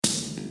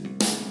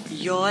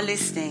You're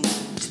listening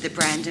to the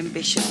Brandon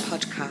Bishop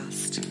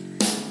Podcast.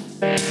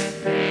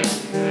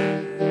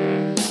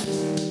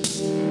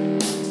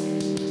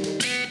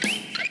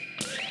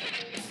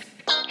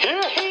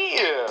 Here he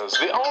is,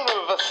 the owner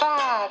of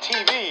ASY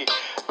TV,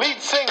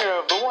 lead singer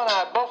of the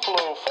One-Eyed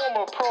Buffalo,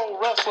 former pro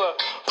wrestler,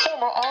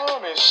 former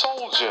Army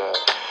soldier,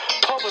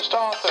 published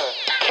author,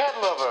 cat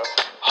lover,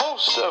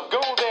 host of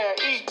Go There,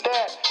 Eat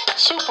That,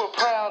 super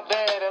proud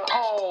dad, and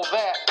all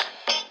that,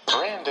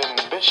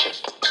 Brandon Bishop.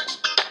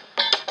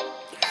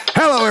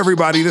 Hello,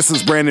 everybody. This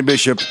is Brandon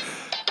Bishop,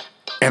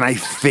 and I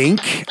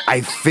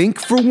think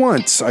for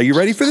once, are you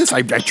ready for this?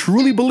 I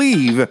truly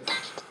believe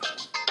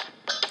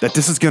that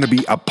this is going to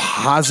be a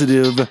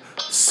positive,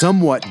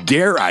 somewhat,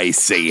 dare I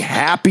say,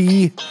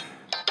 happy,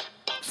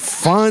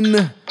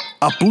 fun,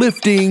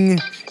 uplifting,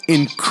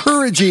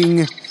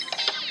 encouraging,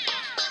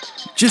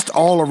 just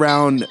all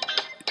around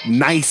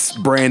nice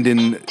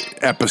Brandon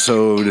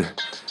episode,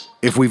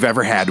 if we've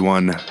ever had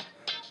one.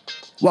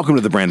 Welcome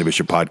to the Brandon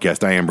Bishop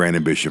Podcast. I am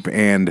Brandon Bishop,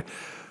 and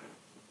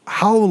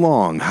how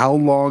long,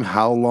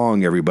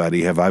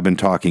 everybody, have I been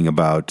talking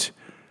about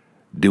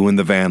doing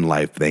the van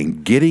life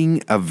thing,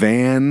 getting a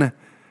van,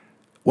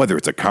 whether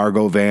it's a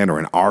cargo van or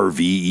an RV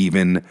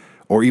even,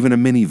 or even a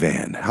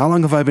minivan? How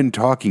long have I been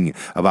talking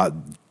about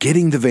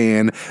getting the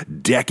van,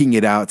 decking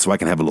it out so I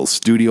can have a little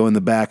studio in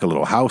the back, a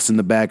little house in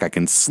the back, I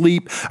can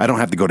sleep, I don't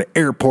have to go to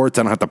airports,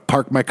 I don't have to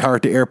park my car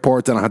at the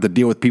airports, I don't have to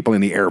deal with people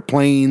in the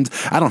airplanes,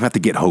 I don't have to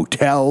get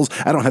hotels,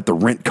 I don't have to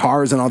rent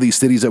cars in all these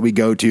cities that we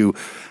go to.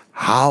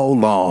 How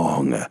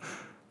long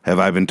have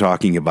I been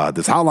talking about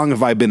this? How long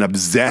have I been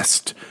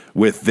obsessed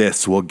with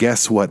this? Well,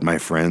 guess what, my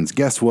friends?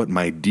 Guess what,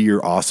 my dear,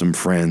 awesome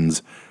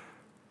friends?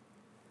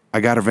 I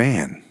got a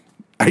van.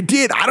 I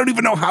did. I don't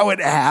even know how it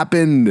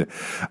happened.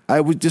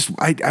 I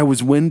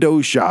was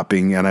window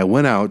shopping, and I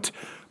went out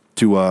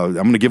to, I'm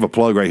going to give a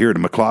plug right here to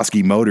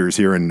McCloskey Motors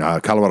here in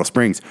Colorado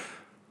Springs.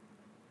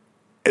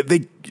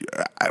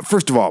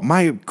 First of all,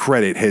 my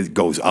credit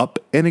goes up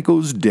and it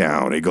goes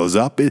down. It goes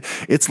up.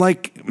 It's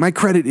like, my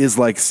credit is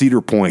like Cedar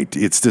Point.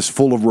 It's just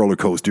full of roller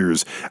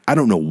coasters. I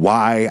don't know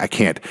why. I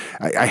can't.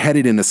 I had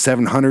it in the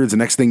 700s. The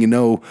next thing you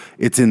know,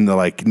 it's in the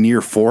like near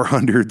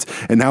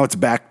 400s. And now it's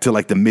back to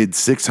like the mid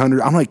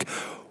 600s. I'm like,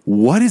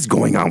 what is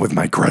going on with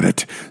my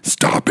credit?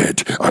 Stop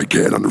it. I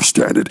can't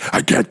understand it.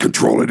 I can't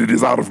control it. It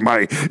is out of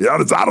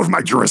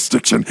my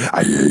jurisdiction.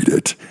 I hate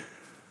it.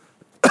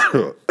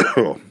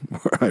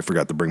 I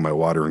forgot to bring my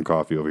water and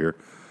coffee over here.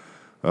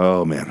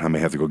 Oh, man, I may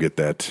have to go get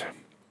that.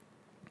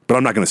 But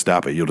I'm not going to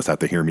stop it. You'll just have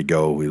to hear me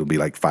go. It'll be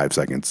like 5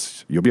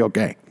 seconds. You'll be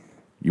okay.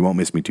 You won't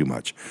miss me too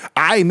much.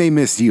 I may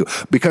miss you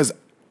because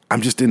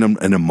I'm just in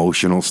an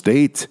emotional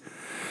state.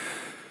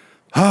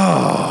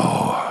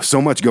 Oh,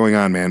 so much going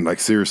on, man. Like,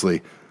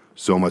 seriously,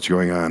 so much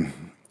going on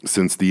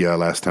since the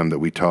last time that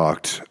we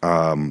talked.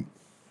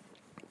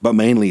 But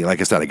mainly,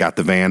 like I said, I got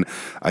the van.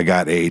 I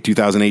got a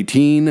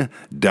 2018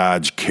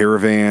 Dodge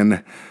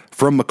Caravan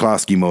from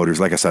McCloskey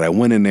Motors. Like I said, I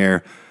went in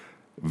there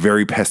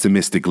very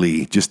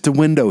pessimistically just to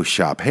window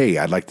shop. Hey,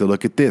 I'd like to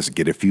look at this,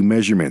 get a few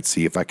measurements,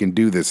 see if I can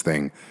do this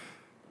thing.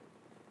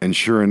 And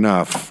sure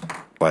enough,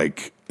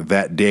 like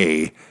that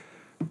day,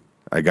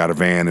 I got a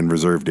van and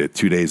reserved it.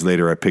 2 days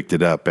later, I picked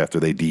it up after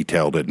they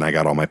detailed it, and I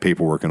got all my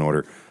paperwork in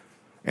order.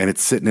 And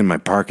it's sitting in my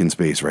parking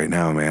space right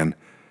now, man.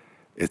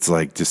 It's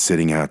like just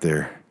sitting out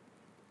there.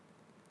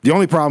 The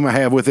only problem I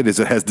have with it is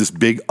it has this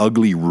big,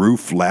 ugly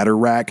roof ladder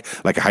rack,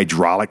 like a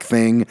hydraulic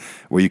thing,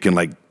 where you can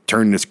like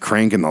turn this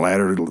crank and the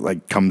ladder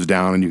like comes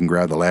down and you can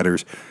grab the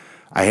ladders.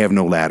 I have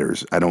no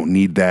ladders. I don't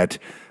need that.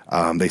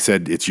 They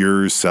said it's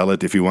yours, sell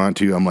it if you want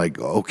to. I'm like,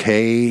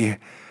 okay.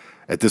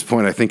 At this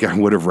point, I think I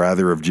would have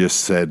rather have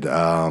just said,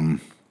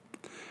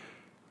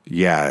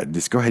 yeah,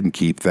 just go ahead and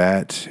keep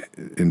that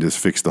and just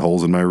fix the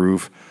holes in my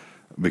roof.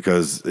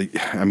 Because,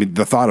 I mean,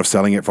 the thought of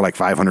selling it for like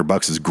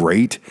 $500 is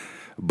great.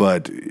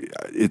 But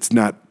it's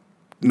not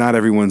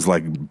everyone's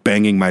like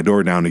banging my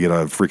door down to get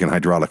a freaking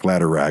hydraulic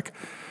ladder rack.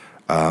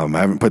 I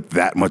haven't put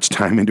that much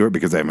time into it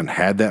because I haven't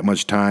had that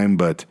much time,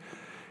 but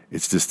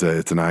it's just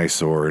it's an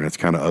eyesore and it's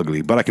kind of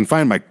ugly. But I can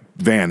find my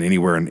van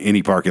anywhere in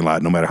any parking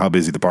lot, no matter how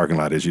busy the parking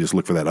lot is. You just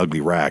look for that ugly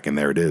rack and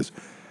there it is.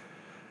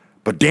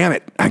 But damn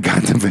it, I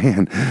got the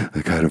van. I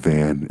got a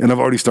van. And I've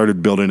already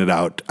started building it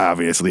out,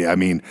 obviously. I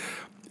mean,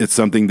 it's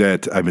something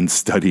that I've been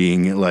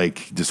studying,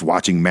 like just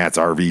watching Matt's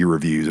RV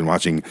reviews and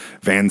watching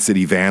Van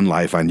City Van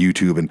Life on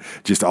YouTube and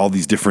just all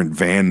these different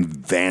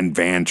van.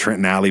 Trent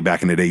and Allie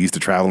back in the day used to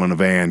travel in a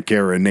van.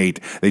 Kara and Nate,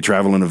 they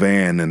travel in a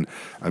van. And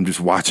I'm just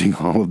watching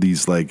all of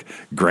these like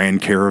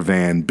Grand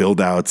Caravan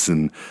build outs.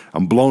 And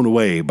I'm blown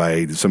away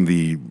by some of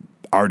the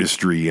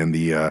artistry and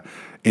the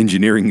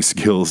engineering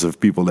skills of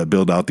people that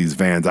build out these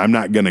vans. I'm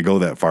not going to go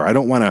that far. I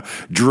don't want to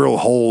drill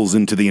holes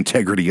into the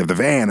integrity of the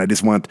van. I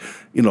just want,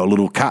 a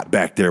little cot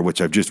back there,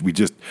 which I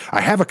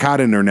have a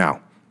cot in there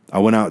now. I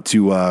went out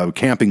to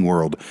Camping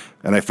World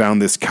and I found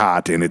this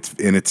cot and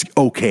it's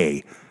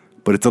okay,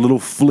 but it's a little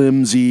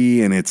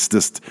flimsy and it's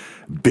just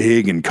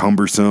big and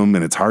cumbersome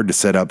and it's hard to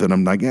set up. And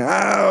I'm like,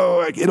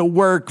 oh, it'll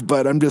work,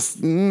 but I'm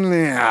just,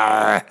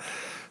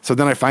 So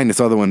then I find this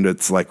other one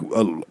that's like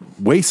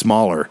way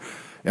smaller,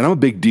 and I'm a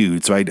big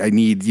dude, so I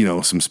need,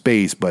 some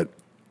space, but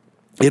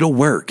it'll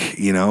work,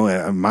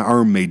 my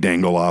arm may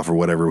dangle off or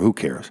whatever. Who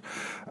cares?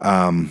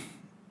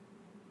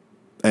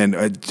 And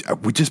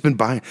we've just been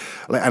buying,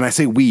 and I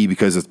say we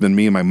because it's been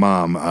me and my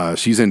mom.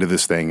 She's into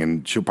this thing,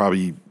 and she'll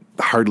probably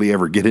hardly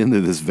ever get into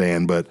this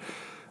van, but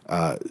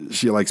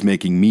she likes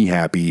making me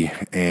happy,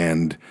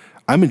 and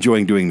I'm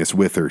enjoying doing this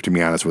with her, to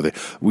be honest with you.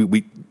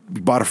 We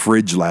bought a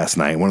fridge last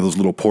night, one of those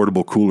little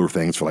portable cooler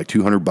things for like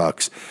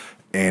 $200,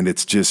 and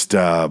it's just,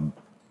 I'm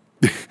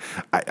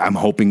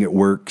hoping it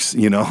works,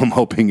 I'm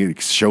hoping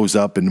it shows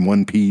up in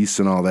one piece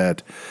and all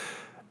that.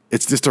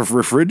 It's just a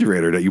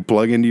refrigerator that you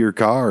plug into your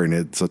car, and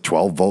it's a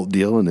 12-volt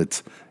deal, and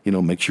it's,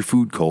 makes your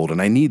food cold.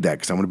 And I need that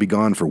because I'm going to be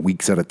gone for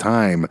weeks at a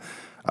time,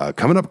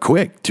 coming up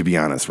quick, to be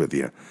honest with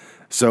you.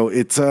 So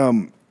it's,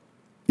 I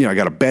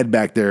got a bed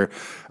back there.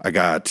 I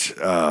got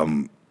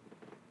a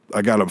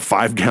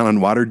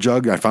 5-gallon water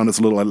jug. I found this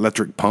little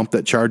electric pump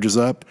that charges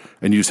up,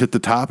 and you just hit the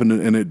top,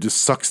 and it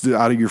just sucks it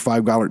out of your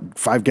 5-gallon.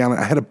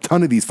 I had a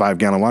ton of these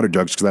 5-gallon water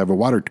jugs because I have a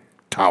water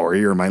tower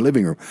here in my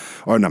living room,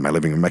 or not my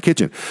living room, my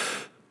kitchen.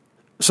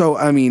 So,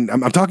 I'm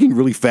talking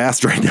really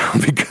fast right now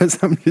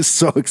because I'm just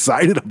so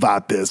excited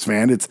about this,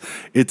 man.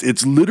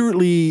 It's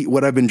literally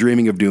what I've been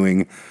dreaming of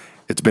doing.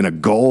 It's been a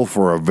goal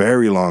for a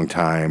very long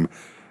time,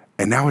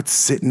 and now it's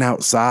sitting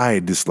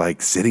outside, just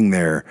like sitting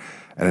there.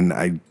 And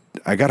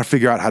I got to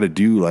figure out how to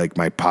do like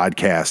my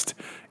podcast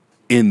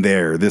in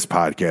there, this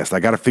podcast. I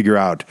got to figure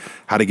out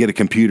how to get a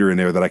computer in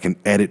there that I can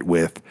edit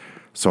with,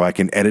 so I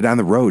can edit on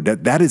the road.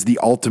 That is the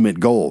ultimate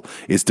goal,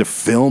 is to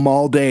film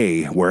all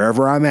day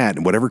wherever I'm at,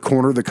 in whatever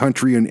corner of the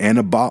country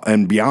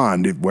and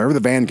beyond, wherever the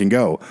van can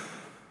go,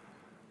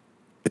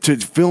 to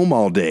film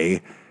all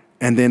day,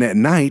 and then at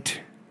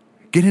night,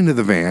 get into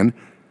the van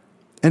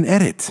and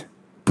edit,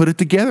 put it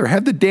together,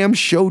 have the damn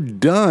show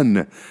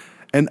done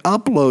and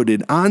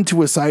uploaded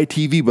onto ASY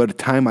TV by the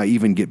time I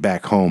even get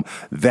back home.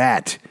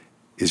 That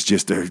is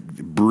just a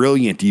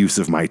brilliant use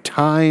of my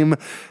time,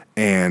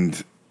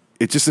 and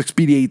it just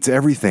expedites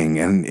everything,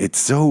 and it's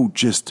so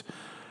just,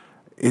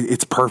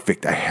 it's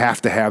perfect. I have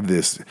to have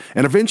this.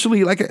 And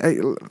eventually,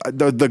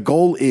 the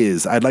goal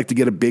is I'd like to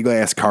get a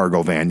big-ass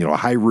cargo van, a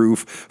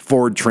high-roof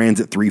Ford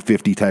Transit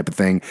 350 type of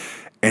thing,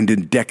 and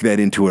then deck that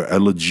into a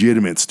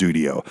legitimate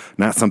studio,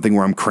 not something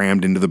where I'm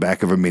crammed into the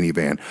back of a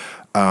minivan.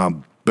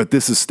 But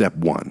this is step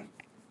one.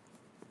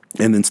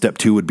 And then step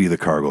 2 would be the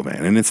cargo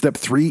van. And then step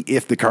 3,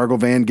 if the cargo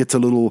van gets a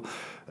little,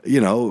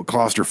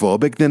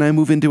 claustrophobic, then I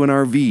move into an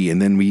RV, and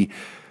then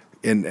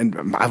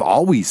And I've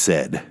always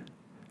said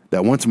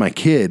that once my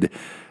kid,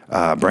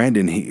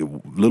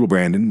 Brandon, little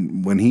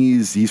Brandon, when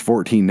he's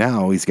 14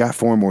 now, he's got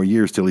 4 more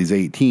years till he's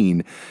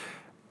 18.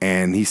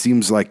 And he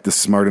seems like the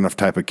smart enough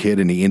type of kid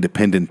and the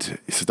independent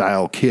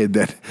style kid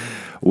that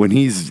when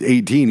he's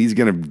 18, he's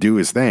going to do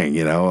his thing,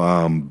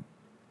 And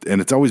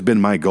it's always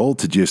been my goal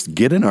to just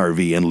get an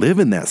RV and live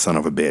in that son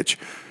of a bitch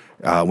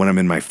when I'm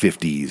in my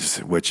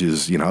 50s, which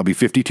is, I'll be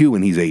 52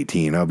 when he's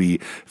 18. I'll be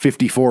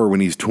 54 when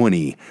he's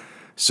 20.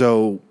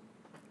 So,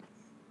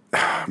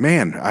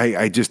 man,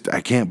 I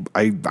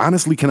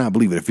honestly cannot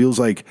believe it. It feels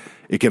like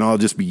it can all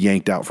just be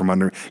yanked out from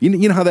under. Do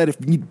you know how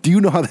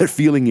that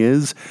feeling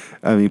is?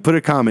 Put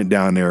a comment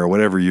down there or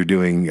whatever you're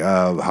doing,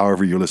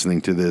 however you're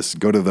listening to this.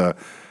 Go to the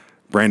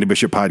Brandon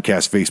Bishop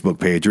Podcast Facebook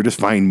page, or just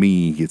find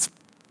me.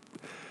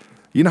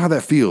 You know how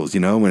that feels,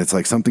 when it's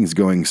like something's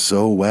going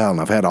so well, and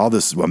I've had all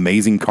this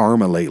amazing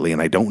karma lately,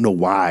 and I don't know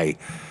why.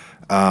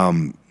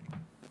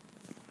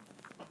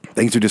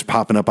 Things are just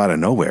popping up out of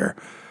nowhere.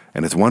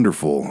 And it's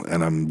wonderful,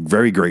 and I'm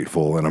very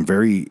grateful, and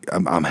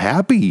I'm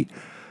happy.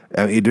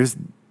 There's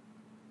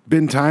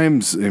been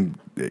times,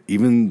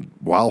 even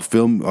while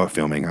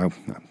filming, I'm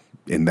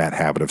in that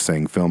habit of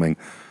saying filming,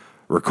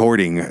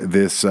 recording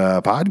this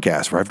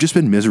podcast, where I've just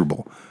been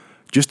miserable,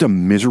 just a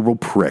miserable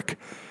prick.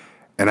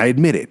 And I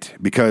admit it,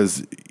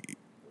 because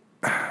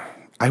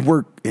I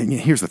work, and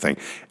here's the thing,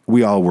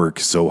 we all work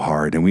so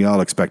hard, and we all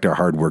expect our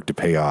hard work to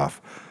pay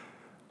off.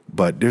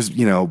 But there's,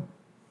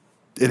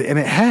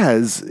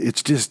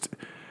 it's just,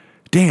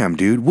 damn,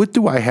 dude, what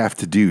do I have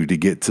to do to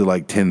get to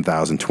like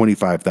 10,000,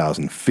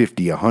 25,000,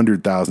 50,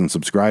 100,000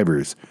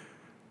 subscribers?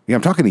 Yeah,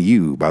 I'm talking to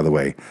you, by the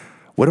way.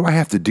 What do I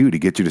have to do to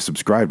get you to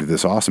subscribe to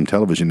this awesome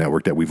television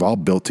network that we've all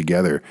built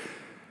together?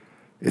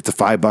 It's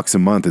 $5 a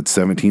month. It's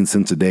 17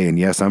 cents a day. And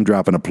yes, I'm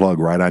dropping a plug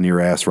right on your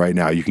ass right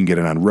now. You can get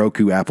it on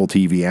Roku, Apple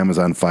TV,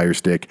 Amazon Fire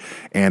Stick,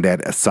 and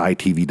at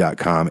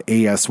ASYTV.com,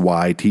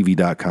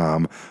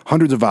 ASYTV.com.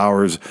 Hundreds of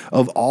hours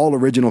of all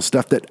original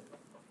stuff that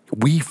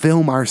we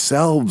film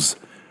ourselves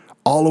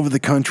all over the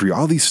country.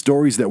 All these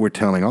stories that we're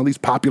telling, all these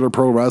popular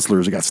pro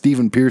wrestlers. I got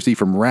Stephen Piercy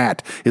from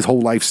Rat. His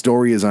whole life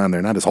story is on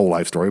there. Not his whole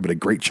life story, but a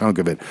great chunk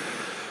of it.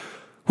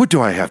 What do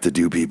I have to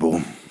do,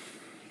 people?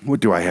 What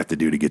do I have to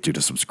do to get you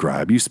to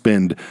subscribe? You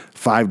spend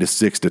 $5 to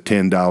 $6 to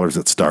 $10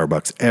 at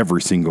Starbucks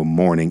every single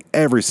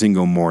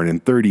morning,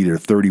 30 to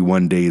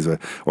 31 days,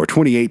 or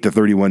 28 to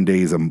 31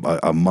 days a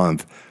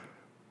month.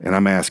 And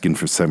I'm asking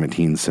for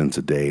 17 cents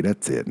a day.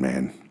 That's it,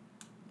 man.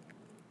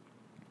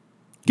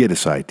 get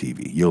ASY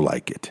TV. You'll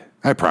like it.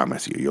 I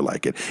promise you'll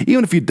like it.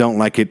 Even if you don't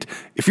like it,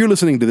 if you're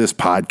listening to this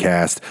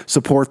podcast,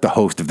 support the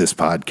host of this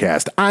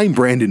podcast. I'm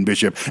Brandon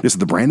Bishop. This is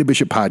the Brandon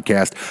Bishop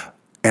Podcast,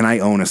 and I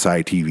own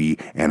ASY TV,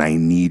 and I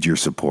need your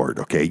support,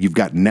 okay? You've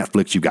got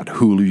Netflix, you've got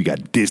Hulu, you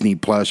got Disney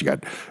Plus, you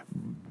got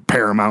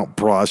Paramount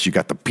Plus, you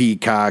got the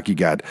Peacock, you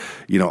got,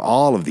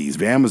 all of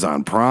these,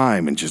 Amazon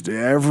Prime, and just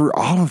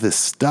all of this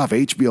stuff,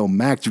 HBO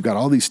Max, you've got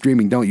all these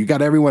streaming, you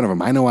got every one of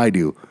them. I know I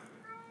do.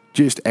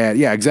 Just add,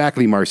 yeah,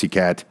 exactly, Marcy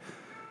Cat.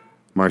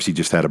 Marcy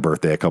just had a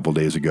birthday a couple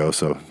days ago,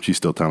 so she's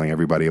still telling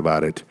everybody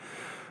about it.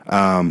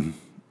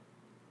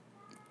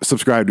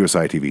 Subscribe to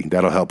ASY TV.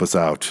 That'll help us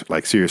out.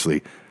 Like,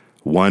 seriously,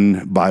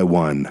 one by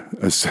one.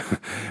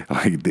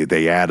 Like,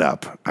 they add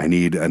up. I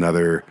need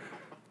another.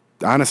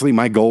 Honestly,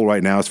 my goal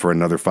right now is for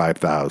another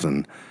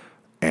 5,000.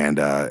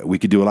 And we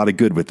could do a lot of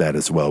good with that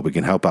as well. We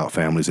can help out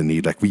families in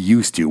need like we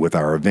used to with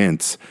our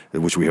events,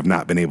 which we have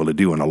not been able to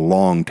do in a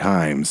long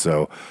time.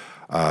 So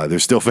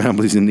there's still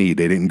families in need.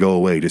 They didn't go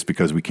away just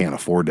because we can't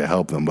afford to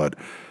help them. But,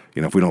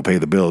 if we don't pay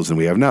the bills, then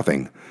we have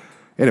nothing.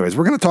 Anyways,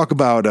 we're going to talk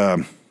about,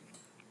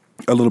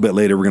 a little bit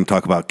later, we're going to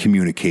talk about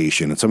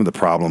communication and some of the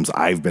problems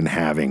I've been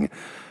having.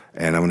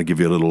 And I'm going to give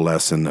you a little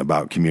lesson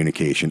about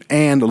communication.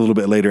 And a little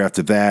bit later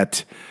after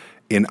that,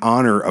 in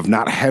honor of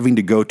not having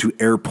to go to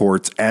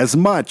airports as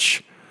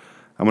much,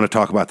 I'm going to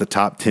talk about the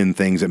top 10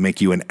 things that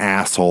make you an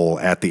asshole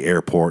at the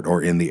airport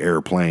or in the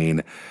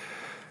airplane.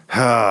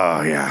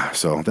 Oh, yeah.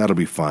 So that'll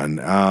be fun.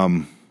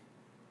 Man,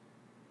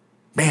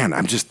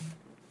 I'm just...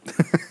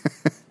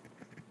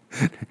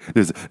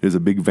 There's a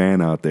big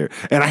van out there.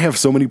 And I have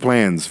so many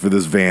plans for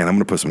this van. I'm going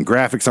to put some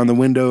graphics on the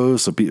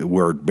windows. So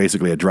we're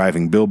basically a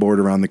driving billboard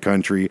around the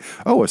country.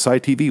 Oh, ASY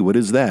TV. What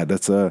is that?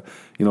 That's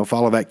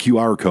follow that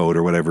QR code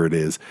or whatever it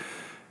is.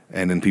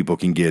 And then people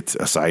can get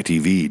ASY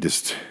TV.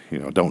 Just,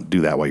 don't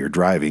do that while you're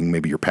driving.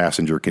 Maybe your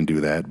passenger can do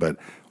that,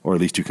 or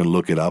at least you can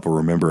look it up or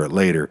remember it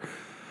later.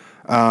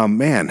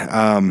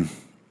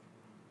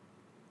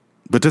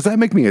 But does that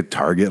make me a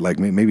target? Like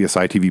maybe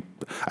ASY TV?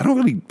 I don't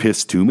really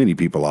piss too many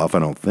people off, I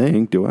don't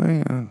think. Do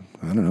I? I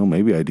don't know.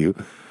 Maybe I do.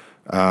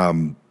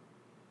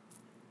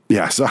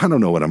 Yeah, so I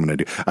don't know what I'm going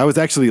to do. I was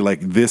actually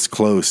like this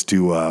close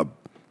to,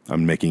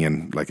 I'm making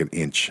an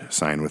inch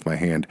sign with my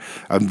hand.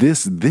 I'm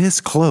this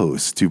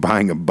close to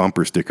buying a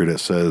bumper sticker that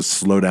says,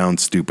 "Slow down,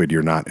 stupid,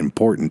 you're not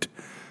important."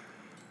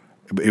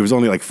 It was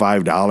only like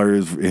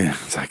 $5.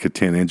 It's like a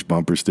 10-inch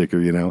bumper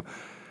sticker,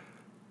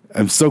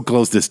 I'm so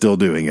close to still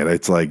doing it.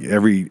 It's like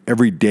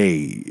every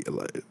day,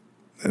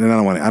 and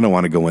I don't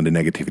want to go into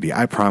negativity.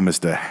 I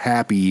promised a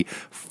happy,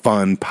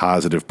 fun,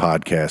 positive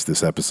podcast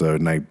this episode,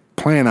 and I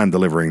plan on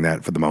delivering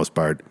that for the most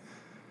part.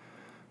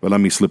 But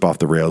let me slip off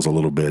the rails a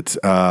little bit.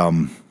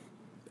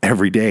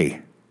 Every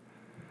day,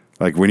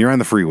 like when you're on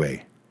the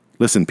freeway,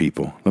 listen,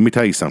 people. Let me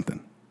tell you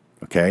something,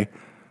 okay?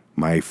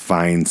 My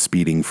fine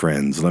speeding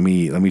friends, let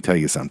me tell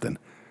you something.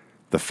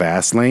 The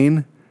fast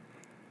lane.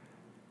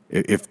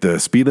 If the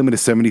speed limit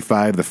is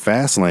 75, the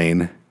fast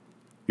lane,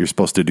 you're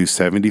supposed to do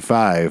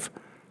 75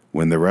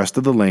 when the rest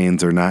of the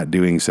lanes are not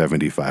doing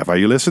 75. Are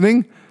you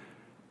listening?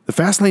 The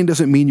fast lane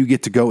doesn't mean you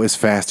get to go as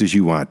fast as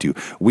you want to.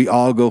 We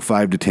all go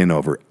 5 to 10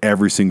 over.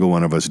 Every single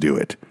one of us do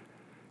it.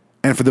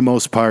 And for the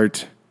most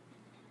part,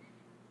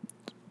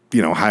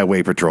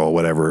 highway patrol,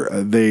 whatever,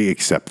 they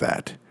accept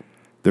that.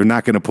 They're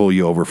not going to pull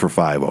you over for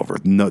 5 over.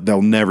 No,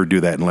 they'll never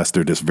do that unless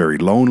they're just very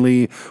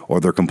lonely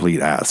or they're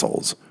complete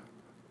assholes.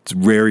 It's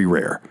very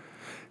rare.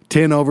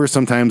 10 over,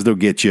 sometimes they'll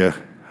get you,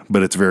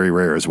 but it's very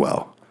rare as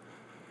well.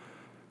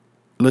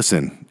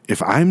 Listen,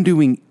 if I'm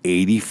doing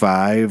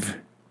 85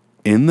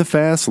 in the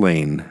fast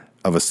lane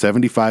of a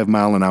 75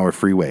 mile an hour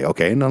freeway,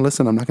 okay, now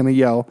listen, I'm not going to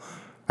yell.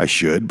 I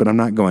should, but I'm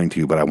not going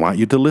to. But I want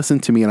you to listen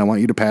to me and I want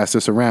you to pass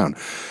this around.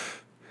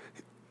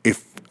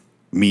 If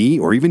me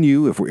or even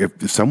you,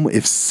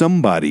 if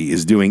somebody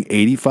is doing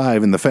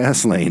 85 in the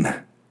fast lane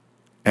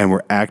and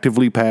we're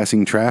actively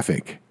passing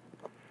traffic,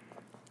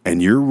 and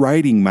you're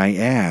riding my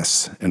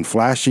ass and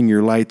flashing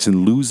your lights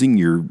and losing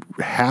your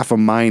half a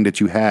mind that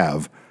you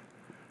have,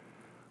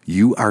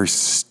 you are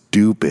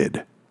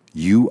stupid.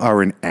 You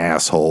are an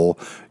asshole.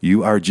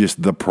 You are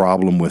just the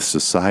problem with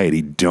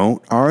society.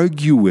 Don't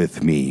argue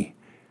with me.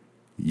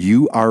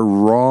 You are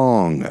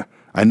wrong.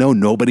 I know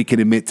nobody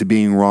can admit to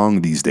being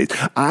wrong these days.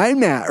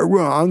 I'm not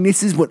wrong.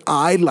 This is what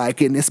I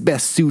like, and this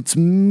best suits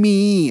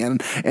me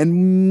and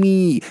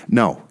me.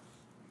 No.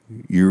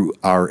 You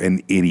are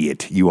an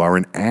idiot. You are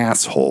an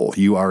asshole.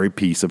 You are a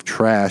piece of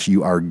trash.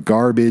 You are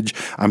garbage.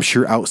 I'm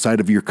sure outside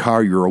of your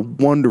car, you're a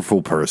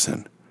wonderful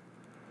person.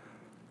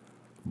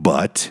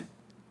 But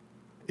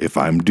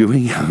I'm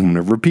going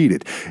to repeat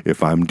it.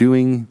 If I'm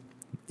doing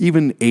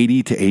even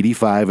 80 to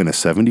 85 and a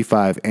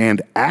 75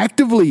 and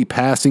actively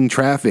passing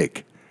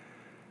traffic,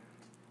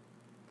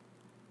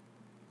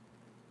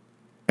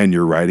 and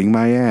you're riding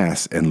my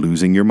ass and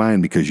losing your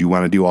mind because you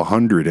want to do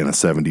 100 and a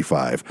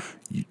 75,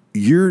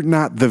 you're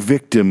not the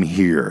victim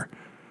here.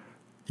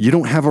 You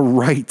don't have a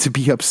right to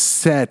be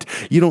upset.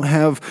 You don't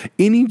have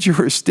any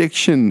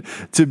jurisdiction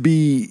to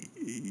be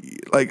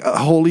like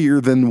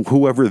holier than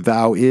whoever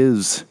thou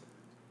is.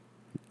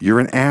 You're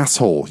an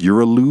asshole.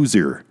 You're a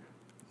loser.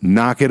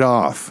 Knock it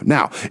off.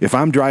 Now, if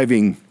I'm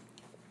driving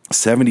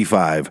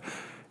 75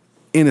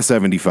 in a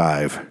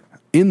 75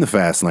 in the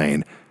fast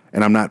lane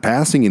and I'm not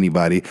passing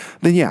anybody,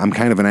 then yeah, I'm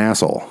kind of an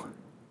asshole.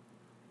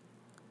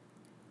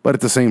 But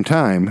at the same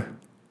time,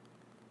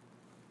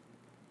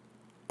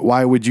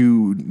 why would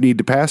you need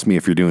to pass me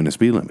if you're doing the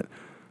speed limit?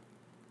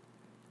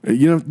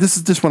 You know, this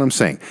is just what I'm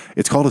saying.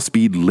 It's called a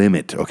speed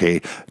limit,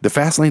 okay? The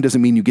fast lane doesn't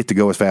mean you get to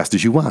go as fast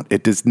as you want.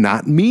 It does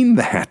not mean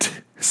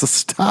that. So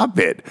stop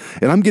it.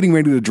 And I'm getting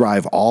ready to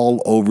drive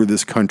all over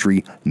this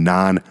country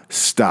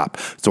non-stop.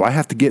 So I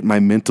have to get my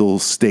mental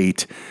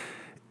state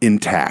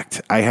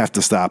intact. I have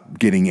to stop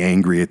getting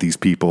angry at these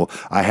people.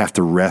 I have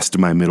to rest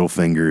my middle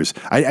fingers.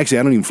 I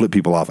don't even flip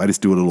people off. I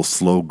just do a little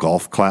slow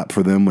golf clap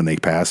for them when they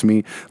pass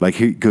me. Like,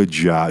 hey, good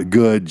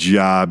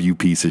job, you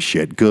piece of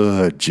shit.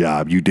 Good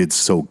job. You did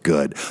so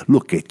good.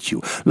 Look at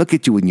you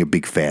in your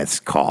big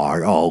fast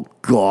car. Oh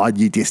God,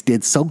 you just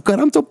did so good.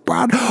 I'm so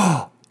proud.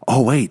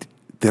 Oh wait,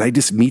 did I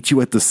just meet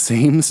you at the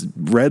same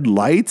red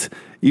light?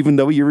 Even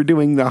though you were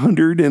doing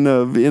 100 in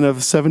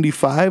a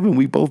 75 and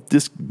we both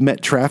just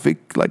met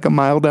traffic like a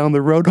mile down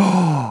the road.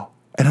 Oh,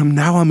 and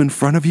I'm in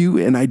front of you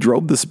and I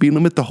drove the speed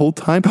limit the whole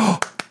time.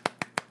 Oh,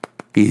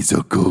 he's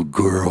a good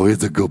girl.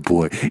 He's a good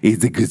boy.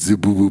 He's a good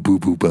boo boo boo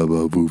boo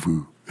boo boo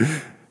boo.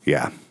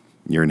 Yeah,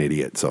 you're an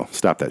idiot. So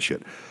stop that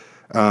shit.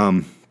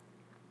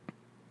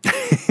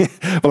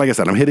 But like I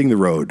said, I'm hitting the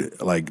road.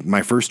 Like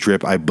my first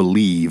trip, I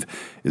believe,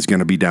 is going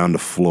to be down to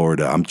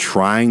Florida. I'm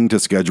trying to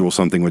schedule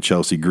something with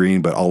Chelsea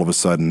Green, but all of a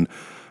sudden,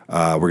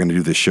 we're going to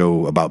do this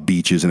show about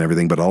beaches and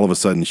everything. But all of a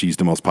sudden, she's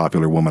the most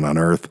popular woman on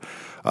earth,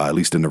 at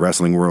least in the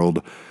wrestling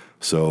world.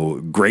 So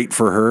great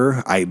for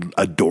her. I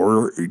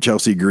adore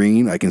Chelsea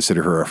Green. I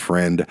consider her a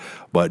friend.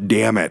 But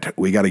damn it,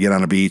 we got to get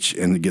on a beach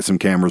and get some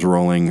cameras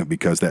rolling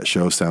because that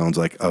show sounds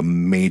like a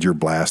major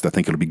blast. I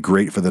think it'll be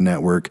great for the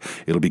network.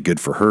 It'll be good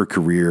for her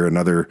career.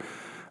 Another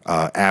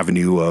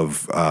avenue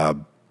of,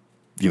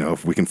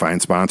 if we can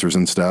find sponsors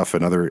and stuff,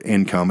 another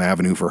income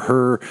avenue for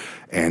her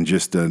and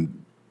just,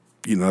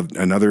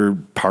 another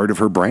part of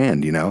her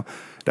brand,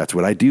 That's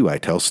what I do. I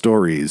tell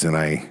stories and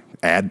I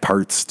add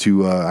parts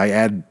to, I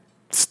add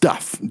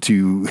stuff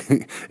to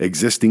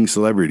existing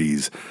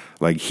celebrities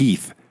like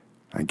Heath.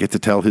 I get to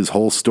tell his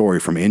whole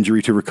story from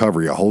injury to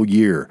recovery, a whole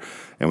year.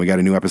 And we got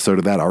a new episode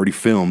of that already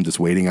filmed,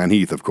 just waiting on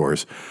Heath, of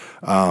course.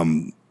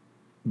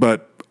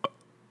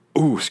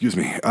 Excuse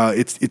me. I'm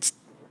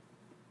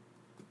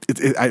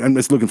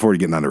just looking forward to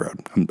getting on the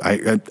road.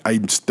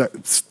 I'm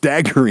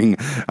staggering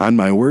on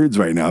my words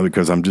right now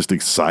because I'm just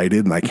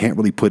excited and I can't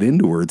really put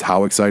into words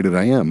how excited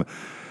I am.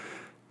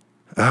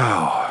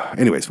 Oh,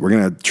 anyways, we're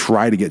going to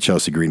try to get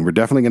Chelsea Green. We're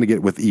definitely going to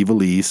get with Eva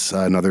Lise,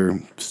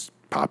 another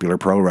popular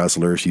pro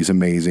wrestler. She's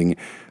amazing.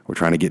 We're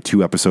trying to get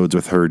 2 episodes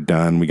with her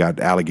done. We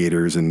got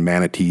alligators and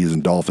manatees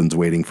and dolphins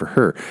waiting for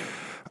her.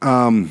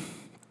 And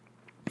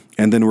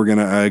then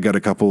I got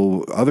a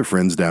couple other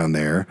friends down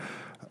there.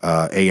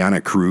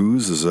 Ayana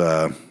Cruz is,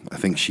 I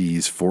think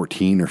she's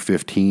 14 or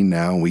 15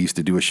 now. We used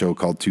to do a show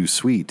called Too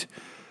Sweet.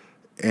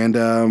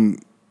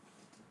 And,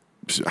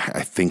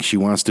 I think she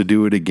wants to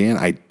do it again.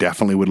 I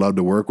definitely would love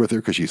to work with her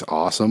because she's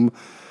awesome.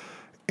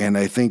 And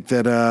I think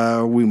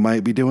that we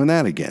might be doing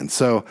that again.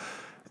 So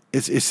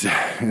it's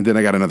and then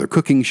I got another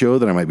cooking show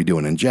that I might be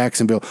doing in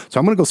Jacksonville. So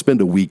I'm going to go spend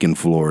a week in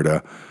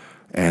Florida.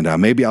 And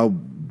maybe I'll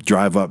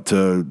drive up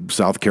to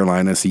South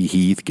Carolina, see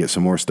Heath, get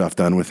some more stuff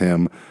done with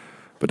him.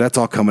 But that's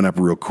all coming up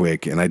real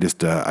quick. And I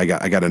just, I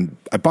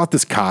bought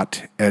this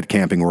cot at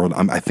Camping World.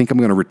 I think I'm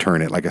going to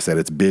return it. Like I said,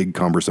 it's big,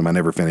 cumbersome. I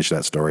never finished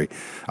that story.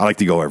 I like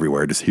to go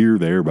everywhere, just here,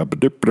 there, but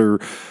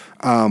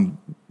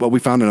we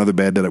found another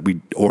bed that we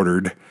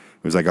ordered. It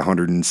was like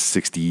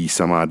 $160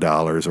 some odd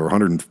dollars or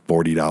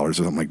 $140 or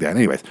something like that.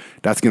 Anyways,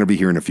 that's going to be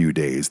here in a few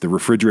days. The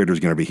refrigerator is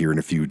going to be here in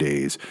a few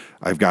days.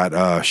 I've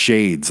got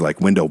shades,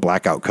 like window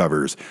blackout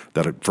covers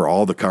that are for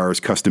all the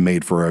cars, custom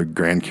made for a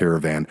Grand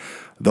Caravan.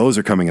 Those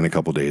are coming in a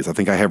couple days. I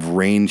think I have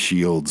rain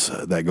shields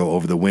that go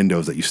over the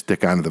windows that you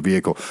stick onto the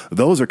vehicle.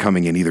 Those are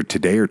coming in either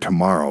today or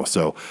tomorrow.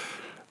 So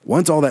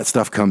once all that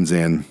stuff comes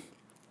in,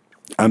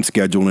 I'm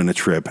scheduling a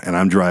trip and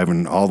I'm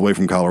driving all the way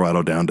from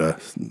Colorado down to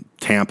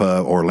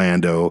Tampa,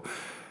 Orlando,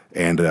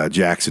 and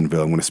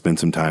Jacksonville. I'm going to spend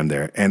some time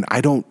there. And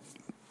I don't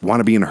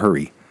want to be in a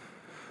hurry.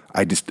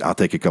 I'll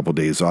take a couple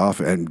days off.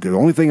 And the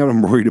only thing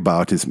I'm worried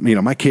about is,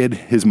 my kid,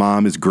 his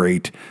mom is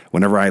great.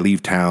 Whenever I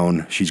leave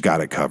town, she's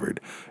got it covered.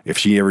 If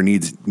she ever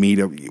needs me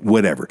to,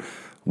 whatever.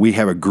 We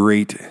have a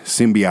great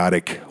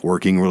symbiotic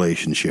working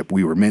relationship.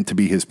 We were meant to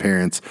be his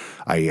parents.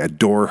 I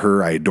adore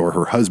her. I adore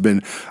her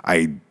husband.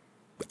 I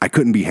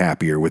couldn't be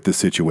happier with this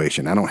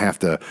situation. I don't have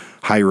to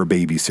hire a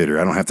babysitter.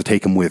 I don't have to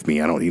take him with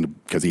me. I don't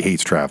need, because he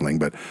hates traveling,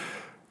 but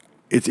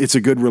it's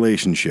a good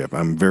relationship.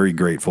 I'm very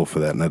grateful for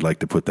that, and I'd like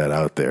to put that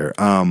out there.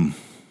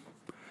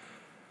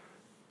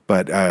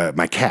 But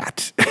my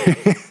cat,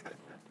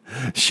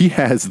 she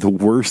has the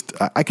worst.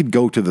 I could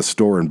go to the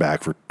store and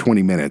back for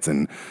 20 minutes,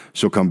 and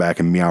she'll come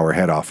back and meow her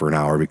head off for an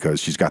hour because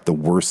she's got the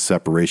worst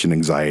separation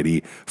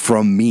anxiety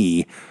from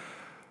me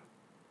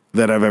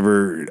that I've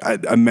ever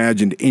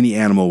imagined any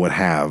animal would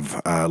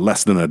have,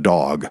 less than a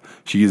dog.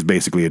 She is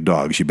basically a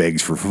dog. She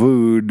begs for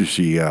food.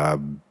 She's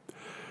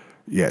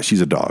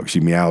a dog. She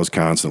meows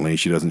constantly.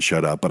 She doesn't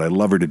shut up, but I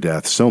love her to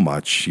death so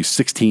much. She's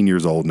 16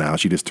 years old now.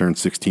 She just turned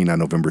 16 on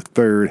November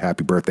 3rd.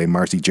 Happy birthday,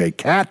 Marcy J.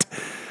 Cat.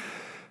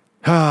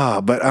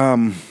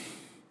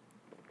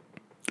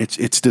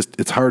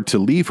 It's hard to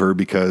leave her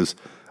because,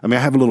 I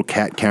have a little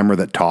cat camera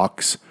that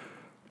talks,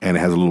 and it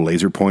has a little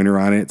laser pointer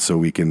on it, so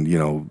we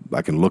can,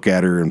 I can look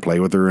at her and play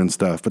with her and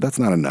stuff, but that's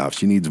not enough.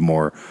 She needs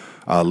more.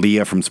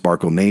 Leah from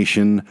Sparkle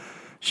Nation,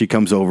 she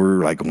comes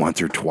over like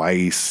once or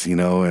twice,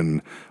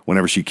 and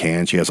whenever she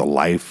can, she has a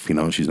life,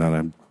 she's not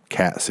a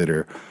cat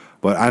sitter.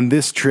 But on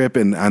this trip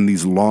and on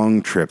these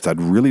long trips,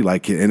 I'd really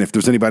like it. And if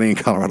there's anybody in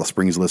Colorado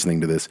Springs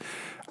listening to this,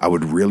 I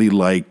would really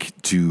like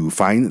to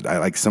find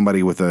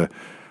somebody with a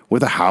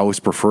house,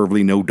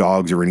 preferably no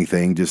dogs or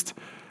anything, just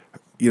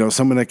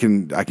someone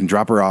that I can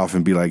drop her off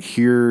and be like,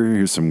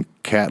 here's some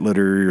cat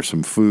litter, here's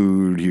some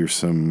food, here's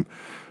some,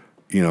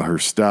 her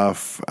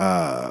stuff.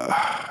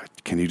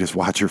 Can you just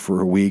watch her for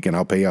a week and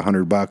I'll pay you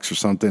 $100 or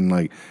something?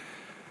 Like,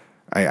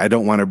 I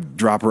don't want to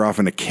drop her off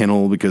in a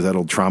kennel because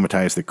that'll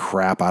traumatize the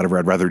crap out of her.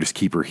 I'd rather just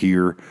keep her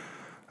here.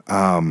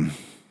 But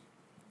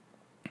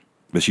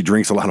she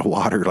drinks a lot of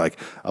water. Like,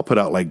 I'll put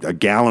out like a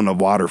gallon of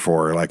water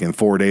for her. Like, in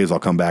 4 days, I'll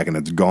come back and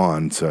it's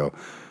gone. So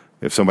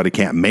if somebody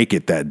can't make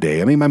it that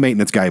day, my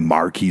maintenance guy,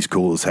 Mark, he's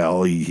cool as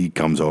hell. He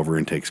comes over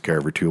and takes care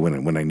of her too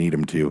when I need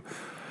him to.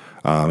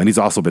 And he's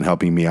also been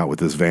helping me out with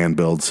this van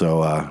build. So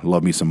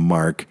love me some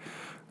Mark,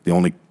 the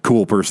only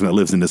cool person that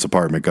lives in this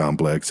apartment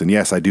complex. And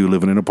yes, I do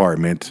live in an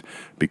apartment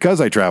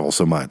because I travel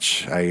so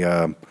much.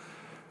 I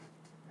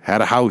had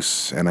a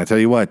house, and I tell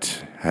you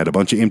what, had a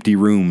bunch of empty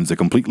rooms, a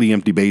completely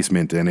empty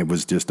basement, and it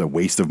was just a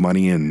waste of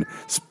money. And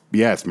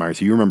yes,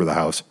 Marcy, you remember the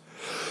house.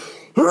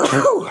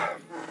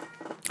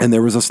 And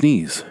there was a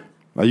sneeze.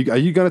 Are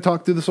you going to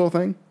talk through this whole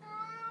thing?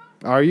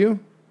 Are you?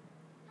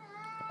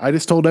 I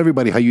just told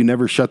everybody how you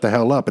never shut the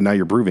hell up, and now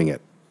you're proving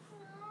it.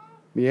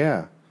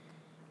 Yeah.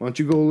 Why don't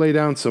you go lay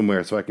down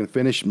somewhere so I can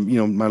finish,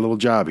 my little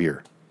job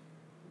here?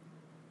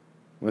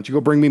 Why don't you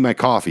go bring me my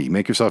coffee?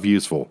 Make yourself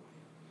useful.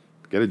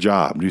 Get a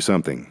job. Do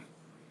something.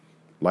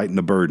 Lighten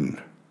the burden.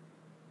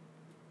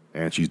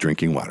 And she's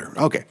drinking water.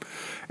 Okay.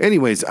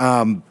 Anyways,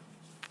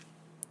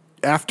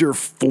 after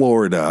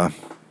Florida,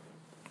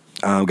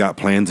 got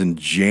plans in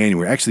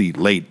January. Actually,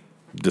 late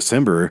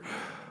December,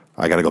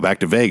 I got to go back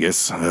to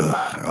Vegas.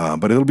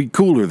 But it'll be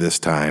cooler this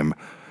time.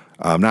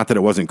 Not that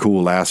it wasn't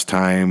cool last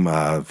time.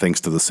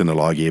 Thanks to the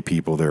Synologia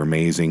people. They're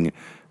amazing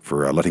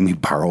for letting me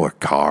borrow a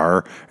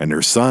car. And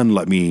their son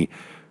let me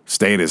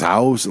stay at his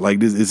house. Like,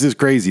 this is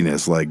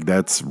craziness. Like,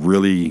 that's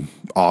really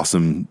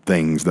awesome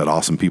things that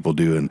awesome people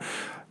do. And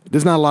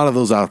there's not a lot of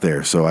those out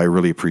there. So I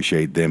really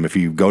appreciate them. If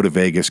you go to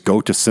Vegas, go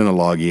to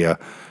Synologia,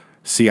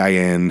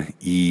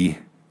 Cineloggia.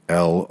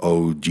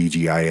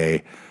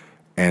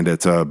 And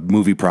it's a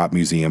movie prop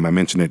museum. I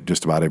mention it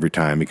just about every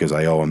time because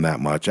I owe them that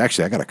much.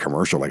 Actually, I got a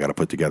commercial I got to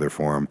put together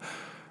for them.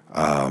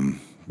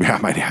 I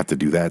might have to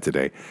do that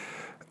today.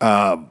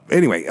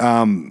 Anyway,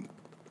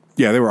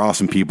 they were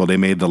awesome people. They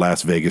made the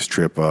Las Vegas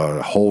trip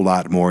a whole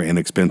lot more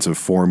inexpensive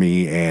for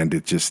me, and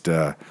it just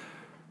a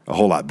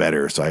whole lot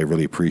better. So I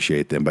really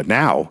appreciate them. But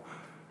now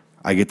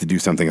I get to do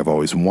something I've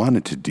always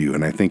wanted to do,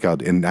 and I think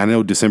and I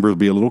know December will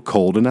be a little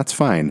cold, and that's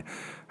fine.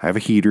 I have a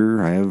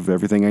heater. I have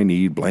everything I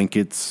need,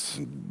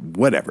 blankets,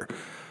 whatever.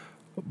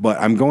 But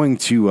I'm going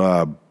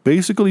to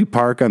basically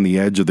park on the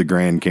edge of the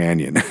Grand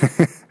Canyon.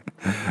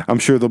 I'm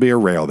sure there'll be a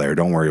rail there.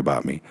 Don't worry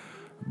about me.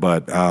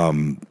 But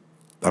I'm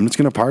just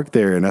going to park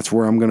there, and that's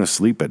where I'm going to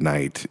sleep at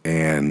night.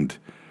 And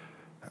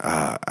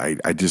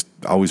I just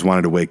always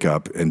wanted to wake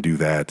up and do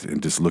that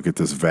and just look at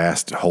this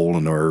vast hole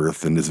in the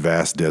earth and this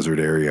vast desert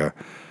area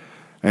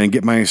and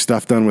get my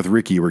stuff done with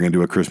Ricky. We're going to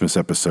do a Christmas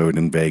episode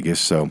in Vegas,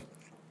 so...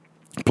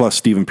 Plus,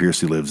 Stephen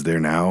Piercy lives there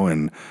now,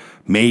 and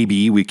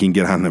maybe we can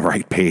get on the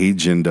right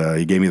page. And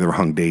he gave me the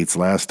wrong dates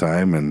last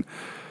time. And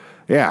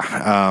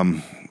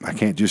I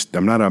can't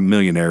I'm not a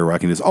millionaire where I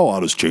can I'll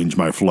just change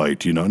my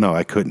flight. No,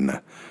 I couldn't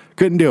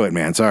do it,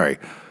 man. Sorry.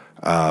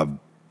 But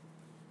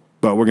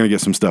we're going to get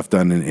some stuff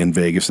done in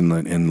Vegas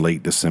in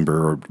late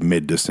December or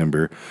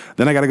mid-December.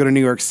 Then I got to go to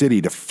New York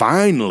City to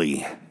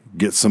finally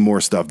get some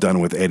more stuff done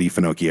with Eddie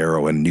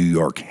Finocchiaro and New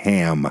York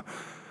Ham.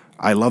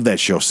 I love that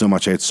show so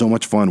much. I had so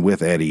much fun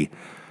with Eddie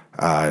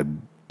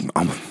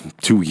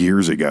 2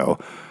 years ago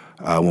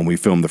when we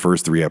filmed the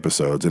first 3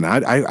 episodes. And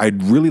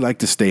I'd really like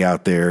to stay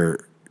out there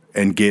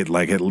and get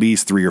like at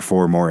least 3 or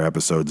 4 more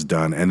episodes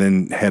done and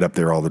then head up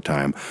there all the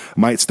time.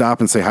 Might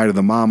stop and say hi to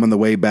the mom on the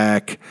way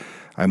back.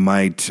 I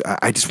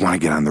just want to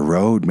get on the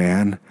road,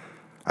 man.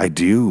 I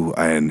do.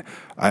 And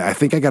I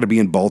think I got to be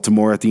in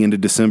Baltimore at the end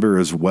of December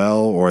as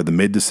well, or the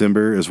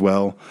mid-December as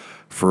well,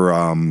 for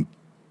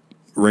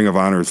Ring of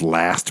Honor's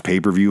last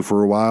pay-per-view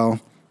for a while.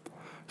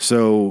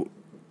 So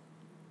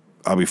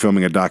I'll be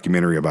filming a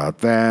documentary about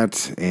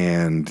that,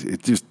 and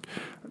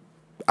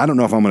I don't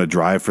know if I'm going to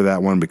drive for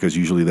that one because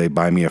usually they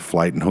buy me a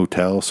flight and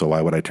hotel, so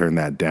why would I turn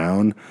that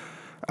down?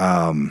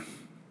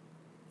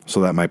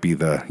 So that might be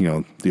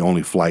the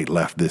only flight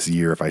left this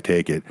year if I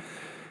take it,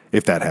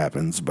 if that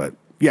happens. But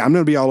yeah, I'm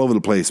going to be all over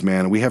the place,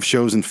 man. We have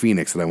shows in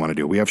Phoenix that I want to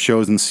do. We have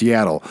shows in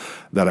Seattle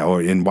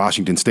or in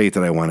Washington State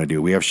that I want to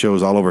do. We have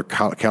shows all over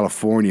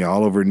California,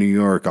 all over New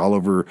York, all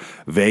over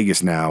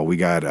Vegas now. We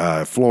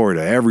got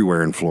Florida,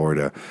 everywhere in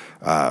Florida.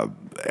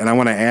 And I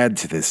want to add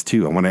to this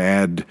too. I want to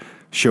add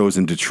shows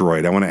in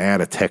Detroit. I want to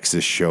add a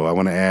Texas show. I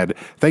want to add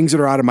things that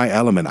are out of my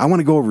element. I want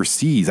to go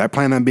overseas. I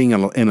plan on being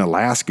in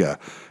Alaska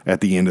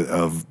at the end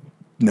of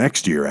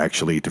next year,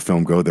 actually, to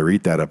film Go There,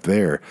 Eat That up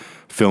there.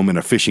 Film in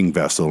a fishing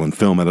vessel and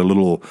film at a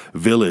little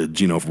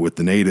village, with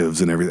the natives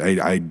and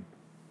everything.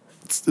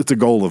 It's a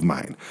goal of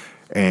mine.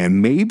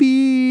 And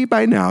maybe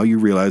by now you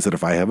realize that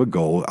if I have a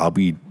goal,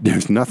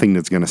 there's nothing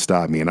that's going to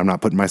stop me. And I'm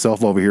not putting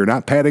myself over here,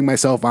 not patting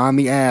myself on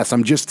the ass.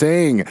 I'm just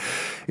saying,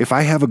 if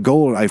I have a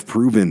goal, I've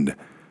proven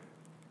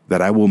that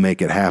I will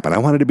make it happen. I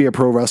wanted to be a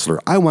pro wrestler.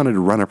 I wanted to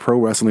run a pro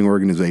wrestling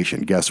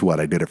organization. Guess what?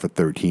 I did it for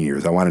 13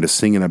 years. I wanted to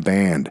sing in a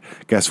band.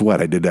 Guess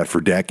what? I did that for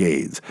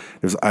decades.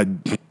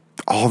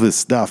 All this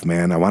stuff,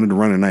 man. I wanted to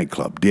run a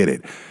nightclub. Did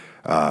it.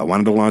 I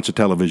wanted to launch a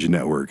television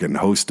network and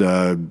host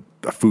a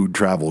food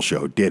travel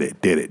show. Did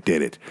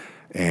it.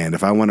 And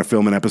if I want to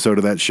film an episode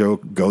of that show,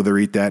 Go There,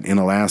 Eat That in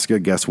Alaska,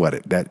 guess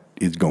what? That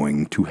is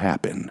going to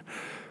happen.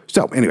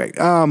 So anyway,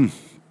 I'm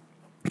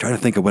trying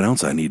to think of what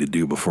else I need to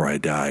do before I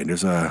die.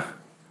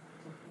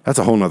 That's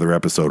a whole nother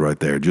episode right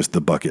there, just the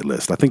bucket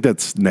list. I think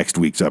that's next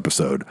week's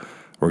episode.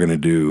 We're going to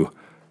do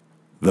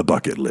the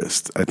bucket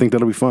list. I think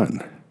that'll be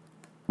fun.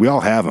 We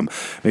all have them.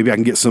 Maybe I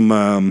can get some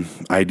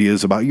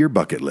ideas about your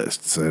bucket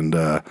lists and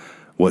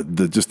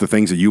just the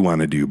things that you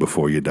want to do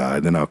before you die.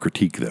 Then I'll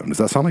critique them. Does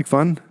that sound like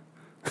fun?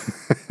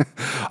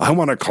 I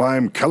want to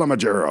climb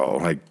Kilimanjaro.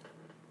 Like,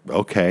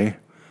 okay.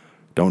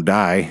 Don't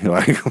die.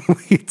 Like,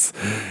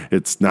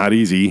 it's not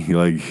easy.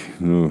 Like,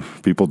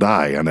 people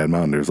die on that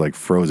mountain. There's like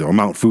frozen, or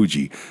Mount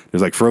Fuji.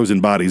 There's like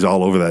frozen bodies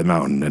all over that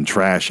mountain and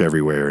trash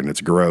everywhere, and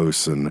it's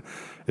gross, and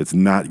it's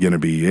not going to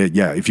be it.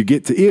 Yeah, if you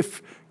get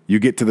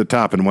to the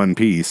top in one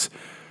piece,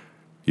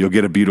 you'll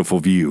get a beautiful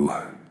view,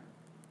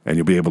 and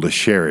you'll be able to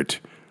share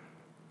it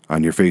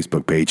on your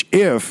Facebook page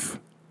if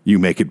you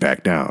make it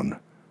back down.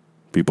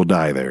 People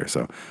die there,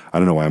 so I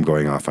don't know why I'm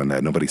going off on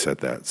that. Nobody said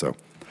that, so.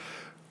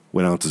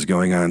 What else is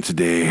going on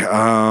today?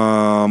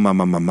 I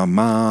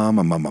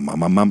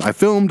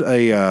filmed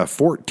a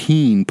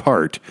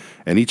 14-part,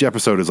 and each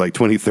episode is like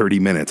 20, 30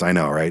 minutes. I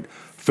know, right?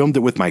 Filmed it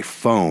with my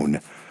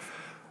phone,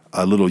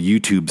 a little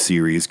YouTube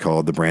series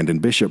called The Brandon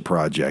Bishop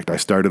Project. I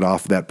started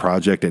off that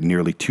project at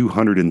nearly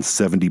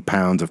 270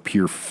 pounds of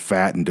pure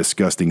fat and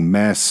disgusting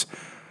mess,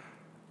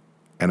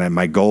 and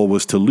my goal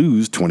was to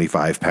lose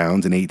 25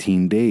 pounds in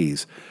 18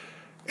 days.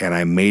 And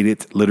I made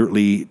it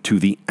literally to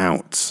the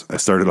ounce. I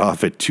started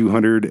off at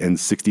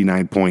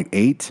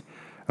 269.8,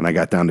 and I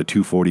got down to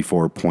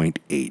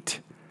 244.8.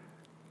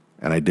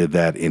 And I did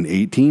that in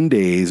 18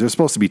 days. It was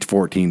supposed to be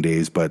 14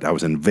 days, but I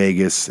was in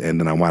Vegas, and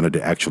then I wanted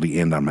to actually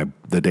end on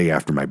the day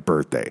after my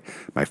birthday,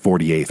 my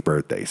 48th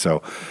birthday.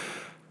 So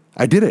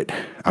I did it.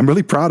 I'm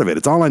really proud of it.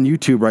 It's all on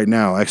YouTube right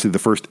now. Actually, the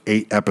first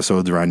 8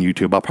 episodes are on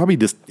YouTube. I'll probably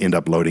just end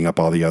up loading up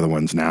all the other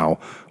ones now.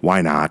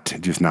 Why not?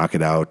 Just knock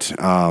it out.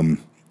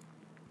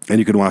 And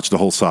you can watch the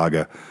whole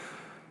saga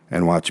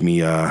and watch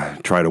me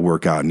try to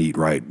work out and eat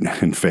right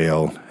and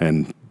fail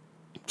and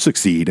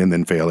succeed and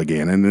then fail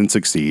again and then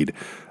succeed.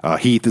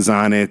 Heath is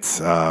on it,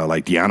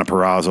 like Deanna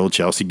Purrazzo,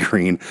 Chelsea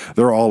Green.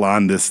 They're all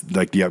on this,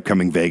 like the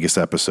upcoming Vegas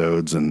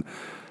episodes. And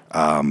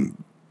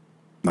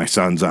my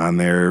son's on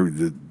there.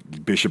 The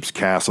Bishop's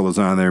Castle is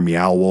on there.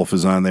 Meow Wolf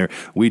is on there.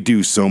 We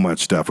do so much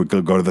stuff. We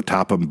could go to the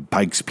top of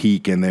Pikes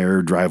Peak in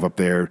there, drive up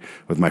there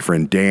with my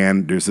friend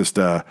Dan. There's just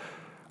a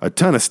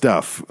ton of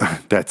stuff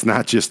that's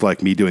not just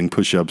like me doing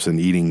push-ups and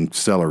eating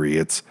celery.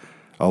 It's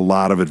a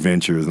lot of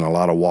adventures and a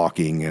lot of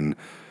walking and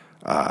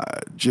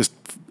just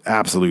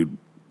absolute.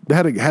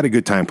 Had a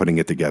good time putting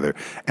it together.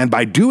 And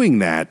by doing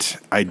that,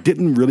 I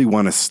didn't really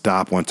want to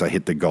stop once I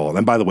hit the goal.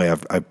 And by the way,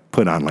 I've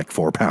put on like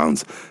 4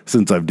 pounds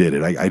since I've did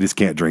it. I just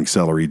can't drink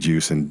celery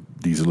juice and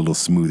these little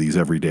smoothies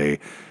every day.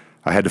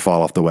 I had to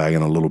fall off the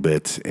wagon a little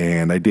bit,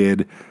 and I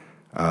did.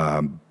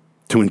 To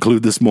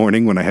include this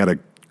morning when I had a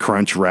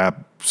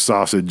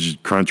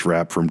sausage crunch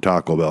wrap from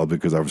Taco Bell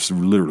because I was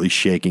literally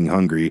shaking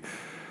hungry.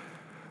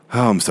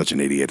 Oh, I'm such an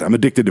idiot. I'm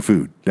addicted to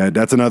food.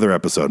 That's another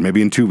episode.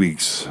 Maybe in 2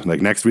 weeks. Like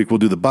next week, we'll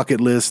do the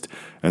bucket list,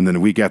 and then a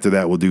week after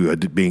that, we'll do a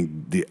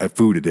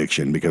food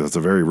addiction because it's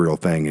a very real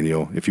thing. And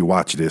if you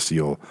watch this,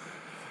 you'll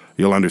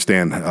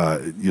understand.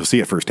 You'll see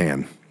it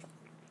firsthand.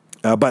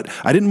 But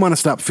I didn't want to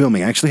stop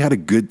filming. I actually had a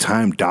good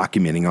time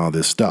documenting all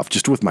this stuff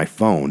just with my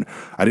phone.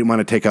 I didn't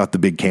want to take out the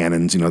big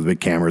Canons, the big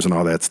cameras and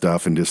all that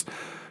stuff, and just.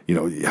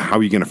 How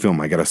are you going to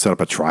film? I got to set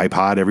up a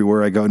tripod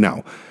everywhere I go?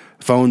 No.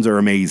 Phones are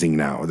amazing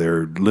now.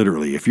 They're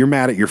literally, if you're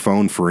mad at your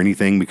phone for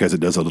anything because it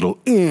does a little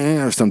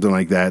or something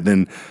like that,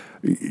 then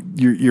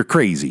you're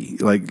crazy.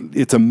 Like,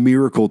 it's a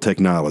miracle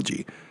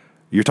technology.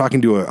 You're talking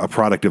to a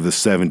product of the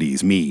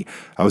 70s, me.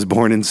 I was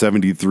born in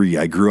 73.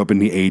 I grew up in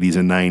the 80s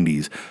and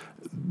 90s.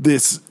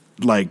 This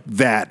like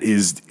that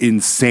is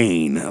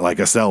insane. Like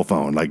a cell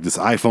phone, like this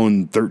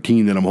iPhone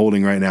 13 that I'm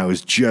holding right now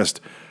is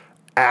just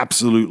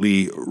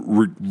absolutely,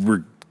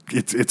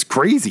 it's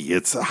crazy.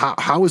 It's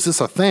how is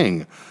this a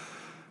thing?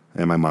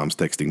 And my mom's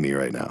texting me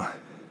right now.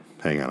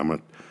 Hang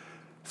on,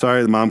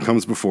 sorry, the mom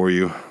comes before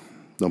you.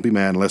 Don't be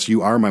mad unless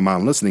you are my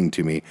mom listening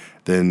to me.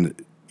 Then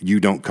you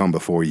don't come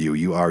before you.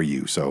 You are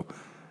you. So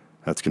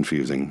that's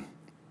confusing.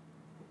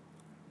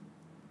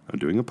 I'm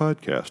doing a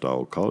podcast.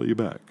 I'll call you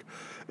back.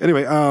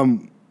 Anyway,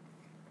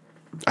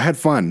 I had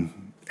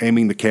fun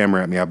aiming the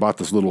camera at me. I bought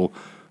this little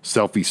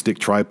selfie stick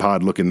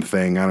tripod looking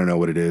thing. I don't know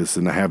what it is.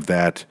 And I have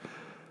that.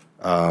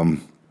 I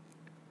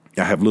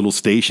have little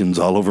stations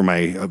all over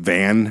my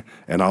van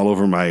and all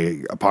over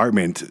my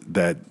apartment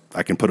that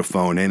I can put a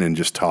phone in and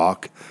just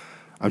talk.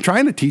 I'm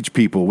trying to teach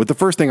people. With the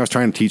first thing I was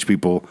trying to teach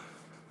people,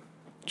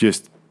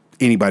 just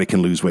anybody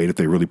can lose weight if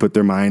they really put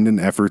their mind and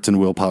efforts and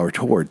willpower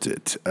towards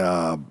it.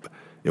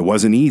 It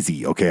wasn't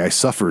easy. Okay, I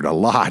suffered a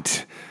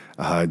lot.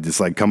 Just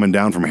like coming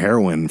down from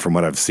heroin from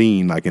what I've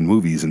seen, like in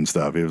movies and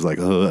stuff. It was like,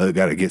 oh, I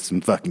got to get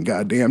some fucking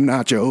goddamn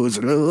nachos.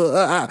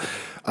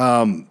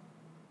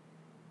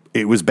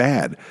 It was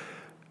bad.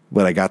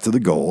 But I got to the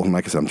goal. And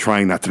like I said, I'm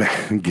trying not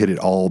to get it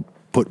all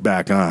put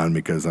back on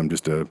because I'm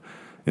just a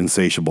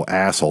insatiable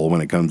asshole when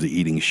it comes to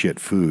eating shit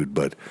food.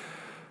 But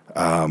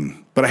I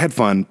had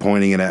fun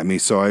pointing it at me.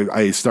 So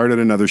I started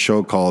another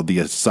show called the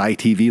ASY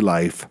TV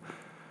Life.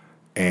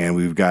 And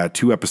we've got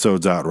 2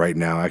 episodes out right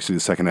now. Actually,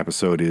 the second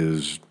episode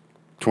is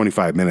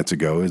 25 minutes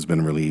ago. It's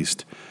been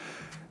released.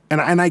 And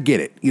I get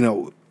it. You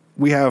know,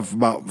 we have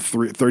about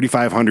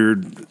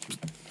 3,500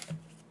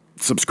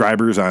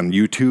 subscribers on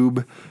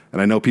YouTube.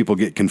 And I know people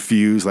get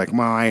confused. Like,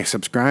 well, I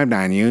subscribed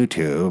on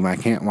YouTube. I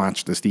can't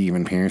watch the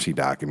Stephen Pearcy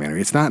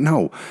documentary. It's not,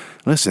 no.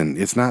 Listen,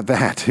 it's not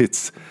that.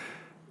 It's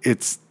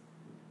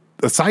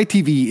ASY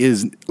TV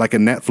is like a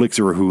Netflix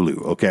or a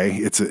Hulu, okay?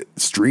 It's a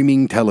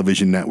streaming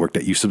television network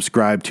that you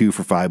subscribe to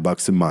for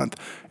 $5 a month.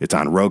 It's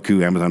on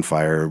Roku, Amazon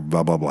Fire,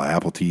 blah, blah, blah,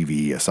 Apple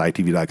TV,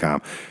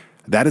 ASYTV.com.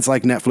 That is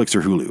like Netflix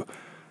or Hulu.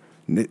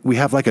 We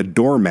have like a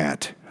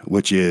doormat,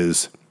 which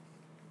is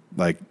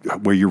like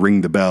where you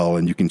ring the bell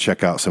and you can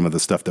check out some of the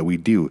stuff that we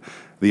do.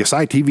 The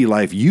ASY TV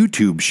Live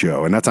YouTube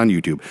show, and that's on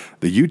YouTube,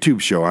 the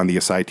YouTube show on the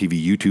ASY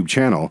TV YouTube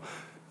channel,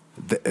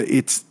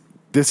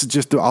 this is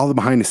just all the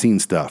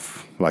behind-the-scenes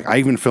stuff. Like, I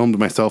even filmed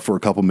myself for a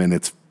couple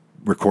minutes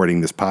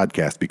recording this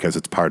podcast because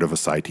it's part of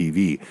ASY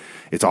TV.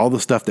 It's all the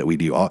stuff that we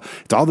do.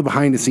 It's all the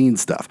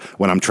behind-the-scenes stuff.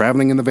 When I'm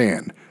traveling in the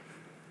van,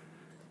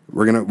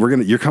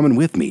 you're coming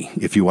with me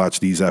if you watch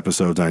these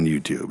episodes on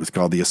YouTube. It's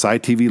called the ASY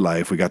TV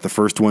Life. We got the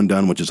first one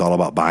done, which is all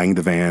about buying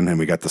the van, and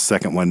we got the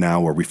second one now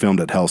where we filmed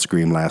at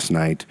Hellscream last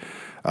night,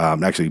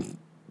 actually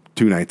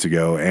 2 nights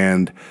ago,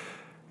 and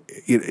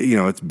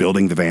it's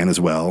building the van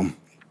as well.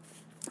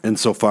 And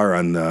so far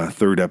on the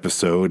third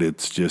episode,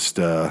 it's just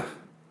a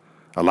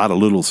lot of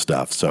little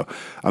stuff. So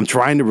I'm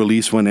trying to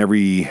release one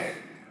every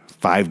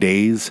 5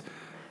 days.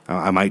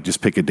 I might just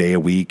pick a day a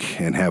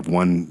week and have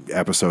 1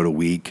 episode a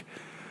week.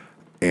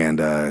 And,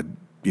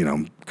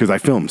 because I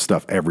film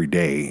stuff every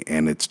day,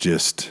 and it's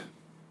just,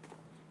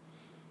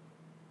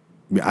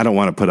 I don't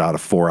want to put out a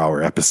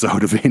 4-hour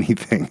episode of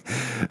anything.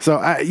 So,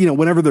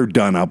 whenever they're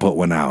done, I'll put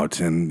one out.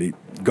 And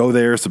go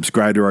there,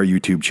 subscribe to our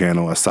YouTube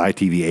channel, ASY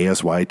TV,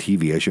 ASY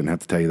TV. I shouldn't have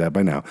to tell you that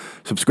by now.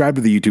 Subscribe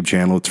to the YouTube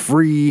channel. It's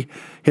free.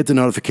 Hit the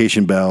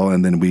notification bell,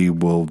 and then we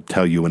will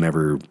tell you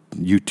whenever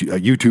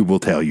YouTube will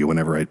tell you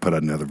whenever I put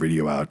another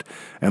video out.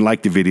 And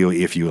like the video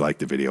if you like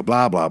the video.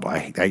 Blah, blah,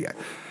 blah.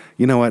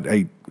 You know what?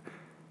 I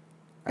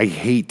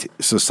hate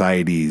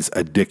society's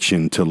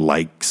addiction to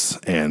likes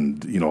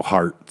and,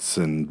 hearts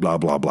and blah,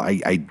 blah, blah.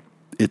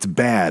 It's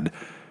bad.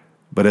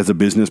 But as a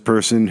business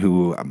person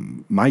who,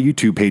 my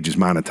YouTube page is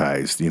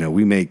monetized.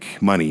 We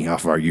make money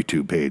off of our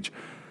YouTube page.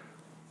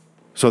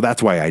 So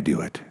that's why I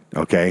do it.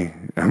 Okay.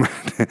 I'm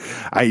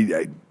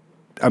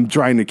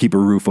trying to keep a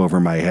roof over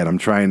my head. I'm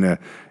trying to,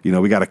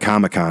 we got a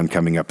Comic-Con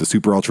coming up, the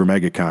Super Ultra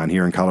Mega Con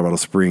here in Colorado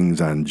Springs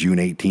on June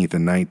 18th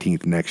and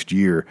 19th next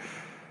year.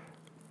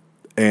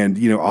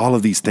 And, all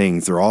of these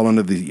things, they're all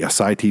under the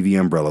ASY TV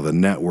umbrella, the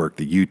network,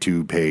 the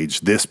YouTube page,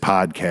 this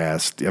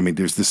podcast. I mean,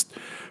 there's this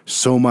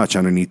so much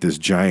underneath this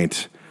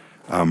giant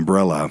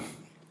umbrella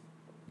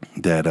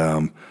that,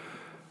 I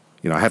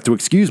have to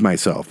excuse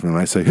myself. And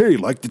I say, hey,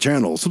 like the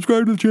channel,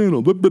 subscribe to the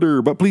channel,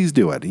 but please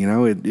do it.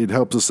 It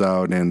helps us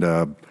out. And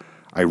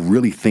I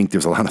really think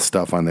there's a lot of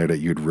stuff on there that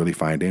you'd really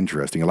find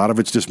interesting. A lot of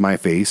it's just my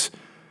face.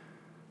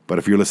 But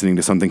if you're listening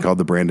to something called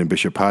the Brandon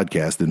Bishop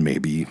Podcast, then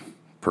maybe,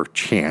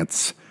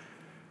 perchance,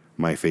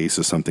 my face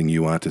is something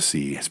you want to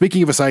see.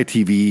 Speaking of ASY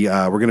TV,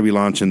 we're going to be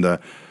launching the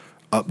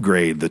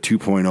upgrade, the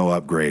 2.0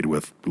 upgrade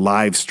with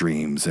live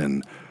streams.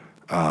 And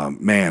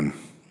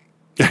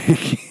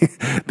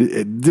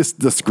just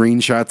the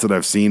screenshots that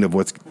I've seen of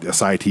what's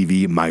ASY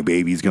TV, my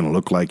baby's going to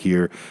look like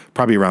here,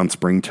 probably around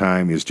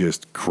springtime, is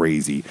just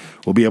crazy.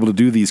 We'll be able to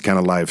do these kind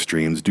of live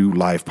streams, do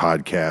live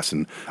podcasts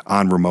and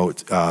on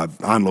remote,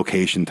 on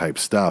location type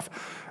stuff.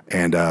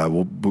 And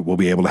we'll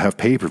be able to have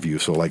pay-per-view.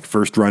 So like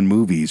first run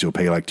movies, you'll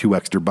pay like $2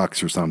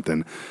 extra or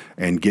something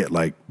and get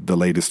like the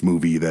latest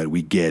movie that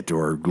we get,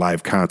 or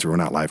live concert, or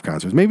not live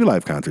concerts, maybe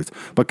live concerts,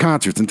 but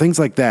concerts and things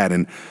like that.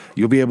 And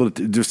you'll be able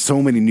to, there's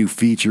so many new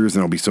features,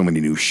 and there'll be so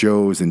many new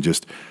shows, and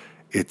just,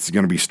 it's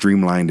going to be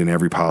streamlined in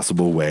every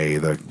possible way.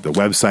 The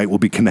website will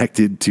be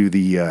connected to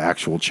the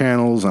actual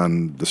channels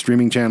on the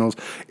streaming channels.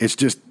 It's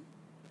just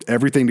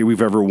everything that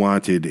we've ever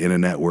wanted in a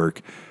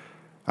network,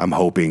 I'm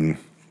hoping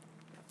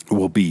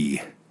will be,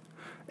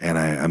 and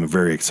I'm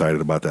very excited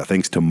about that.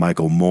 Thanks to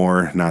Michael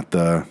Moore, not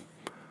the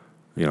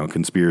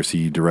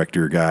conspiracy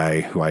director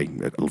guy who I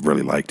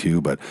really like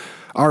too, but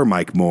our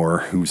Mike Moore,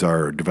 who's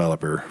our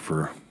developer,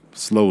 for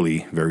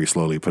very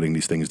slowly putting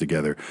these things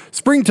together.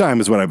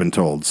 Springtime is what I've been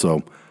told,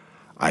 so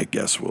I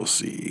guess we'll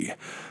see.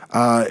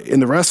 In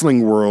the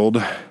wrestling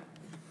world,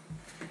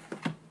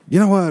 you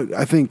know what?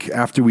 I think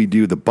after we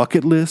do the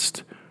bucket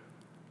list,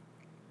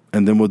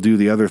 and then we'll do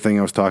the other thing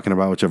I was talking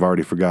about, which I've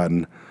already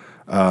forgotten.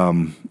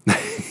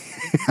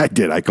 I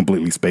did. I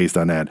completely spaced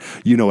on that.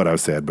 You know what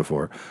I've said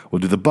before. We'll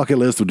do the bucket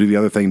list. We'll do the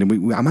other thing.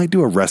 Then I might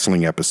do a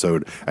wrestling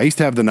episode. I used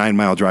to have the 9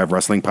 Mile Drive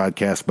wrestling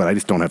podcast, but I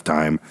just don't have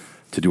time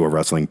to do a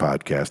wrestling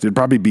podcast. It'd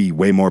probably be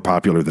way more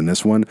popular than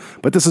this one,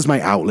 but this is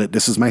my outlet.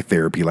 This is my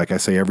therapy, like I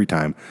say every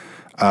time.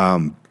 I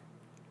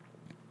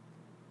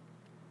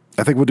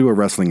think we'll do a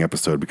wrestling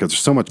episode because there's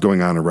so much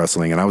going on in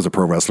wrestling, and I was a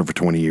pro wrestler for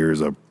 20 years,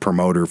 a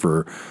promoter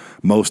for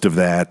most of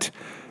that.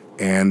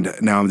 And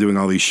now I'm doing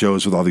all these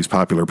shows with all these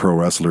popular pro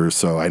wrestlers,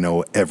 so I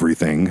know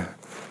everything.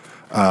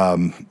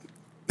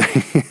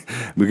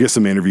 We get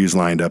some interviews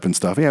lined up and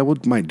stuff. Yeah, we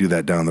might do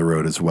that down the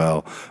road as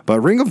well.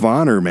 But Ring of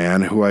Honor,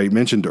 man, who I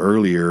mentioned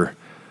earlier,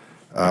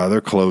 they're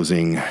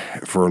closing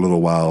for a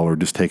little while, or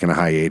just taking a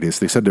hiatus.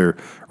 They said they're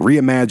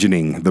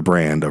reimagining the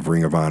brand of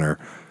Ring of Honor.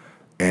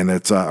 And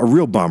it's a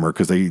real bummer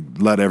because they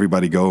let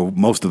everybody go,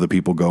 most of the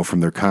people go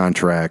from their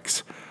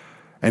contracts.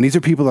 And these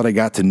are people that I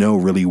got to know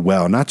really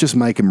well, not just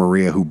Mike and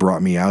Maria, who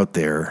brought me out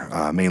there,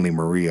 mainly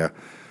Maria.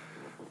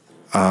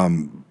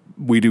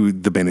 We do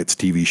the Bennett's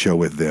TV show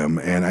with them,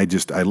 and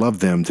I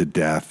love them to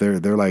death. They're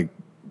like,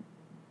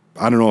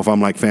 I don't know if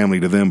I'm like family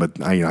to them, but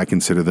I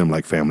consider them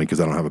like family because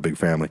I don't have a big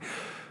family,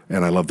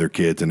 and I love their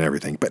kids and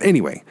everything. But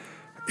anyway,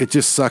 it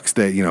just sucks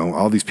that,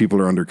 all these people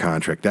are under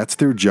contract. That's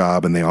their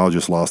job, and they all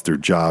just lost their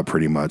job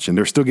pretty much, and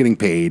they're still getting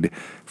paid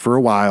for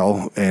a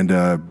while, and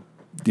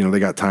they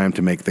got time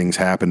to make things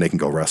happen. They can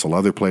go wrestle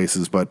other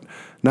places, but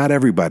not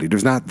everybody.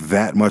 There's not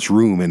that much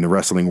room in the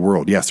wrestling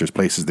world. Yes, there's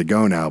places to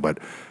go now, but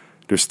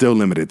there's still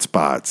limited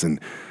spots. And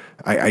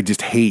I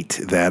just hate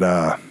that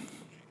I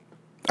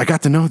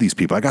got to know these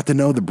people. I got to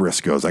know the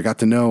Briscoes. I got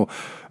to know,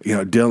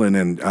 Dylan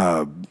and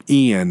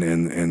Ian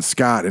and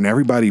Scott and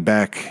everybody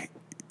back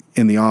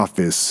in the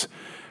office,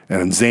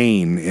 and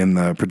Zane in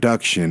the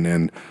production.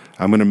 And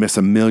I'm going to miss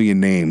a million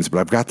names, but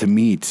I've got to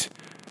meet,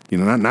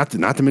 not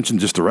to mention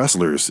just the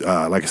wrestlers.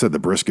 Like I said, the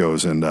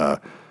Briscoes, and I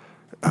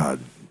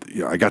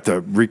got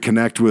to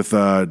reconnect with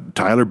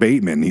Tyler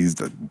Bateman. He's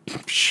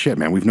shit,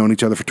 man. We've known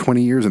each other for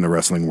 20 years in the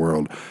wrestling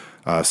world.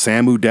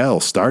 Sam Udell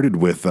started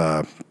with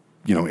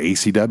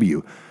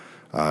ACW.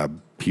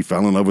 He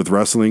fell in love with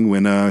wrestling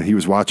when he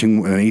was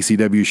watching an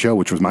ACW show,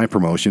 which was my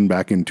promotion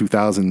back in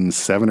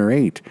 2007 or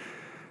 8.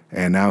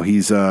 And now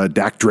he's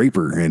Dak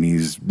Draper, and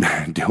he's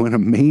doing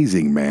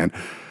amazing, man.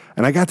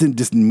 And I got to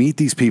just meet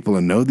these people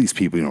and know these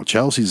people.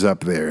 Chelsea's up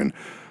there, and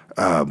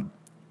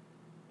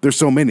there's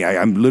so many.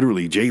 I'm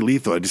literally Jay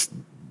Lethal. I just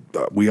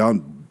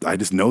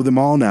know them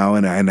all now,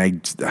 and I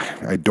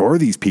adore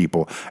these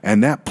people.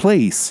 And that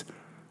place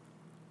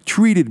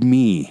treated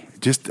me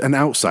just an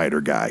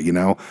outsider guy,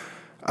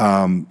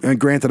 And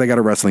granted, I got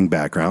a wrestling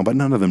background, but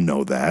none of them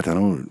know that.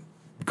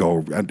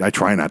 I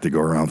try not to go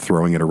around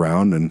throwing it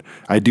around, and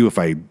I do if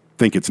I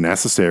think it's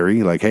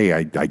necessary. Like, hey,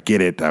 I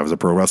get it. I was a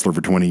pro wrestler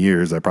for 20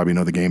 years. I probably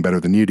know the game better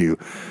than you do.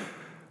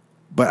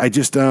 But I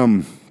just,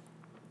 I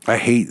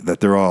hate that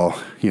they're all,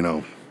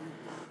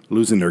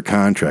 losing their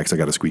contracts. I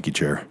got a squeaky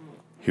chair.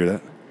 Hear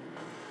that?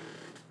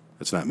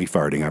 It's not me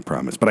farting, I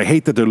promise. But I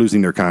hate that they're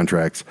losing their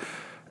contracts,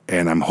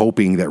 and I'm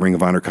hoping that Ring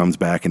of Honor comes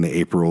back in the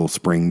April,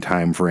 spring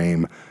time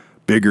frame,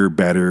 bigger,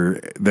 better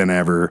than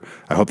ever.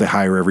 I hope they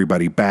hire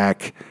everybody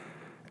back,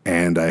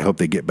 and I hope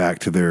they get back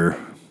to their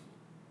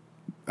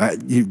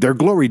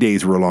glory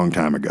days were a long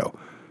time ago,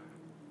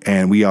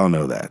 and we all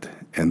know that,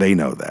 and they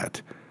know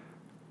that.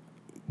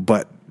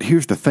 But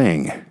here's the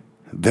thing.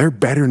 They're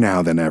better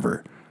now than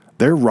ever.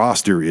 Their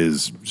roster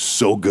is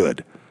so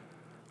good.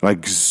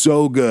 Like,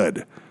 so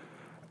good.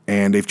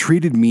 And they've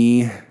treated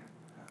me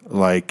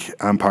like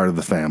I'm part of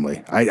the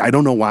family. I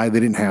don't know why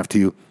they didn't have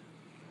to.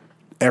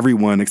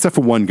 Everyone, except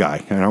for one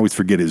guy, and I always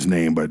forget his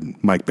name, but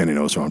Mike Bennett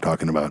knows who I'm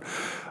talking about.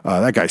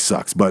 That guy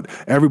sucks. But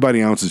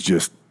everybody else is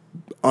just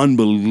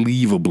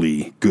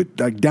unbelievably good.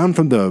 Like, down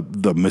from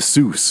the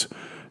masseuse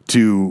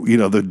to,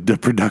 the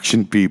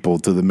production people,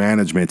 to the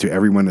management, to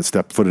everyone that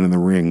stepped foot in the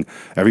ring,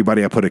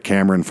 everybody I put a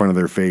camera in front of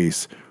their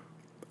face,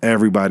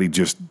 everybody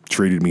just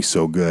treated me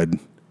so good.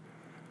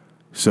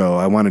 So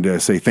I wanted to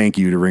say thank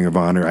you to Ring of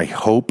Honor. I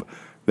hope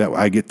that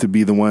I get to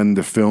be the one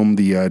to film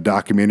the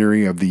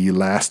documentary of the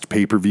last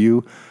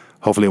pay-per-view.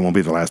 Hopefully it won't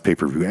be the last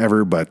pay-per-view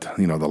ever, but,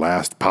 the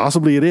last,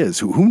 possibly it is.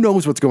 Who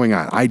knows what's going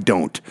on? I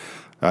don't.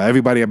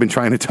 Everybody I've been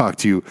trying to talk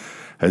to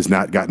has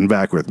not gotten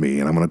back with me,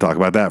 and I'm going to talk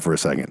about that for a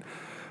second.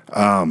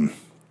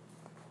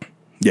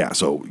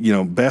 So,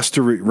 best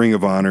to Ring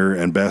of Honor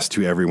and best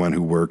to everyone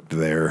who worked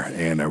there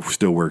and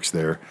still works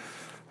there,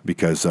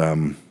 because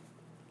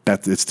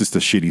it's just a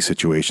shitty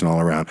situation all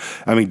around.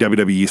 I mean,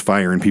 WWE's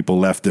firing people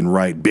left and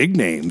right, big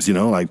names,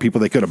 like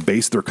people they could have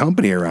based their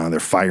company around. They're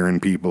firing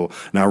people.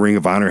 Now Ring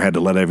of Honor had to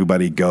let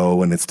everybody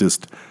go, and it's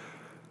just,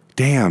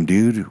 damn,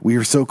 dude, we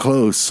were so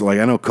close. Like,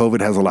 I know COVID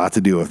has a lot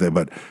to do with it,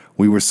 but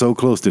we were so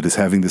close to just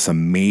having this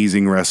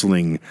amazing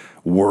wrestling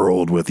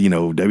world with,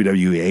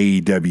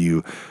 WWE,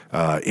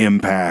 AEW,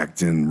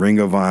 Impact, and Ring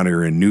of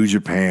Honor, and New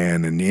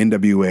Japan, and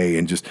NWA,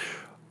 and just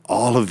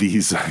all of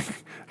these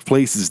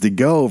places to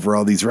go for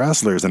all these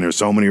wrestlers, and there's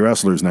so many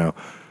wrestlers now.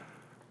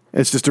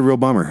 It's just a real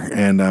bummer,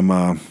 and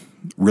I'm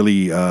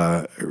really,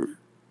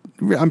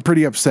 I'm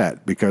pretty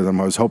upset because I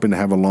was hoping to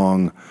have a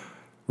long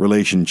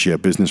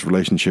business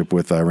relationship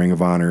with Ring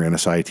of Honor and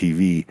ASY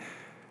TV,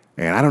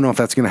 and I don't know if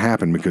that's going to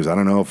happen because I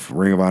don't know if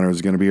Ring of Honor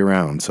is going to be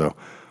around. So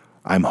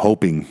I'm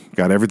hoping,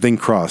 got everything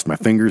crossed, my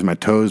fingers, my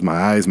toes, my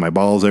eyes, my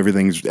balls,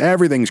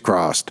 everything's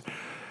crossed,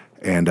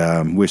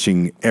 and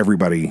wishing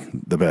everybody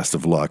the best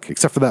of luck,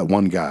 except for that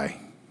one guy.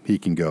 He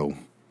can go.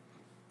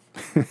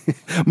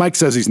 Mike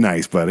says he's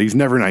nice, but he's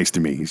never nice to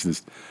me. He's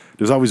just,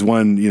 there's always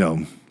one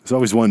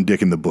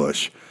dick in the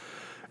bush.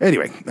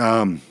 Anyway,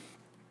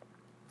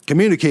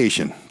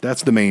 communication.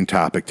 That's the main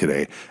topic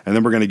today. And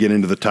then we're going to get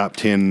into the top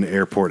 10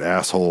 airport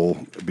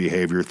asshole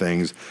behavior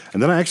things.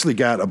 And then I actually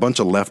got a bunch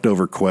of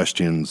leftover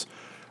questions.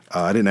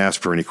 I didn't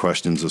ask for any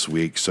questions this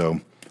week, so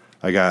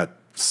I got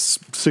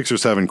 6 or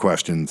 7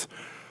 questions,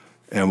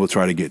 and we'll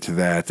try to get to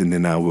that, and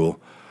then I will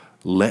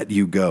let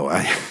you go.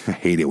 I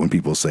hate it when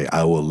people say,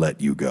 I will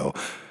let you go.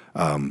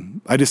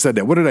 I just said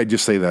that. What did I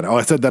just say that? Oh,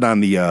 I said that on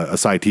the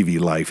ASY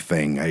TV Life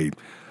thing.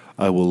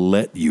 I will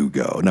let you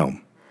go. No.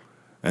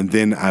 And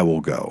then I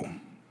will go.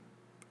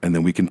 And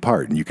then we can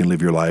part, and you can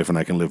live your life, and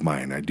I can live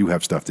mine. I do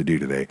have stuff to do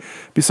today,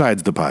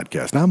 besides the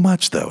podcast. Not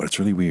much, though. It's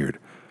really weird.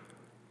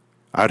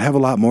 I'd have a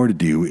lot more to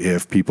do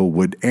if people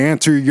would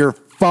answer your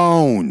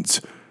phones.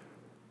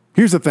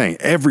 Here's the thing,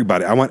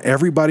 I want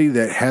everybody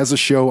that has a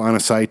show on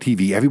ASY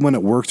TV, everyone that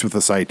works with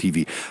ASY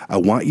TV, I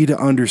want you to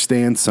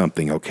understand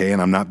something, okay?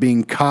 And I'm not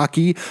being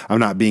cocky,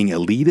 I'm not being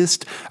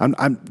elitist,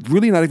 I'm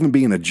really not even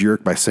being a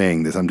jerk by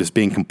saying this, I'm just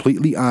being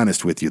completely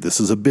honest with you. This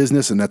is a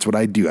business, and that's what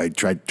I do. I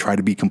try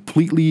to be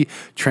completely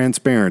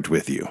transparent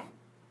with you.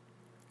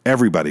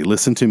 Everybody,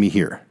 listen to me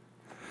here.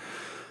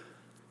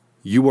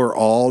 You are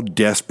all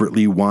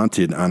desperately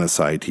wanted on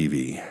ASY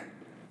TV.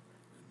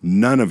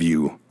 None of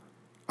you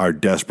are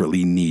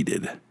desperately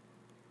needed.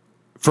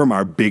 From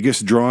our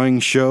biggest drawing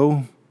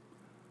show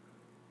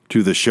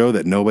to the show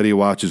that nobody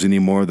watches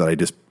anymore that I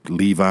just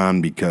leave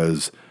on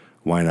because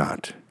why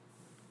not?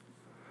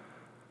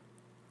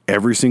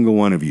 Every single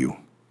one of you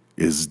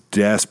is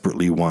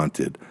desperately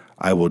wanted.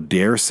 I will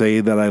dare say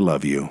that I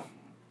love you.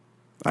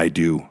 I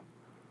do.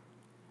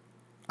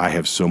 I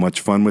have so much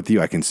fun with you.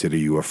 I consider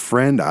you a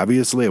friend.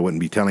 Obviously, I wouldn't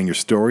be telling your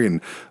story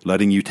and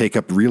letting you take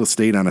up real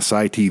estate on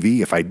ASY TV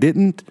if I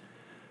didn't.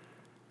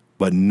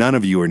 But none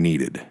of you are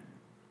needed.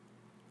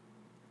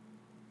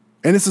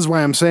 And this is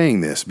why I'm saying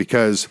this,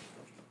 because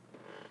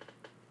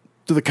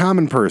to the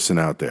common person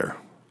out there,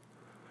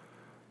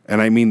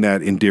 and I mean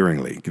that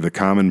endearingly, the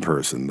common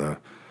person, the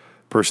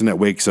person that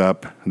wakes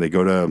up, they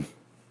go to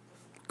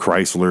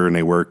Chrysler and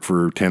they work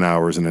for 10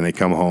 hours and then they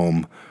come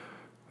home,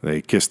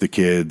 they kiss the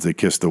kids, they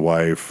kiss the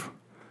wife,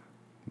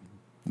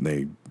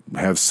 they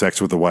have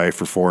sex with the wife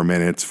for 4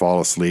 minutes,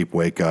 fall asleep,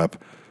 wake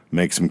up,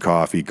 make some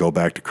coffee, go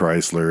back to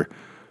Chrysler,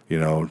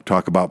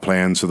 talk about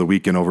plans for the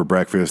weekend over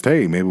breakfast.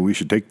 Hey, maybe we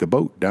should take the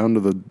boat down to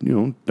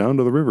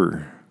the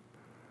river.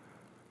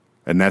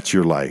 And that's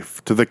your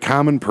life. To the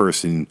common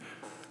person,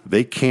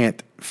 they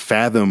can't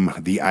fathom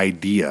the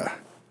idea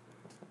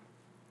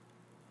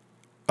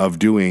of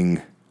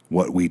doing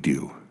what we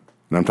do.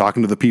 And I'm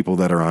talking to the people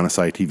that are on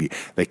ASY TV.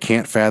 They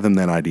can't fathom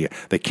that idea.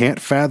 They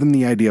can't fathom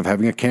the idea of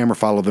having a camera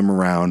follow them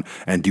around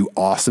and do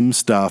awesome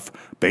stuff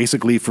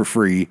basically for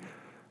free.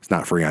 It's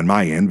not free on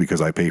my end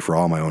because I pay for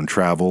all my own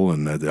travel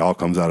and it all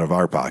comes out of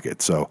our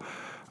pocket. So,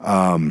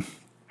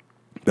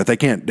 but they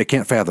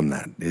can't fathom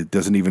that. It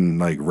doesn't even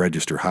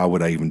register. How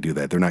would I even do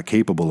that? They're not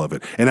capable of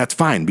it. And that's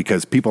fine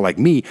because people like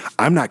me,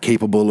 I'm not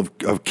capable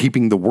of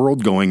keeping the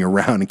world going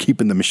around and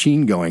keeping the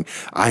machine going.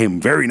 I am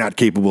very not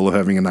capable of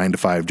having a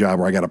 9-to-5 job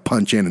where I got to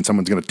punch in and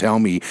someone's going to tell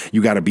me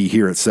you got to be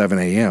here at 7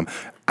 a.m.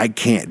 I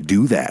can't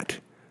do that.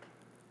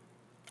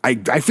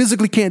 I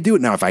physically can't do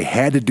it. Now, if I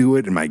had to do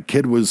it and my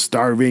kid was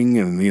starving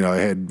and, I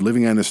had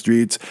living on the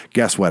streets,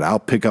 guess what? I'll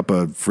pick up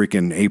a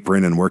freaking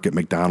apron and work at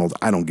McDonald's.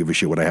 I don't give a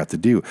shit what I have to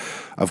do.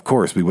 Of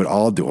course, we would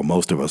all do it.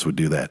 Most of us would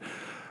do that.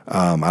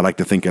 I like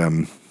to think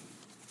I'm,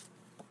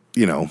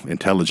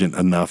 intelligent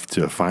enough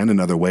to find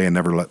another way and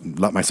never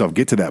let myself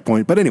get to that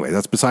point. But anyway,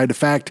 that's beside the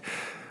fact.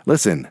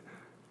 Listen,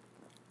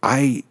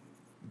 I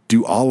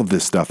do all of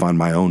this stuff on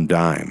my own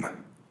dime.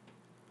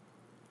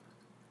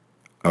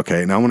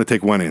 Okay, now I want to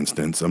take one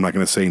instance. I'm not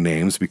going to say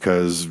names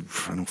because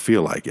I don't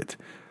feel like it.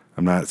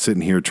 I'm not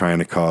sitting here trying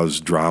to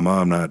cause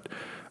drama.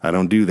 I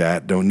don't do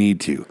that. Don't need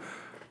to.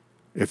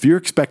 If you're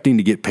expecting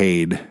to get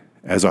paid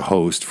as a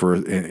host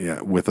with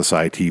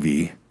ASY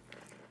TV,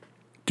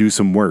 do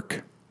some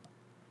work.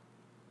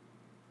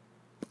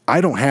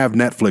 I don't have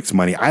Netflix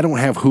money. I don't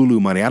have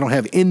Hulu money. I don't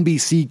have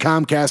NBC,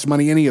 Comcast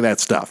money, any of that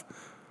stuff.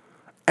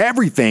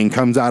 Everything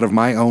comes out of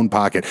my own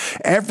pocket.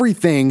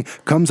 Everything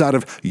comes out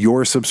of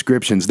your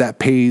subscriptions. That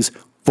pays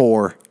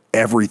for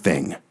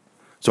everything.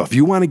 So if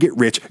you want to get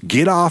rich,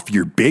 get off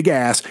your big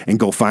ass and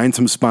go find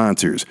some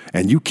sponsors.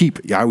 And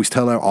I always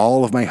tell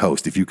all of my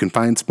hosts, if you can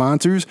find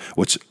sponsors,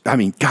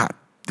 God,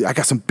 I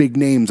got some big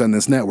names on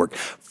this network.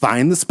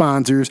 Find the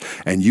sponsors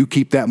and you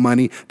keep that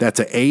money. That's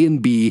an A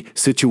and B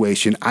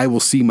situation. I will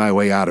see my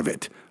way out of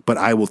it. But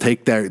I will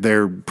take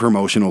their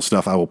promotional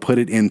stuff. I will put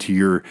it into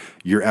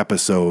your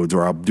episodes,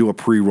 or I'll do a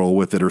pre-roll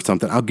with it or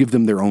something. I'll give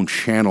them their own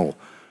channel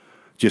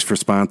just for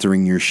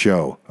sponsoring your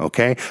show,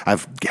 okay?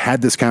 I've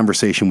had this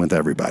conversation with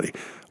everybody.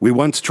 We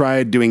once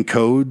tried doing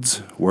codes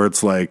where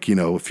it's like,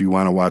 if you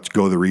want to watch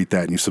Go There Eat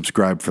That and you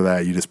subscribe for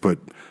that, you just put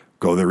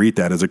Go There Eat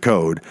That as a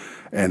code,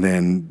 and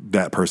then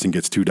that person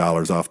gets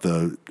 $2 off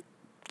the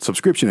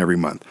subscription every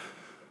month.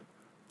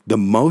 The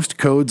most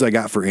codes I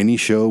got for any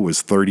show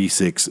was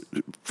 36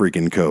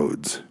 freaking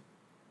codes.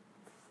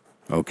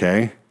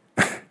 Okay?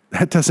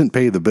 That doesn't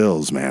pay the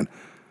bills, man.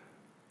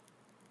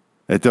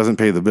 It doesn't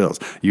pay the bills.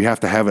 You have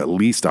to have at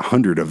least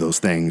 100 of those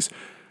things,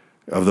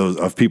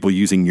 of people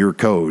using your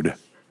code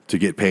to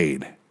get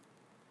paid.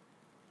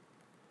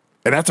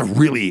 And that's a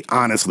really,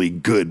 honestly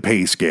good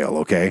pay scale,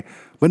 okay?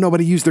 But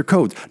nobody used their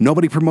codes.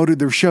 Nobody promoted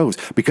their shows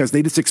because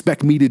they just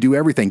expect me to do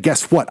everything.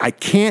 Guess what? I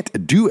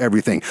can't do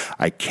everything.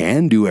 I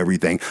can do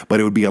everything, but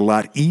it would be a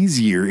lot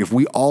easier if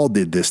we all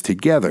did this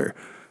together.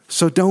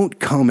 So don't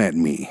come at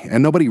me.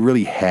 And nobody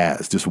really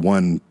has, just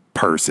one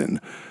person.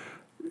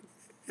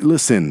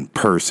 Listen,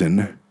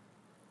 person,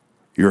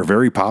 you're a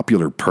very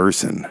popular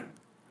person.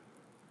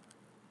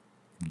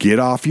 Get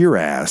off your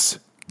ass.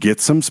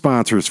 Get some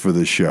sponsors for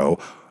the show.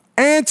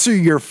 Answer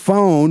your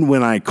phone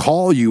when I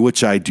call you,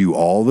 which I do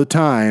all the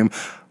time.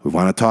 We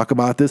want to talk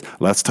about this.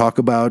 Let's talk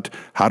about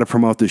how to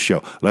promote this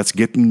show. Let's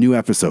get new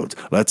episodes.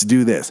 Let's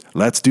do this.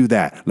 Let's do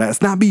that.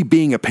 Let's not be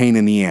being a pain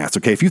in the ass,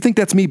 okay? If you think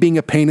that's me being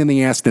a pain in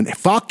the ass, then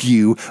fuck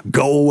you.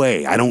 Go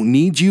away. I don't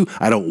need you.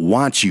 I don't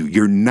want you.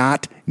 You're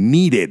not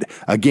needed.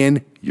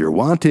 Again, you're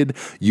wanted.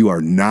 You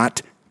are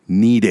not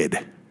needed.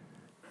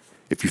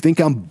 If you think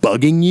I'm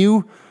bugging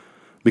you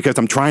because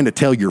I'm trying to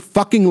tell your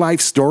fucking life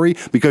story,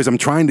 because I'm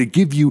trying to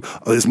give you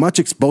as much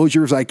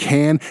exposure as I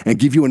can and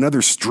give you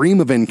another stream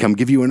of income,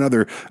 give you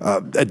another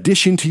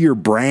addition to your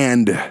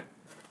brand,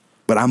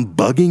 but I'm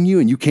bugging you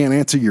and you can't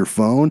answer your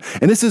phone.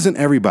 And this isn't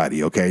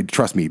everybody, okay?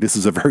 Trust me, this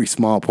is a very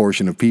small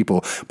portion of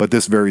people, but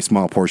this very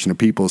small portion of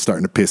people is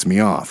starting to piss me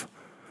off.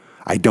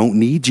 I don't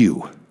need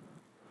you.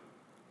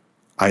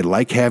 I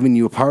like having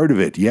you a part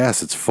of it.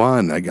 Yes, it's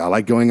fun. I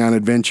like going on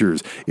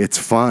adventures. It's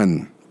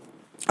fun.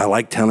 I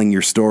like telling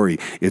your story.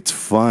 It's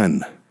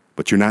fun,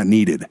 but you're not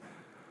needed.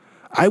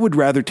 I would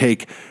rather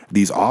take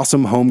these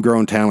awesome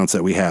homegrown talents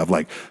that we have,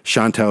 like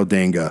Chantel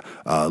Denga,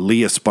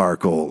 Leah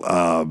Sparkle,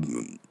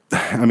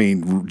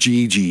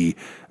 Gigi,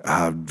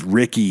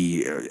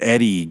 Ricky,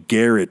 Eddie,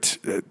 Garrett,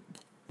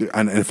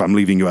 and if I'm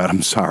leaving you out,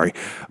 I'm sorry.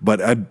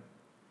 But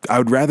I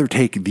would rather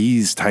take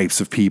these types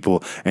of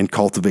people and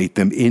cultivate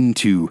them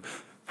into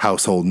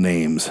household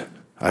names.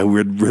 I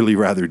would really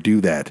rather do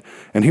that.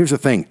 And here's the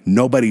thing.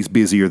 Nobody's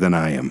busier than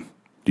I am.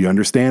 Do you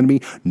understand me?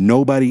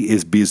 Nobody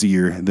is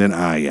busier than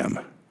I am.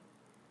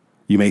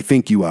 You may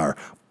think you are,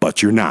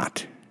 but you're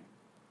not.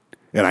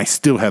 And I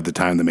still have the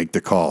time to make the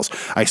calls.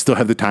 I still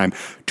have the time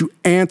to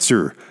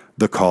answer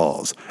the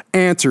calls,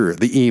 answer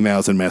the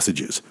emails and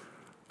messages.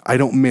 I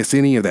don't miss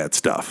any of that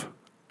stuff.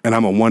 And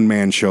I'm a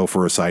one-man show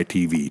for ASY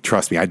TV.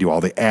 Trust me, I do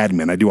all the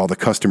admin. I do all the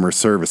customer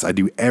service. I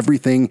do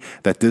everything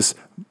that this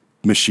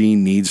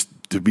machine needs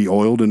to be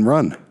oiled and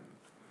run.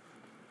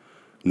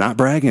 Not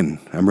bragging.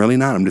 I'm really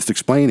not. I'm just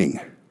explaining.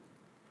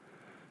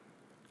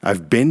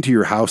 I've been to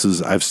your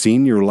houses. I've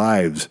seen your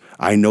lives.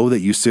 I know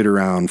that you sit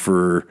around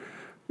for,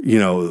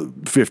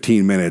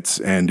 15 minutes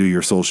and do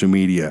your social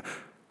media.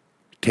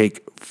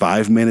 Take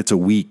 5 minutes a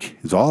week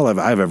is all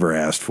I've ever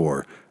asked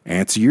for.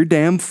 Answer your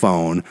damn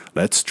phone.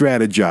 Let's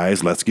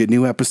strategize. Let's get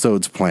new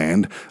episodes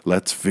planned.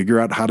 Let's figure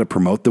out how to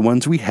promote the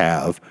ones we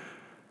have.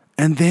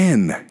 And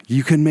then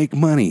you can make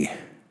money.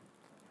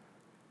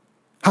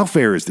 How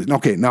fair is this?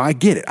 Okay, now I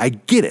get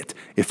it.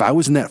 If I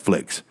was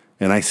Netflix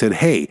and I said,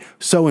 hey,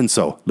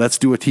 so-and-so, let's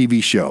do a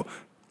TV show.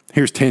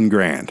 Here's 10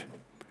 grand.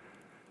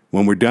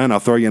 When we're done, I'll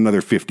throw you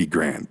another 50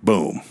 grand.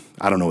 Boom.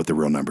 I don't know what the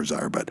real numbers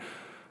are,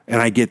 and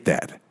I get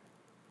that.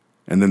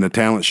 And then the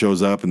talent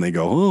shows up and they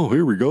go, oh,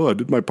 here we go. I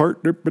did my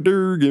part.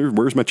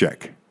 Where's my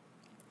check?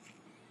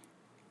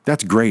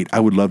 That's great.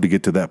 I would love to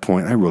get to that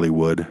point. I really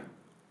would.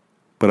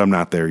 But I'm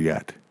not there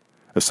yet.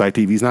 ASY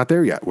TV's not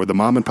there yet. We're the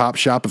mom and pop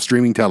shop of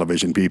streaming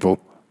television, people.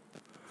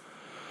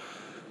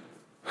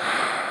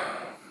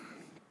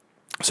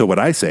 So what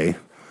I say,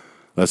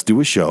 let's do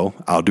a show.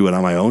 I'll do it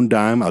on my own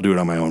dime. I'll do it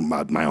on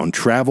my own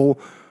travel.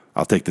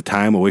 I'll take the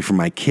time away from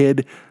my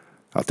kid.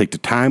 I'll take the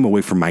time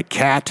away from my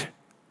cat.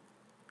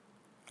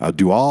 I'll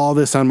do all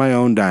this on my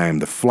own dime.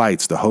 The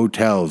flights, the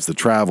hotels, the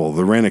travel,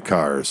 the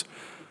rent-a-cars,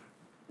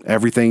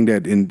 everything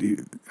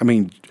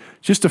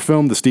just to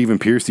film the Stephen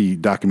Piercy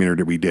documentary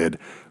that we did,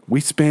 we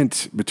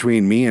spent,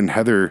 between me and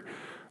Heather,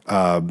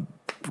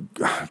 thousands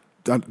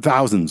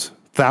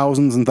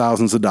and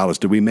thousands of dollars.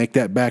 Did we make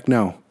that back?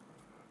 No,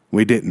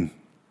 we didn't.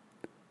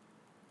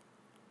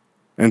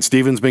 And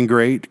Steven's been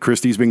great.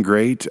 Christy's been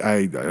great.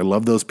 I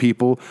love those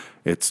people.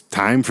 It's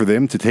time for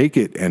them to take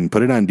it and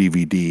put it on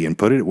DVD and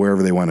put it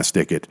wherever they want to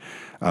stick it.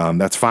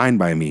 That's fine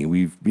by me.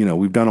 We've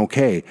done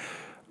okay.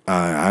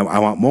 I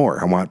want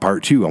more. I want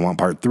part 2. I want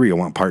part 3. I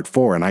want part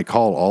 4. And I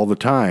call all the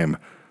time.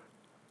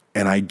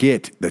 And I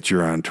get that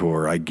you're on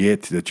tour. I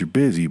get that you're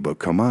busy, but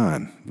come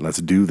on, let's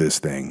do this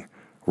thing.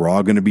 We're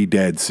all going to be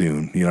dead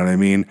soon. You know what I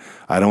mean?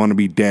 I don't want to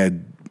be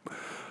dead.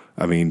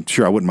 I mean,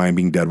 sure, I wouldn't mind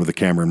being dead with a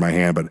camera in my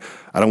hand, but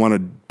I don't want to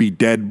be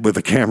dead with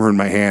a camera in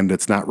my hand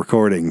that's not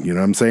recording. You know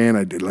what I'm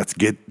saying? Let's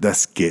get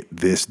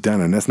this done.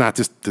 And that's not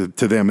just to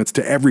them. It's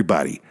to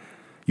everybody.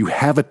 You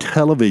have a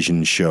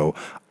television show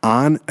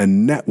on a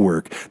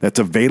network that's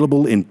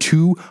available in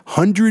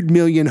 200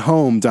 million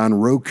homes on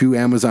Roku,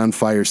 Amazon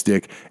Fire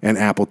Stick, and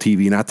Apple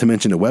TV, not to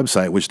mention a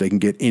website, which they can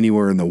get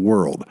anywhere in the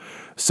world.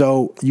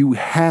 So you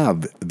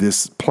have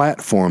this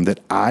platform that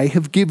I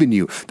have given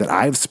you, that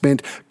I've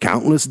spent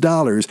countless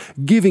dollars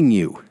giving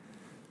you.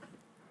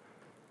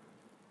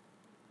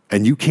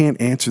 And you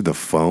can't answer the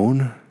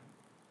phone?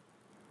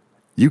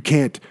 You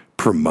can't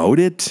promote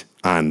it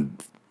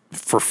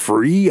for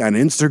free on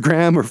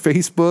Instagram or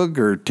Facebook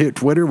or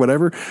Twitter,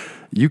 whatever?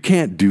 You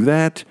can't do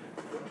that?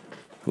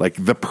 Like,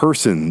 the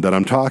person that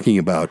I'm talking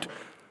about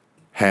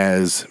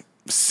has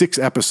 6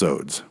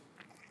 episodes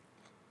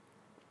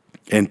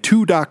and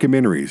 2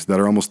 documentaries that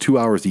are almost 2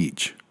 hours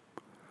each.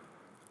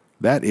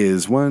 That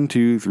is 1,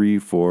 2, 3,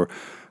 4,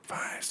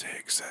 5,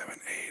 6, 7,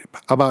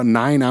 8, about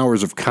 9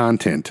 hours of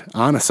content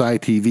on ASY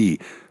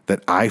TV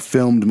that I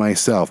filmed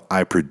myself,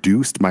 I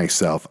produced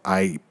myself,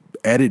 I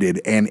edited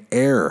and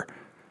air.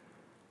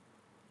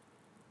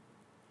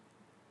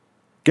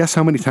 Guess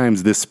how many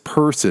times this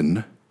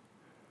person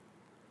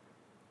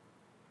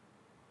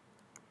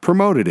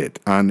promoted it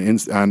on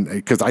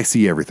because I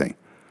see everything.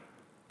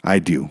 I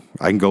do.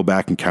 I can go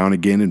back and count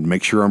again and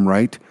make sure I'm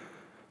right.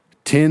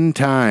 10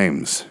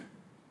 times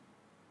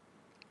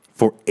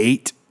for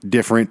 8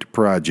 different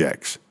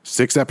projects.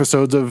 6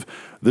 episodes of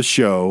the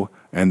show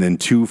and then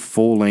 2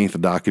 full-length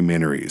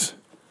documentaries.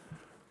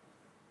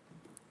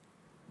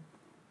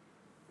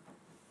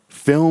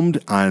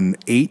 Filmed on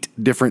 8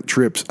 different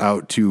trips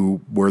out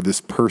to where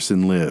this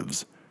person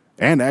lives.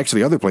 And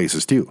actually other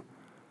places too.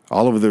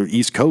 All over the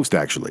East Coast,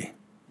 actually.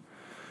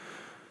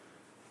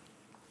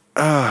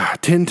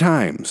 10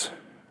 times.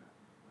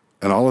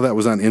 And all of that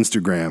was on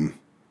Instagram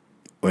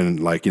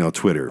and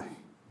Twitter.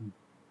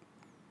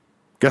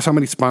 Guess how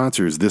many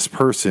sponsors this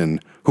person,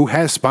 who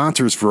has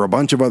sponsors for a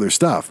bunch of other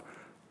stuff,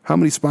 how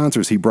many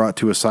sponsors he brought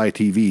to ASY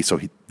TV so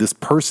this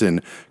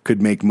person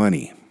could make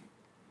money?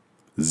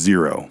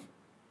 0.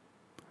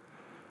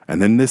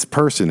 And then this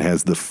person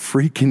has the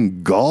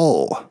freaking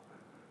gall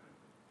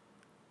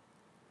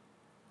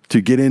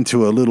to get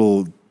into a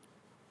little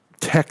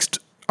text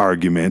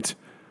argument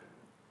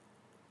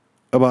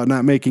about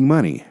not making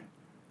money.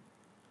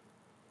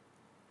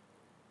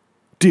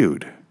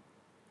 Dude,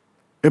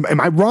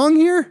 am I wrong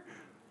here?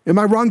 Am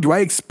I wrong? Do I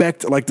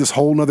expect this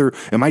whole nother,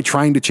 am I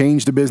trying to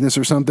change the business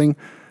or something?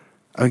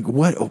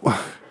 What?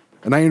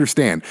 And I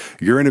understand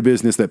you're in a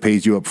business that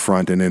pays you up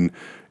front and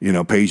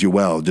then, pays you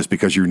well just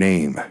because your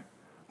name.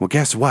 Well,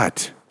 guess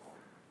what?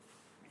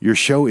 Your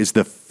show is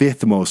the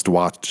 5th most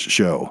watched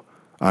show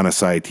on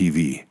ASY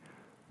TV.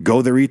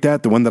 Go There Eat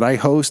That, the one that I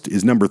host,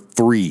 is number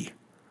 3.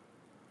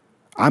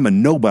 I'm a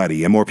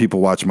nobody and more people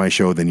watch my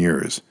show than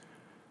yours.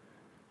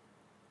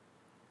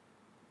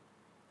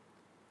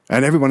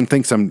 And everyone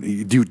thinks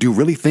do you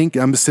really think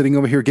I'm sitting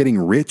over here getting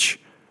rich?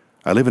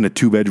 I live in a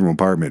 2-bedroom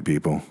apartment,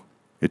 people.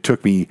 It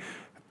took me,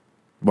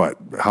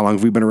 how long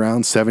have we been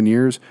around? 7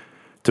 years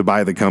to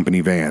buy the company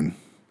van.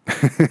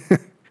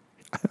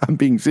 I'm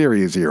being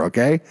serious here,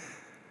 okay?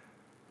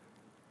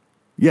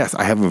 Yes,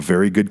 I have a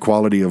very good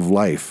quality of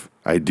life.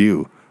 I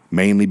do,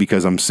 mainly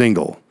because I'm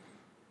single.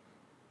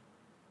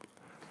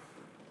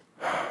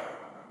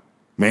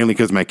 Mainly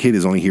because my kid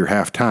is only here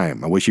half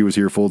time. I wish he was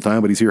here full time,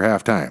 but he's here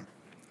half time.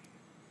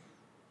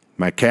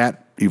 My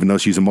cat, even though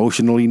she's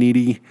emotionally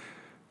needy,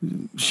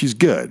 she's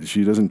good.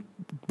 She doesn't,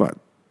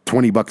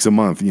 $20 a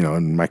month,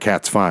 and my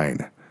cat's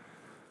fine.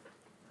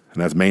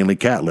 And that's mainly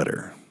cat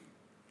litter.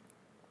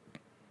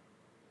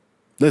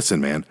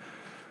 Listen, man,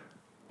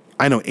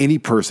 I know any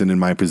person in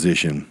my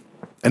position,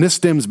 and this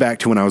stems back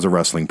to when I was a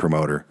wrestling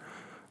promoter.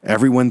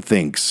 Everyone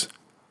thinks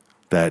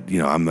that,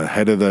 I'm the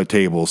head of the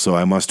table, so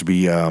I must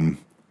be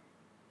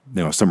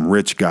some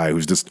rich guy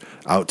who's just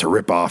out to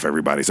rip off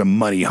everybody, some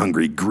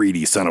money-hungry,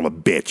 greedy son of a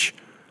bitch.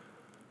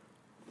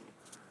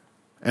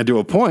 And to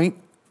a point,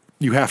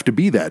 you have to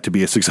be that to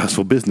be a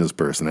successful business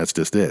person. That's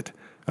just it.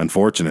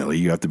 Unfortunately,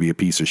 you have to be a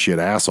piece of shit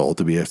asshole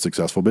to be a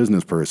successful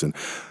business person.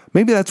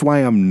 Maybe that's why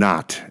I'm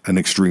not an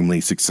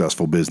extremely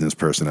successful business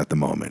person at the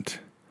moment.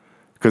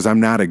 Because I'm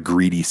not a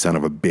greedy son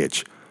of a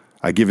bitch.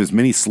 I give as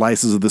many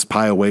slices of this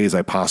pie away as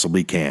I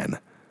possibly can.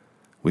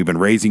 We've been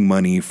raising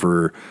money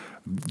for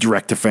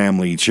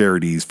direct-to-family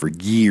charities for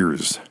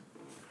years.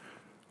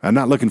 I'm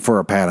not looking for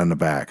a pat on the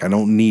back. I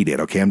don't need it,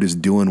 okay? I'm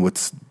just doing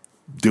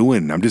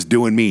I'm just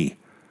doing me.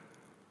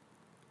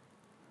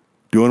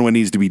 Doing what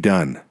needs to be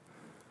done.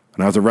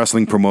 When I was a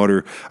wrestling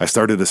promoter, I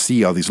started to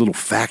see all these little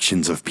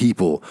factions of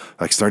people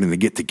like starting to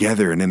get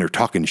together, and then they're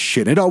talking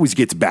shit. It always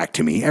gets back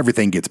to me.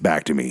 Everything gets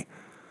back to me.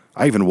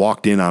 I even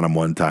walked in on them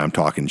one time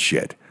talking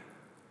shit,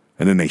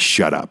 and then they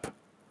shut up.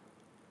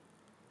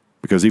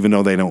 Because even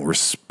though they don't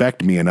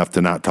respect me enough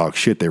to not talk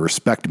shit, they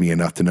respect me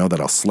enough to know that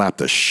I'll slap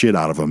the shit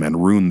out of them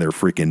and ruin their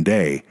freaking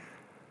day.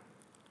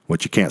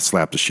 Which you can't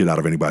slap the shit out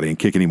of anybody and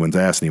kick anyone's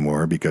ass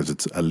anymore because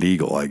it's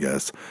illegal, I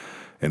guess.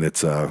 And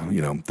it's,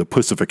 the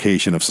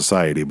pussification of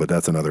society, but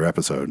that's another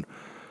episode.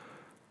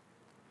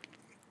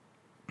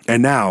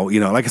 And now,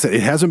 like I said,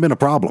 it hasn't been a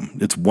problem.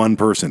 It's one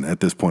person at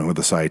this point with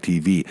ASY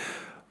TV.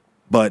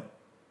 But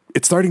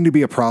it's starting to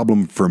be a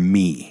problem for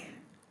me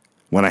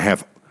when I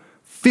have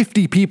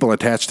 50 people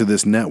attached to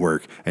this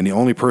network and the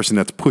only person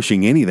that's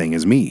pushing anything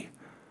is me.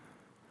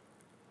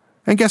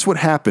 And guess what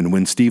happened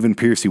when Stephen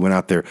Piercy went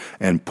out there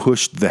and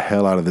pushed the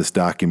hell out of this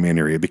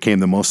documentary? It became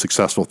the most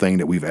successful thing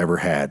that we've ever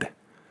had.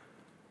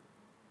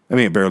 I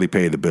mean, it barely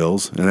paid the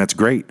bills, and that's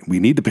great. We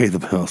need to pay the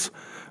bills,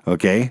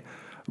 okay?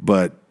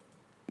 But,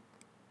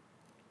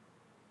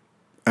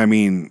 I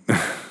mean,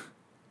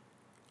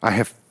 I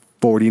have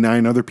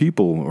 49 other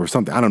people or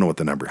something. I don't know what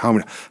the number.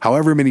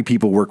 However many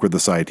people work with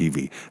ASY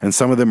TV, and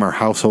some of them are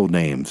household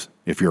names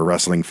if you're a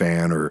wrestling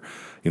fan or,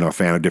 a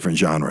fan of different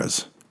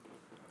genres.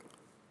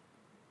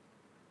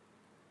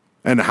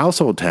 And the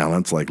household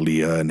talents like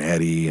Leah and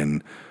Eddie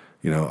and,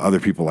 other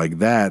people like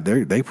that,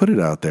 they put it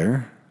out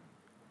there.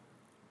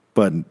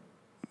 But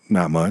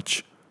not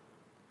much.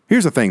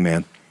 Here's the thing,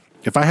 man.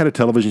 If I had a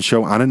television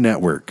show on a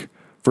network,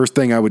 first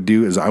thing I would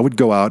do is I would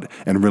go out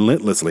and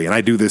relentlessly, and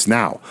I do this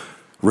now,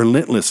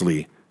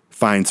 relentlessly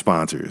find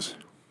sponsors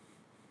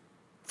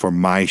for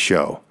my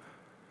show.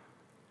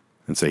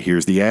 And say,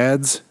 here's the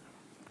ads.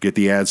 Get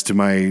the ads to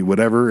my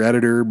whatever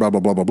editor, blah, blah,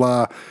 blah, blah,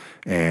 blah.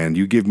 And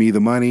you give me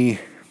the money.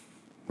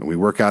 And we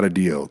work out a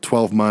deal.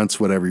 12 months,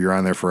 whatever, you're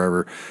on there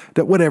forever.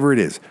 Whatever it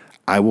is,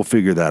 I will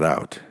figure that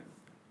out.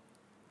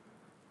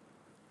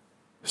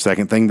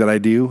 Second thing that I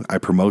do, I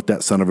promote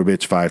that son of a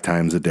bitch 5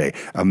 times a day.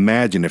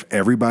 Imagine if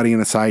everybody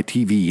in ASY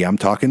TV, I'm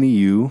talking to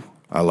you.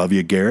 I love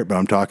you, Garrett, but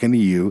I'm talking to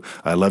you.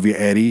 I love you,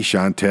 Eddie,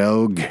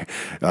 Chantel,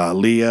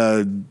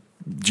 Leah,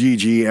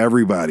 Gigi,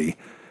 everybody.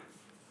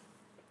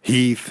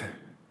 Heath,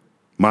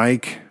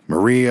 Mike,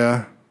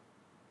 Maria,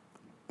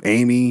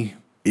 Amy,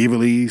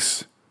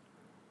 Evilise,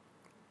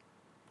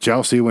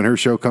 Chelsea, when her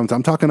show comes,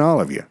 I'm talking to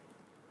all of you.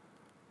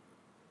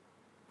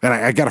 And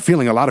I got a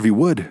feeling a lot of you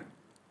would.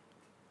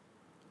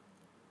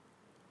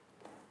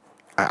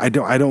 I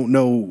don't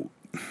know.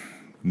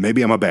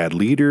 Maybe I'm a bad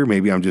leader.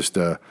 Maybe I'm just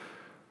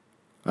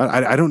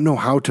I don't know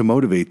how to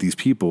motivate these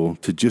people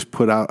to just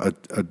put out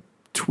a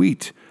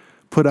tweet,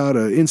 put out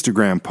an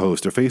Instagram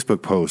post or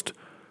Facebook post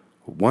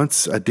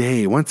once a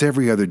day, once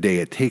every other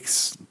day.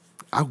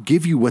 I'll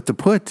give you what to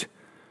put.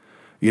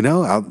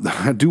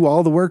 I'll do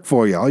all the work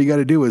for you. All you got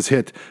to do is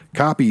hit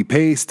copy,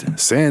 paste,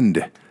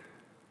 send.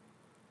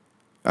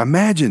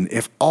 Imagine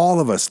if all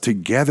of us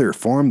together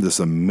formed this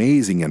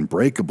amazing,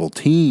 unbreakable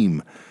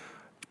team,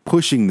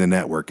 pushing the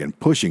network and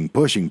pushing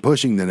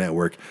the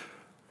network.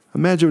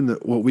 Imagine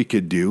what we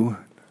could do,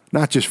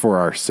 not just for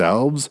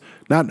ourselves,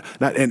 not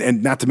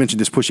to mention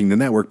just pushing the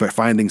network, but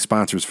finding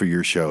sponsors for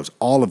your shows.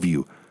 All of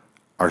you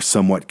are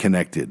somewhat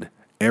connected.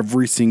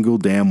 Every single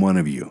damn one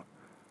of you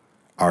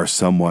are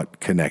somewhat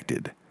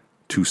connected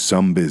to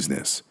some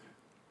business.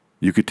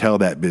 You could tell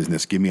that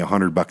business, give me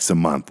 $100 a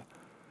month,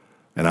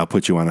 and I'll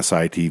put you on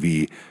ASY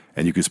TV,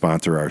 and you could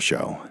sponsor our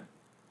show.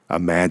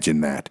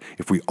 Imagine that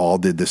if we all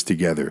did this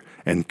together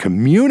and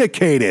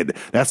communicated.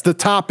 That's the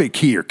topic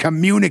here.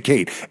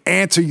 Communicate.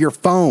 Answer your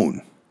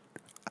phone.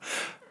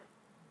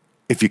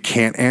 If you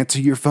can't answer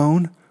your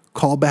phone,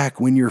 call back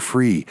when you're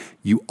free.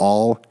 You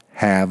all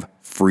have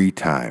free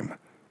time.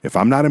 If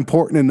I'm not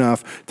important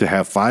enough to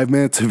have 5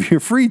 minutes of your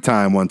free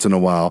time once in a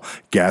while,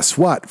 guess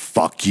what?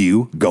 Fuck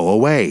you. Go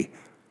away.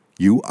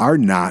 You are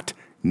not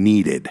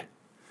needed.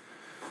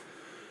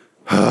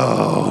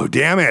 Oh,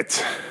 damn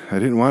it. I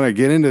didn't want to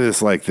get into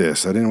this like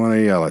this. I didn't want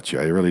to yell at you.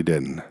 I really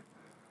didn't.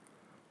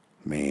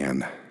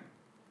 Man.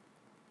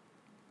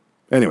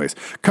 Anyways,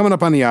 coming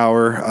up on the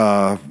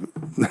hour,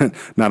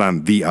 not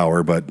on the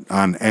hour, but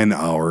on an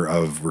hour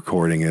of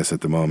recording this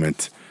at the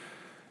moment.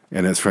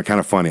 And it's kind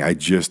of funny. I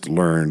just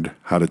learned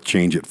how to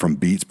change it from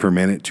beats per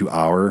minute to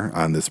hour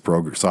on this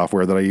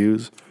software that I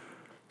use.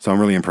 So I'm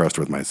really impressed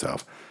with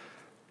myself.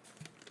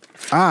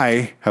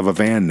 I have a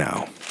van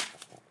now.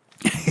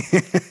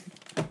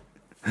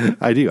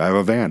 I do. I have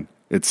a van.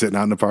 It's sitting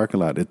out in the parking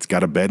lot. It's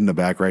got a bed in the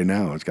back right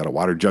now. It's got a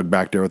water jug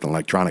back there with an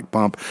electronic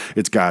pump.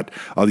 It's got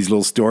all these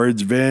little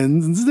storage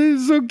bins.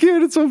 It's so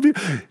cute. It's so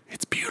beautiful.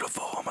 It's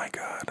beautiful. Oh my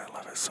God. I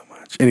love it so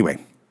much. Anyway,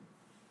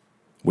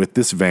 with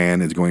this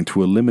van, it's going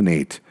to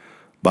eliminate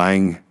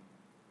buying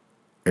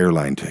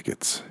airline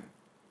tickets.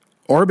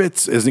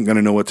 Orbitz isn't going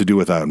to know what to do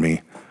without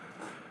me.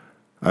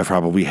 I've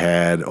probably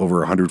had over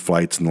 100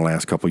 flights in the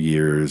last couple of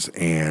years,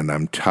 and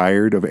I'm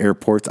tired of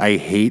airports. I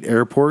hate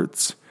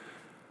airports.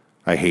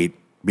 I hate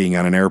being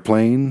on an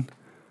airplane.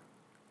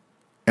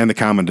 And the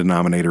common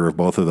denominator of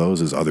both of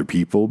those is other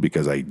people,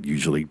 because I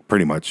usually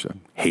pretty much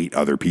hate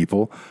other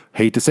people.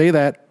 Hate to say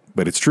that,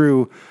 but it's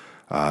true.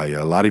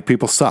 A lot of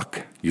people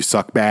suck. You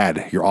suck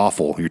bad. You're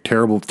awful. You're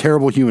terrible,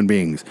 terrible human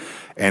beings.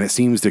 And it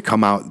seems to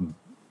come out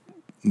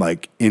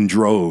like in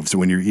droves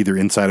when you're either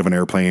inside of an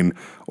airplane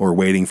or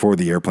waiting for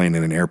the airplane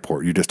in an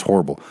airport. You're just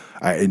horrible.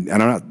 And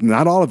I'm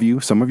not all of you.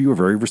 Some of you are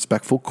very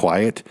respectful,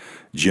 quiet,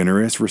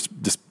 generous,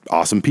 just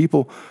awesome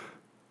people.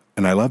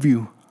 And I love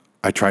you.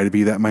 I try to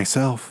be that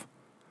myself.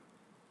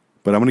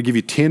 But I'm going to give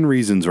you 10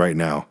 reasons right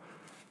now,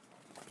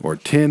 or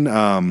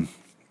 10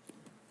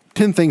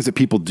 things that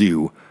people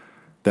do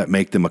that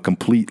make them a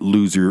complete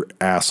loser,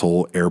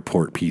 asshole,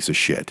 airport piece of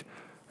shit.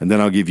 And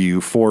then I'll give you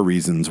 4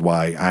 reasons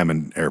why I'm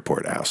an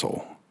airport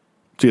asshole.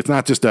 See, it's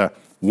not just a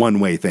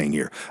one-way thing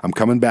here. I'm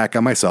coming back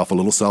on myself, a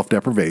little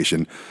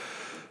self-deprivation,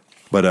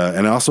 but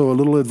and also a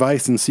little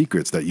advice and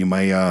secrets that you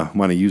might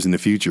want to use in the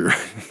future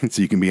so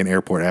you can be an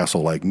airport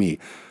asshole like me.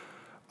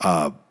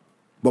 But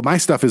my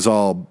stuff is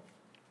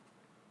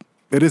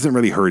it isn't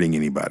really hurting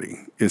anybody.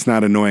 It's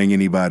not annoying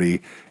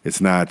anybody.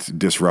 It's not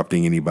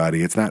disrupting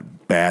anybody. It's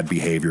not bad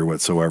behavior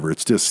whatsoever.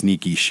 It's just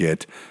sneaky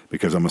shit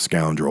because I'm a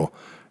scoundrel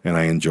and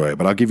I enjoy it.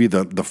 But I'll give you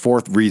the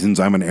 4th reasons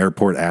I'm an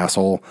airport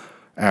asshole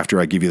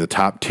after I give you the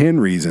top 10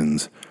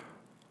 reasons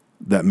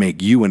that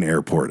make you an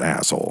airport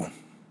asshole.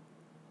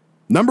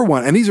 Number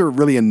 1, and these are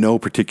really in no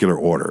particular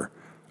order,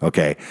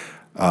 okay?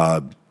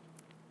 I'll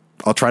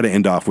try to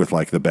end off with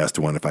like the best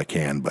one if I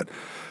can, but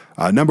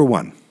number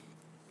 1,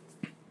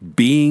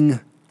 being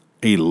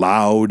a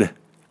loud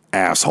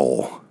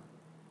asshole.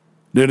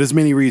 There's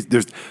many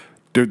reasons.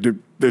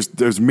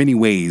 There's many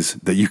ways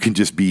that you can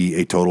just be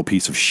a total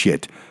piece of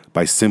shit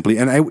by simply.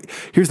 And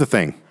here's the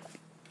thing.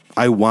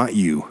 I want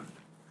you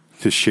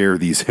to share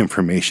these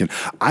information.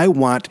 I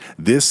want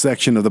this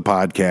section of the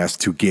podcast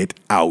to get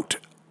out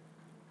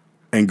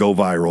and go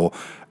viral.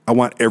 I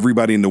want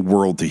everybody in the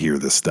world to hear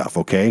this stuff.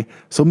 Okay,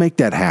 so make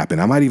that happen.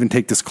 I might even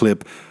take this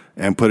clip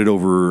and put it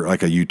over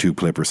like a YouTube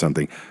clip or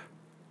something.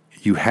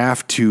 You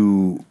have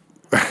to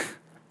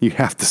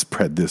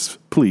spread this,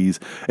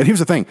 please. And here's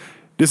the thing.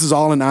 This is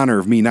all in honor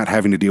of me not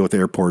having to deal with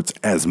airports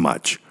as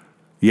much.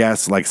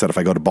 Yes, like I said, if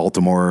I go to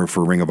Baltimore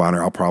for Ring of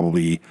Honor, I'll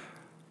probably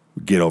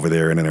get over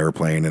there in an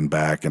airplane and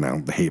back, and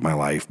I'll hate my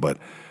life. But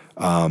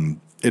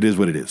it is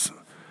what it is.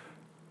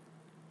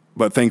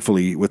 But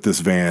thankfully, with this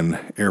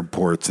van,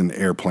 airports and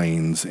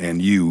airplanes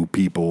and you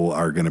people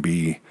are going to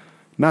be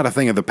not a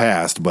thing of the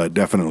past, but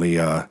definitely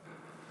a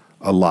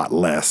lot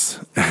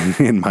less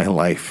in my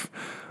life.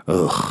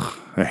 Ugh,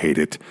 I hate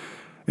it.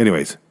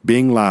 Anyways,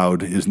 being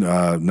loud is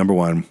number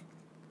 1.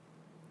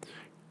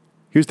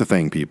 Here's the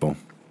thing, people.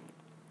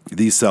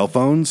 These cell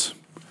phones,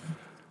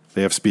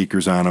 they have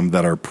speakers on them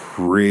that are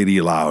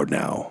pretty loud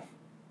now.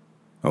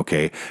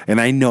 Okay?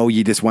 And I know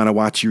you just want to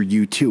watch your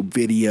YouTube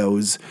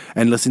videos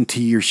and listen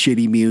to your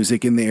shitty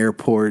music in the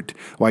airport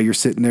while you're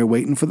sitting there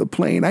waiting for the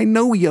plane. I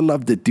know you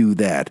love to do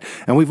that.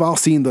 And we've all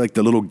seen like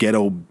the little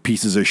ghetto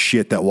pieces of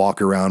shit that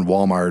walk around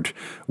Walmart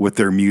with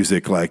their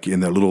music like in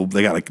their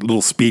they got like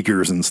little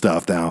speakers and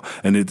stuff now.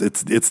 And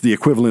it's the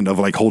equivalent of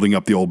like holding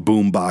up the old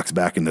boom box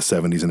back in the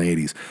 70s and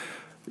 80s.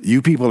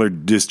 You people are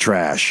just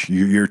trash.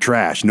 You're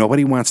trash.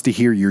 Nobody wants to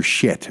hear your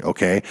shit,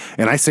 okay?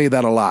 And I say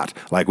that a lot.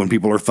 Like when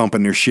people are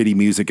thumping their shitty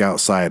music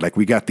outside. Like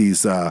we got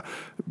these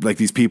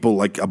people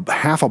like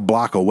half a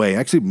block away,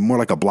 actually more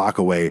like a block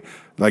away,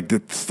 like the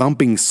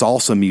thumping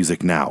salsa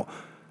music now.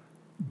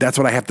 That's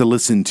what I have to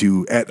listen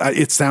to.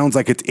 It sounds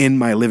like it's in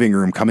my living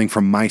room coming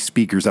from my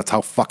speakers. That's how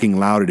fucking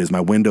loud it is.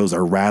 My windows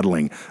are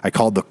rattling. I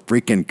called the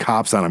freaking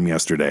cops on them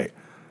yesterday.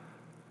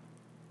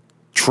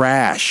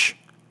 Trash.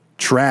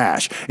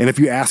 And if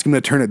you ask them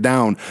to turn it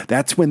down,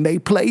 that's when they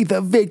play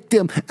the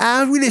victim.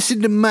 I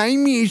listen to my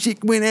music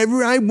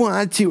whenever I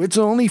want to. It's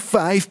only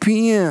 5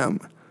 p.m.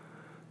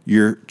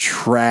 You're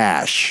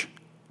trash.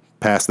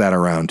 Pass that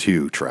around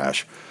too,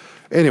 trash.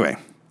 Anyway,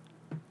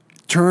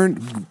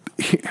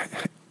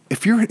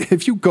 if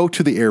you go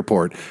to the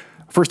airport,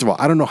 first of all,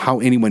 I don't know how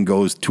anyone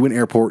goes to an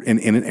airport and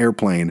in an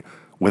airplane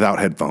without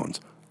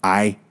headphones.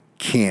 I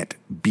can't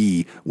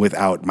be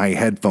without my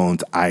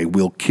headphones. I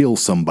will kill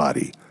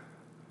somebody.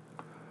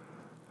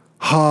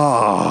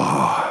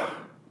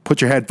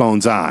 Put your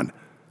headphones on.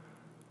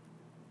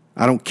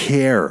 I don't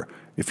care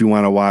if you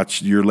want to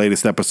watch your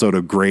latest episode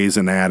of Grey's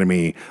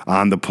Anatomy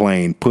on the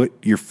plane. Put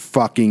your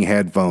fucking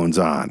headphones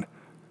on.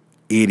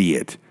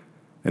 Idiot.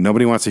 And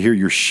nobody wants to hear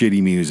your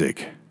shitty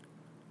music.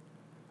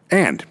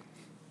 And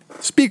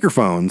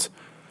speakerphones,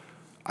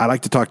 I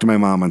like to talk to my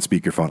mom on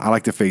speakerphone. I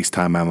like to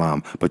FaceTime my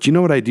mom. But you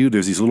know what I do?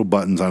 There's these little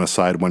buttons on the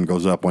side. One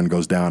goes up, one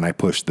goes down. I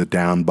push the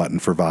down button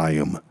for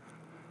volume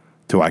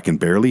till I can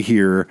barely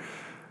hear,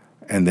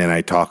 and then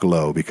I talk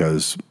low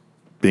because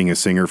being a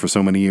singer for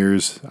so many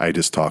years, I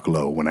just talk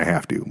low when I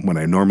have to. When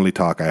I normally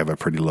talk, I have a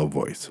pretty low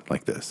voice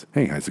like this.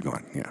 Hey, how's it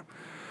going? Yeah.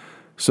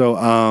 So,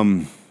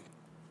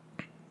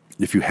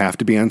 if you have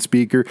to be on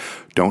speaker,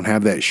 don't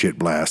have that shit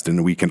blast,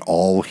 and we can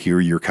all hear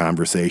your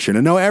conversation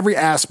and know every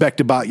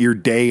aspect about your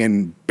day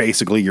and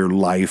basically your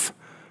life.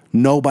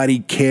 Nobody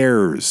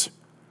cares.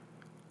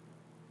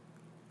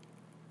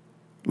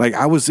 Like,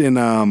 I was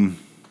in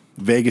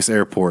Vegas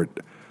airport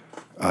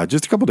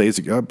just a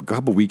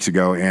couple weeks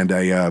ago, and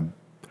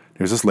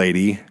there's this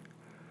lady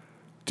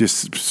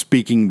just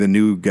speaking the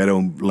new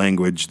ghetto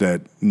language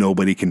that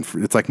nobody can.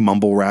 It's like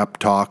mumble rap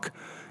talk.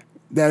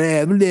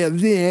 And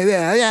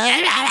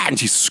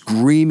she's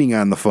screaming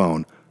on the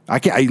phone.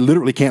 I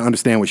literally can't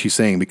understand what she's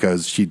saying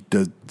because she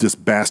does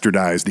just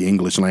bastardize the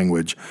English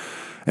language.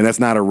 And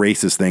that's not a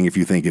racist thing if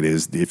you think it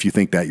is. If you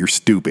think that, you're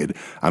stupid.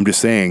 I'm just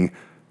saying,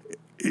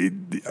 I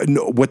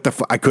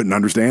couldn't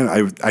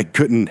understand. I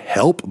couldn't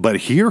help but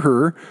hear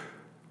her.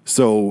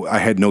 So I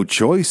had no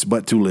choice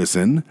but to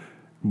listen.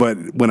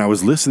 But when I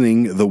was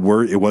listening, the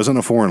word, it wasn't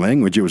a foreign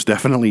language. It was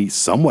definitely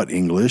somewhat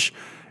English.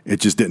 It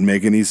just didn't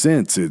make any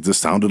sense. It just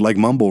sounded like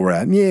mumble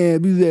rap. Yeah,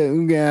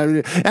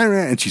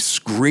 and she's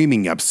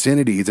screaming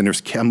obscenities. And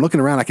I'm looking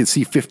around. I can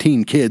see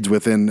 15 kids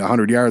within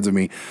 100 yards of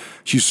me.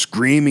 She's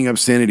screaming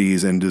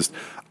obscenities and just,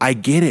 I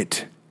get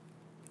it.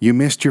 You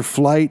missed your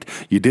flight.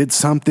 You did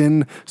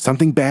something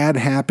bad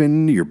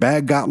happened. Your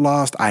bag got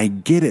lost. I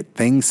get it.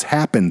 Things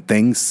happen.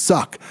 Things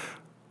suck.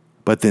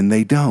 But then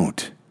they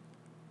don't.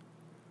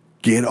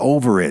 Get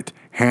over it.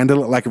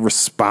 Handle it like a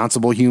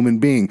responsible human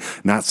being,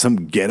 not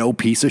some ghetto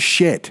piece of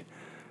shit.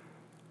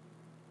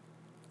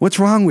 What's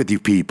wrong with you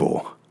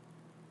people?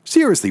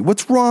 Seriously,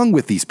 what's wrong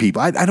with these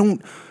people? I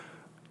don't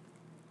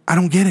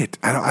get it.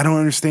 I don't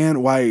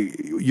understand why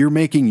you're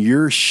making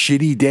your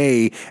shitty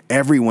day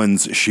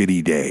everyone's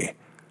shitty day.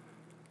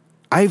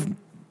 I've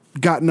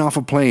gotten off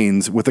of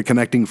planes with a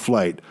connecting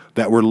flight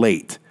that were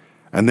late,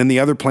 and then the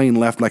other plane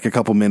left like a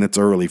couple minutes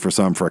early for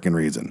some frickin'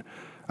 reason.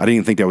 I didn't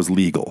even think that was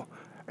legal.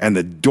 And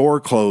the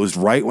door closed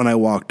right when I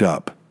walked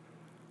up.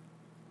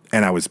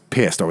 And I was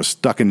pissed. I was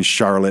stuck in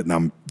Charlotte and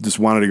I just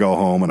wanted to go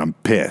home and I'm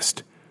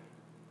pissed.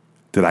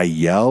 Did I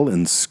yell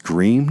and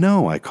scream?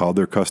 No, I called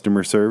their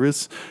customer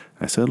service.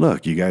 I said,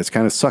 look, you guys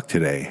kind of suck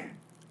today.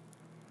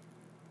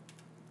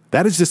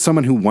 That is just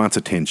someone who wants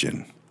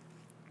attention.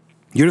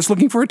 You're just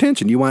looking for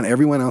attention. You want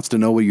everyone else to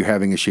know you're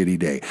having a shitty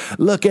day.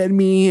 Look at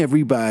me,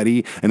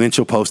 everybody. And then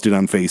she'll post it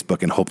on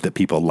Facebook and hope that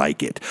people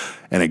like it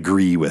and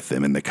agree with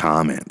them in the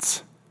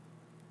comments.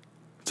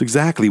 It's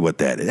exactly what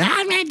that is.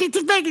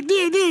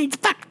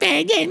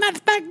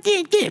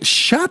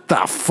 Shut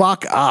the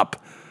fuck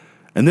up.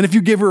 And then if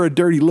you give her a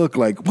dirty look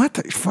like, what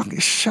the fuck,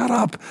 shut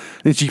up.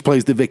 Then she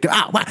plays the victim.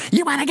 Oh, well,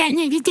 you want to get...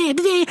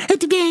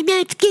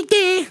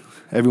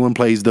 Everyone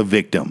plays the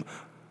victim.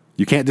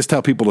 You can't just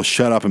tell people to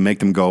shut up and make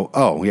them go,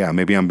 oh, yeah,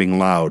 maybe I'm being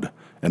loud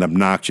and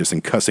obnoxious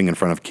and cussing in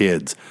front of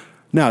kids.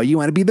 No, you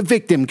want to be the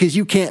victim because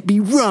you can't be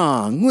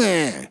wrong.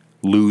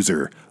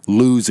 Loser,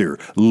 loser,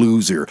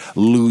 loser,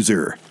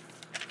 loser.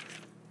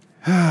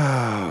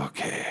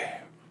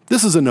 Okay.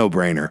 This is a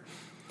no-brainer.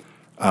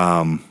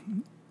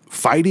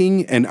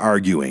 Fighting and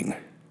arguing.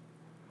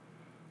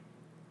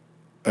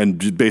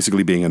 And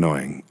basically being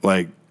annoying.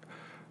 Like,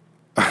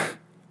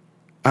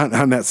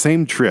 on that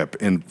same trip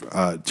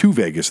to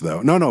Vegas,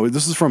 though. No,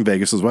 this is from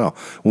Vegas as well.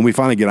 When we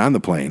finally get on the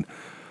plane,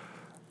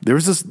 there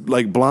was this,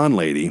 like, blonde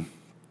lady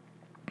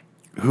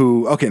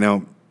who, okay,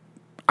 now,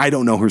 I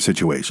don't know her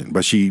situation,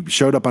 but she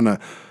showed up in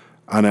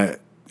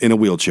a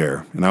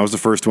wheelchair, and I was the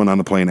first one on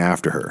the plane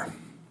after her.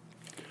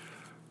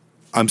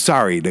 I'm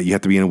sorry that you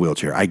have to be in a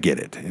wheelchair. I get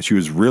it. And she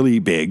was really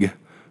big,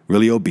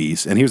 really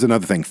obese. And here's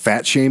another thing.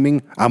 Fat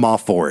shaming, I'm all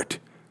for it.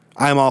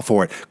 I'm all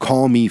for it.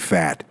 Call me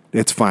fat.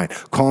 It's fine.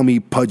 Call me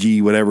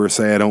pudgy, whatever.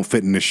 Say I don't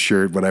fit in this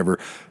shirt, whatever.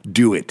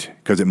 Do it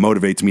because it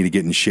motivates me to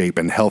get in shape.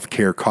 And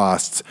healthcare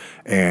costs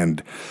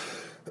and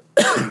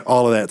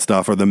all of that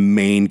stuff are the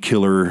main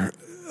killer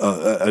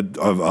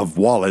of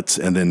wallets.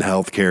 And then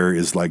healthcare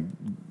is like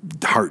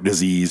heart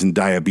disease and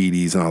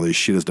diabetes and all this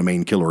shit is the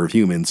main killer of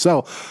humans.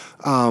 So,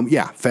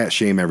 yeah, fat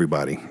shame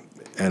everybody.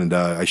 And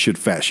I should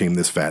fat shame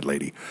this fat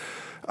lady.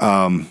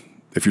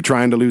 If you're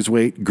trying to lose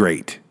weight,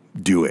 great.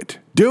 Do it.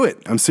 Do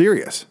it. I'm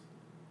serious.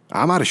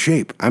 I'm out of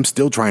shape. I'm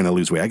still trying to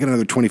lose weight. I got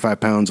another 25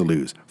 pounds to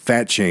lose.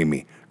 Fat shame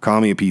me. Call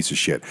me a piece of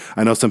shit.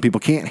 I know some people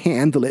can't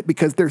handle it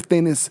because their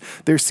skin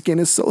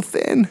is so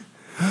thin.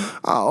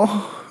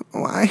 Oh,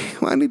 why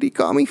did he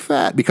call me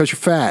fat? Because you're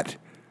fat.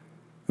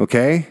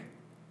 Okay?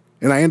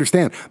 And I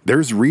understand.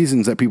 There's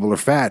reasons that people are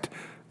fat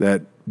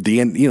that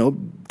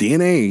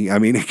DNA, I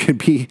mean,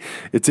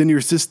 it's in your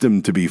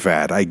system to be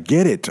fat. I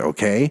get it,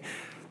 okay?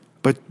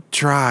 But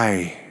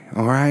try,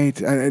 all right?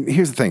 And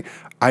here's the thing.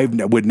 I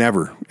would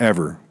never,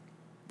 ever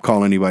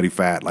call anybody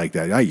fat like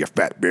that. Oh, you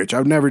fat bitch. I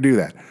would never do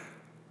that.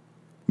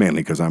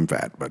 Mainly because I'm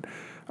fat. But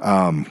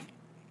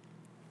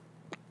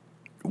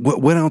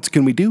what else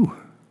can we do?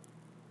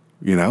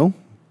 You know?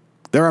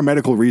 There are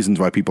medical reasons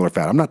why people are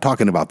fat. I'm not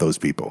talking about those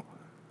people.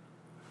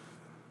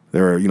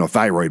 There are,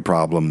 thyroid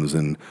problems,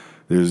 and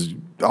there's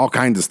all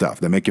kinds of stuff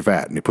that make you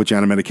fat, and they put you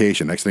on a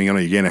medication. Next thing you know,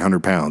 you gain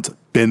 100 pounds.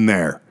 Been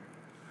there.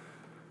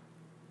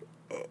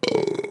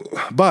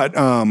 But,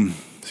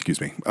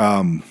 excuse me.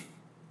 Man,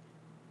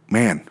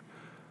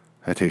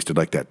 that tasted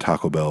like that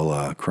Taco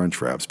Bell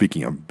Crunch Wrap.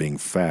 Speaking of being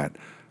fat,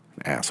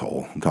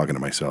 asshole. I'm talking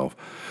to myself.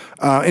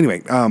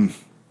 Anyway,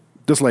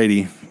 this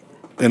lady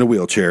in a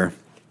wheelchair,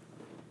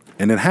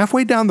 and then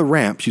halfway down the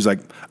ramp, she's like,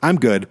 I'm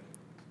good.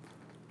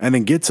 And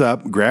then gets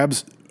up,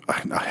 grabs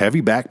a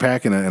heavy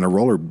backpack and a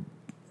roller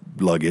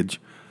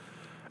luggage,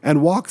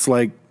 and walks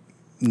like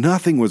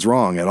nothing was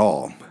wrong at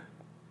all.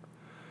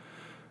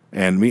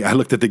 And I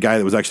looked at the guy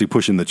that was actually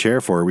pushing the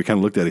chair for her. We kind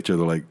of looked at each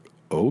other like,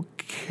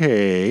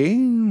 okay,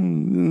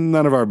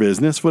 none of our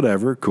business,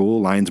 whatever,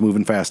 cool, line's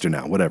moving faster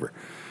now, whatever.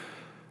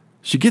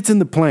 She gets in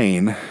the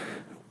plane,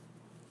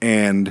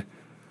 and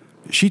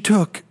she's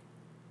just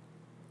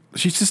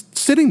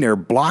sitting there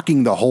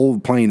blocking the whole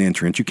plane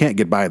entrance. You can't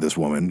get by this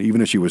woman.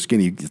 Even if she was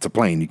skinny, it's a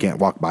plane. You can't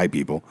walk by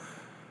people.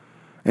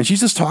 And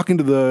she's just talking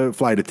to the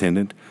flight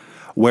attendant.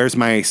 Where's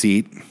my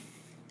seat?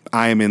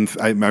 I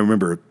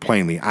remember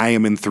plainly, I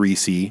am in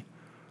 3C.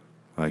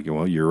 Like,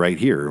 well, you're right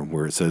here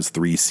where it says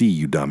 3C,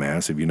 you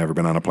dumbass. Have you never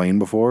been on a plane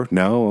before?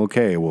 No?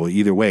 Okay. Well,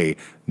 either way,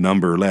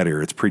 number,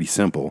 letter, it's pretty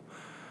simple.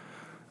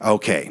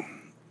 Okay.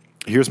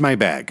 Here's my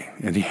bag.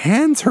 And he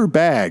hands her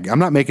bag. I'm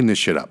not making this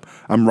shit up.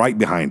 I'm right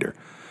behind her.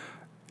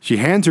 She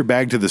hands her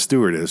bag to the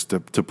stewardess to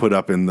put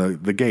up in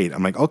the gate.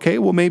 I'm like, okay,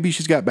 well, maybe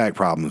she's got back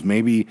problems.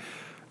 Maybe,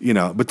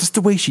 but just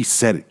the way she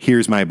said it,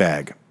 here's my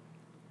bag.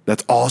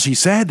 That's all she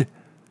said.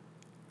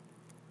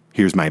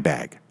 Here's my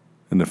bag.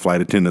 And the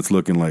flight attendant's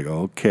looking like,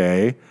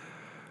 okay.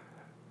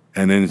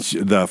 And then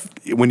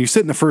when you sit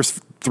in the first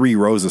 3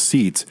 rows of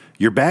seats,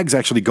 your bags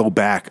actually go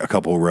back a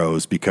couple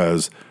rows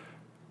because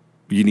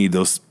you need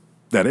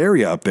that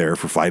area up there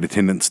for flight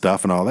attendant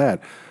stuff and all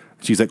that.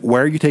 She's like,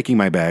 where are you taking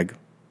my bag?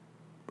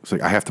 It's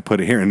like, I have to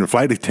put it here. And the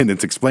flight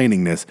attendant's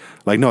explaining this.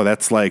 Like, no,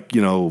 that's like,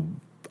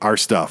 our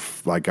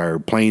stuff, like our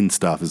plane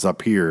stuff is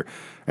up here.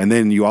 And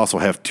then you also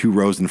have 2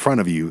 rows in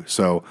front of you.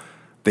 So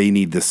they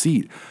need the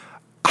seat.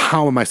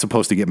 How am I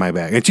supposed to get my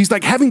bag? And she's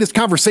like having this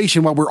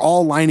conversation while we're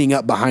all lining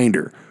up behind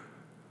her.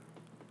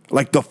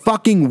 Like the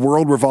fucking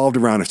world revolved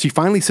around us. She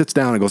finally sits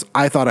down and goes,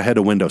 I thought I had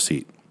a window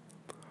seat.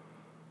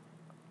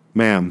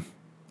 Ma'am.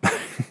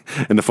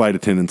 And the flight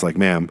attendant's like,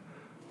 ma'am,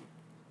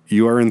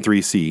 you are in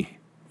 3C.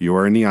 You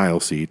are in the aisle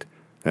seat.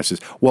 That's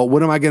just, well,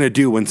 what am I going to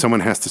do when someone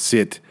has to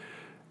sit,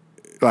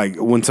 like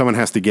when someone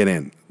has to get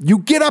in? You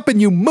get up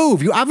and you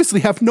move. You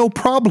obviously have no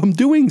problem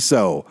doing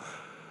so.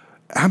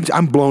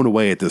 I'm blown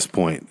away at this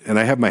point, and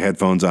I have my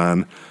headphones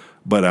on,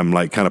 but I'm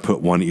like kind of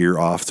put one ear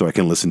off so I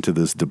can listen to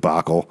this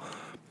debacle.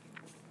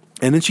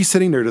 And then she's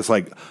sitting there just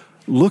like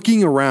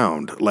looking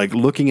around, like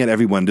looking at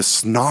everyone, just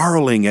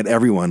snarling at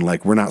everyone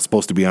like we're not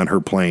supposed to be on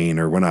her plane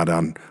or we're not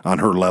on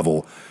her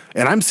level.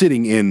 And I'm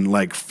sitting in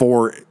like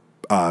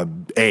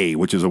 4A,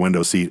 which is a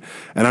window seat,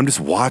 and I'm just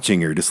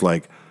watching her just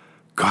like,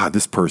 God,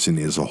 this person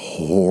is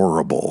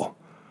horrible.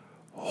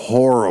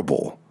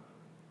 Horrible.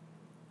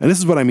 And this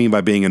is what I mean by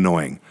being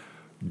annoying.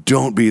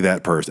 Don't be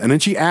that person. And then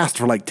she asked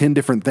for like 10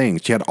 different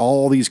things. She had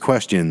all these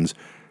questions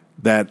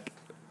that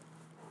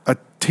a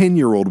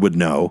 10-year-old would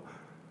know.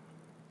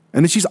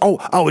 And then she's,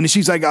 and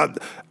she's like,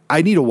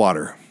 I need a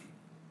water.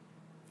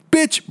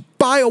 Bitch,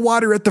 buy a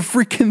water at the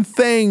freaking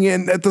thing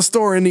and at the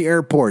store in the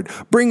airport.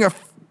 Bring a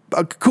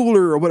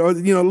cooler or whatever,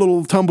 a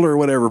little tumbler or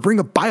whatever.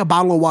 Buy a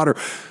bottle of water.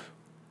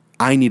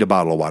 I need a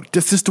bottle of water.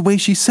 Just the way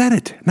she said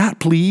it. Not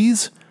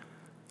please.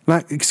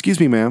 Not, excuse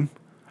me, ma'am.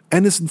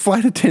 And this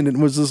flight attendant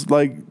was just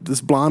like this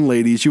blonde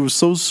lady. She was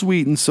so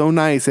sweet and so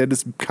nice. Had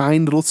this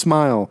kind little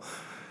smile.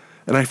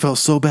 And I felt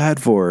so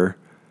bad for her.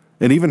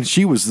 And even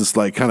she was just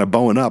like kind of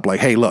bowing up like,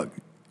 hey, look,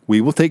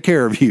 we will take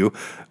care of you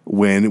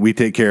when we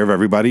take care of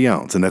everybody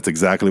else. And that's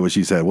exactly what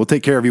she said. We'll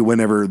take care of you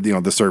whenever,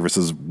 the service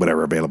is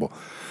whatever available.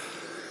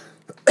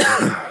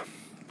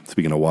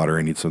 Speaking of water,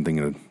 I need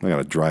something. I got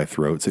a dry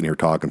throat sitting here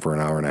talking for an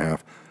hour and a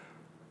half.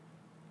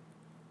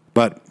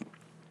 But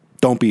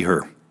don't be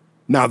her.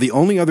 Now, the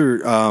only other,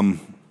 in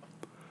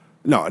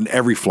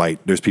every flight,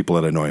 there's people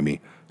that annoy me,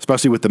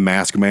 especially with the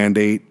mask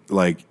mandate.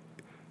 Like,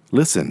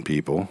 listen,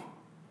 people,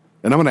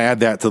 and I'm going to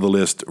add that to the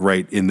list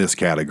right in this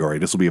category.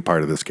 This will be a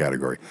part of this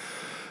category.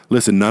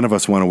 Listen, none of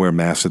us want to wear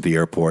masks at the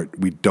airport.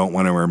 We don't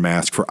want to wear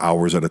masks for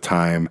hours at a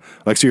time.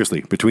 Like,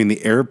 seriously, between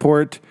the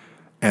airport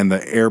and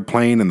the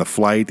airplane and the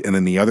flight and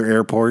then the other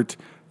airport,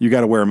 you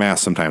got to wear a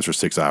mask sometimes for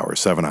 6 hours,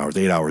 7 hours,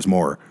 8 hours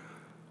more.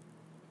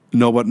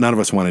 No, but none of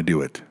us want to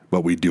do it.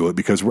 But we do it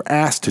because we're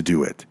asked to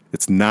do it.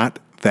 It's not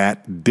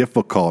that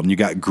difficult. And you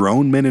got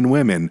grown men and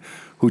women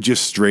who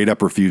just straight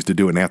up refuse to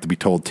do it and have to be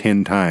told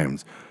 10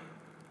 times.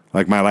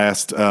 Like my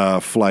last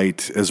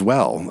flight as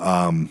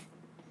well.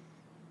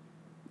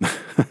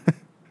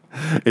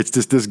 It's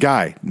just this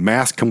guy,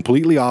 mask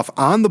completely off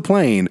on the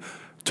plane,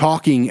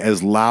 talking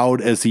as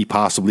loud as he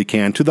possibly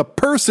can to the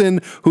person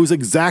who's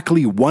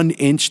exactly 1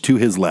 inch to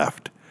his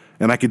left.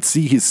 And I could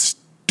see his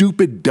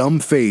stupid, dumb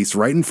face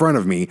right in front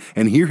of me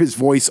and hear his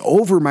voice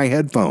over my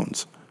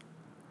headphones.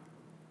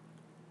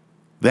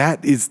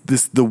 That is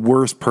the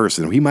worst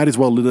person. He might as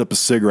well lit up a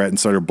cigarette and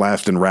started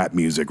blasting rap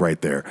music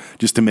right there,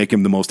 just to make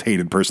him the most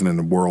hated person in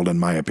the world, in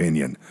my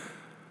opinion.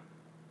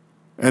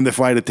 And the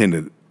flight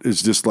attendant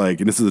is just like,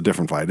 and this is a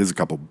different flight. This is a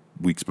couple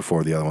weeks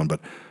before the other one, but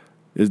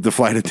the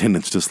flight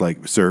attendant's just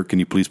like, sir, can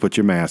you please put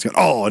your mask on?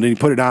 Oh, and then he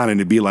put it on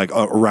and it'd be like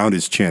around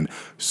his chin.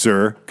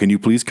 Sir, can you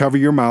please cover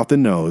your mouth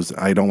and nose?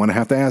 I don't want to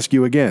have to ask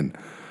you again.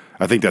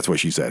 I think that's what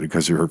she said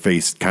because her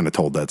face kind of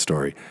told that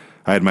story.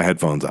 I had my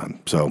headphones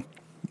on,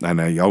 and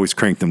I always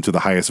cranked them to the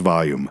highest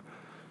volume.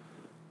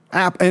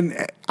 App and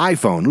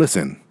iPhone,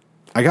 listen,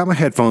 I got my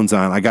headphones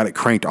on. I got it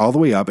cranked all the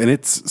way up, and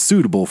it's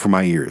suitable for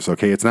my ears,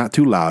 okay? It's not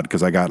too loud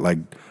because I got like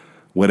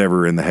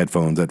whatever in the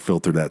headphones that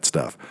filter that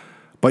stuff.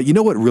 But you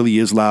know what really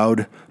is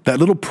loud? That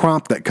little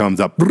prompt that comes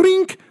up,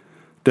 brink,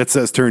 that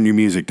says turn your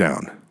music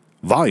down.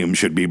 Volume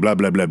should be blah,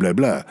 blah, blah, blah,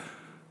 blah.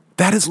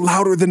 That is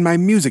louder than my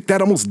music. That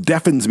almost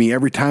deafens me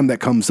every time that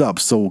comes up.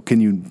 So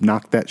can you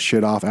knock that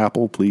shit off,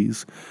 Apple,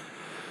 please?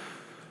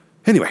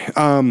 Anyway,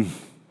 I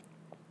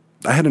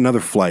had another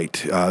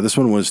flight. This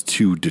one was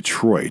to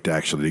Detroit,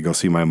 actually, to go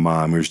see my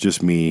mom. It was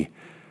just me.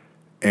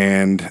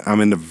 And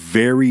I'm in the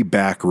very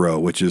back row,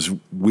 which is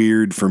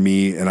weird for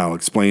me, and I'll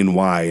explain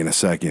why in a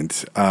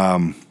second.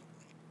 And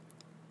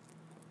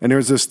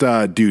there's this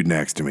dude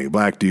next to me,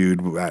 black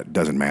dude. That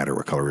doesn't matter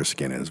what color his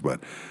skin is,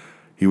 but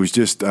he was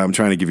just, I'm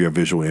trying to give you a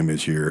visual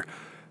image here,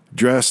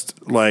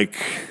 dressed like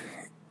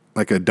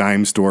a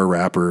dime store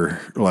rapper,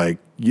 like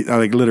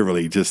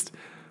literally just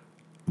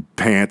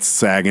pants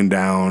sagging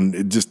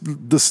down, just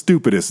the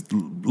stupidest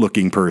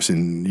looking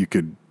person you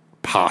could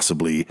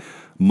possibly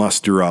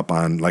muster up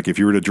on. Like if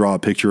you were to draw a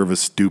picture of a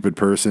stupid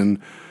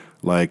person,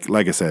 like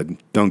I said,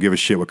 don't give a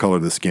shit what color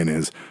the skin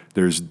is.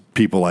 There's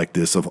people like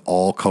this of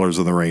all colors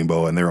of the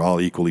rainbow, and they're all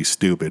equally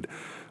stupid.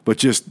 But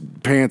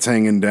just pants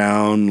hanging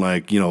down,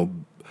 like, you know,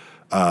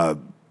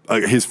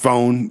 his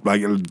phone,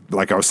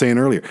 like I was saying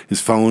earlier,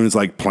 his phone is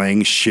like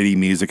playing shitty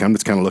music. I'm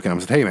just kind of looking at him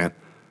and said, hey man,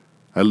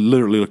 I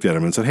literally looked at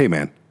him and said, hey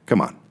man, come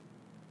on.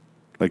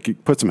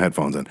 Like, put some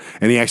headphones in.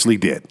 And he actually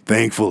did,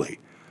 thankfully.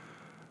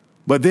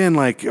 But then,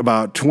 like,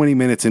 about 20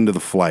 minutes into the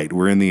flight,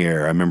 we're in the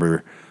air. I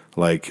remember,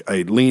 like,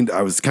 I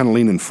was kind of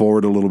leaning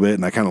forward a little bit,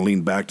 and I kind of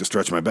leaned back to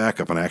stretch my back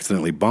up, and I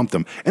accidentally bumped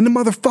him. And the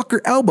motherfucker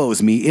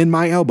elbows me in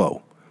my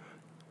elbow.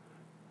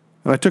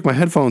 And I took my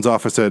headphones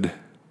off. I said,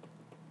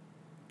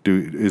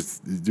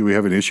 do we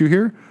have an issue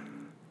here?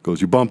 He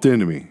goes, you bumped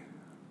into me.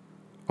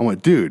 I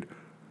went, dude,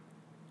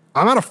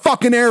 I'm on a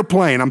fucking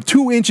airplane. I'm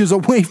 2 inches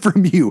away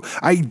from you.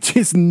 I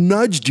just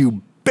nudged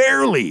you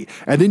barely.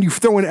 And then you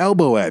throw an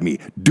elbow at me.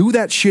 Do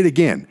that shit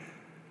again.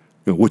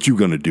 You know, what you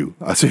gonna do?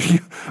 I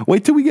said,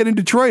 wait till we get in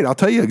Detroit. I'll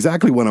tell you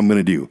exactly what I'm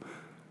gonna do.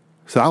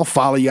 So I'll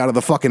follow you out of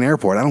the fucking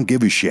airport. I don't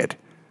give a shit.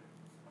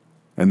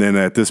 And then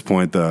at this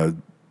point, the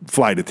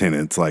flight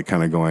attendant's like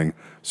kind of going,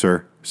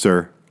 sir,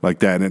 like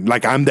that. And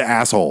like I'm the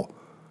asshole.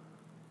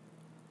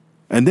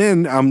 And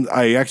then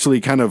I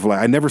actually kind of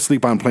like, I never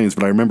sleep on planes,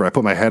 but I remember I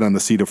put my head on the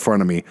seat in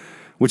front of me,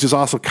 which is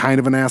also kind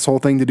of an asshole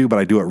thing to do, but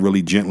I do it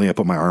really gently. I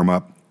put my arm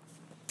up,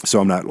 so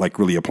I'm not like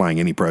really applying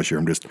any pressure.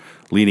 I'm just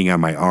leaning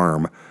on my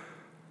arm.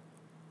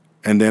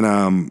 And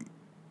then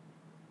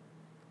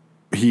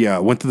he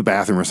went to the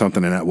bathroom or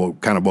something, and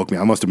that kind of woke me.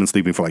 I must have been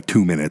sleeping for like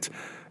 2 minutes.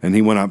 And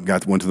he went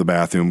up, went to the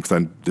bathroom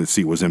because the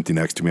seat was empty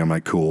next to me. I'm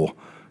like, cool.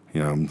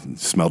 You know,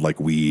 smelled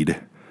like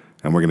weed.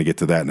 And we're going to get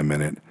to that in a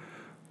minute.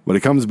 But he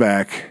comes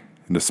back,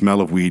 and the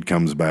smell of weed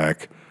comes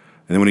back.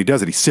 And then when he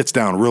does it, he sits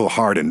down real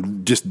hard,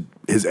 and just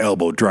his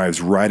elbow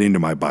drives right into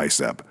my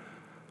bicep.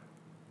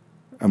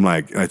 I'm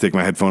like, I take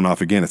my headphone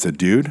off again. I said,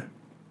 dude,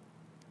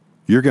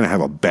 you're going to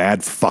have a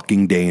bad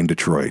fucking day in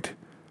Detroit.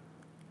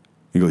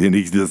 He goes, and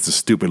he does this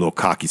stupid little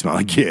cocky smile.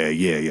 Like,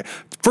 yeah.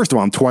 First of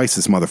all, I'm twice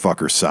this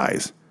motherfucker's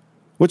size,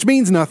 which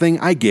means nothing.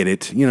 I get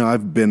it. You know,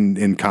 I've been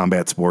in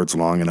combat sports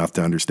long enough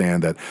to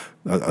understand that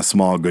a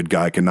small good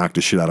guy can knock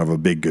the shit out of a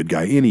big good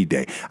guy any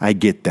day. I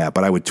get that,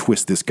 but I would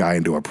twist this guy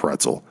into a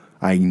pretzel.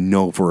 I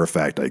know for a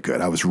fact I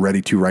could. I was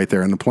ready to right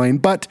there in the plane,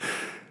 but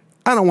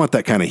I don't want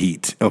that kind of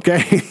heat,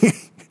 okay?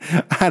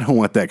 I don't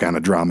want that kind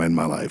of drama in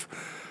my life.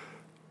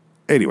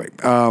 Anyway,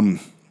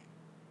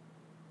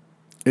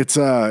 it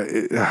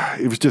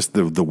was just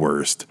the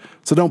worst.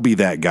 So don't be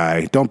that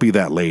guy. Don't be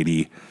that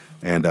lady.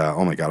 And,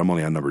 oh my God, I'm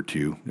only on number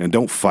 2. And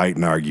don't fight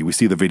and argue. We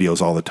see the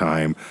videos all the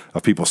time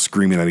of people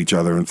screaming at each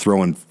other and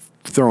throwing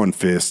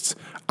fists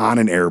on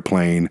an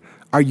airplane.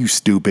 Are you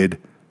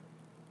stupid?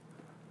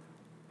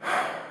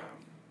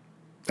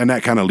 And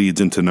that kind of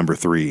leads into number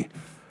 3.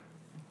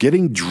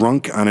 Getting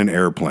drunk on an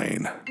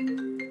airplane.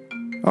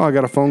 Oh, I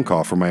got a phone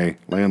call from my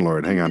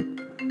landlord. Hang on.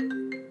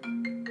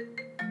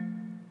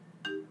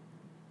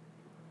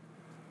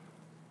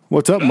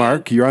 What's up,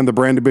 Mark? You're on the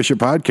Brandon Bishop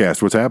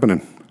podcast. What's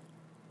happening?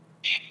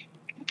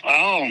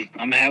 Oh,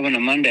 I'm having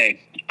a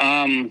Monday.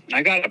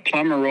 I got a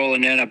plumber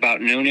rolling in about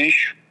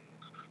noonish.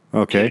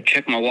 Okay. To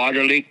check my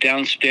water leak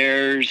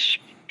downstairs.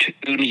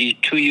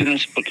 Two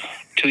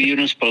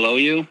units below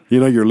you. You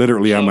know, you're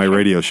literally on my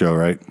radio show,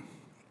 right?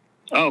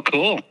 Oh,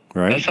 cool.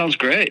 Right. That sounds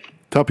great.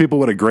 Tell people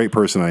what a great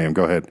person I am.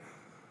 Go ahead.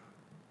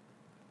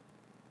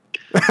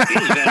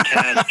 He's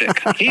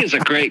fantastic. He is a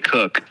great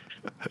cook.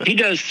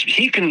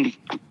 He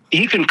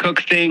can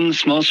cook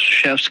things most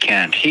chefs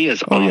can't. He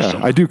is awesome.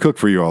 Yeah, I do cook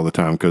for you all the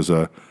time because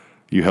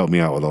you help me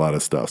out with a lot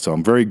of stuff. So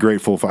I'm very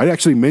grateful. I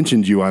actually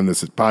mentioned you on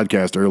this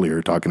podcast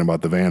earlier talking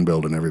about the van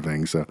build and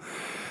everything. So,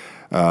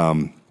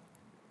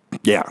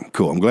 yeah,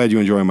 cool. I'm glad you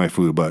enjoy my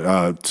food.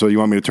 But so you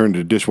want me to turn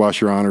the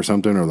dishwasher on or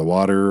something, or the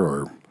water,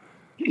 or?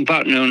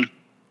 About noon.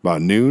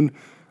 About noon?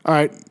 All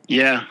right.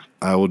 Yeah.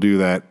 I will do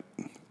that.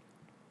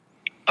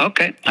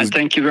 Okay. I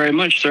thank you very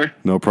much, sir.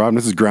 No problem.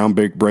 This is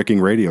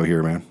groundbreaking radio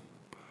here, man.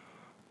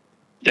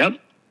 Yep.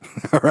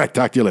 All right.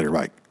 Talk to you later.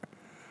 Bye.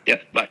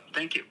 Yep. Bye.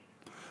 Thank you.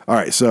 All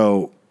right.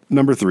 So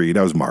number 3,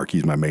 that was Mark.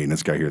 He's my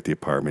maintenance guy here at the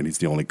apartment. He's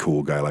the only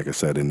cool guy, like I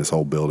said, in this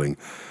whole building.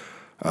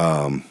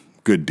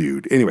 Good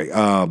dude. Anyway,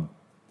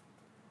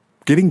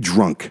 getting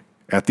drunk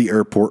at the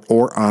airport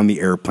or on the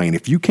airplane.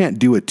 If you can't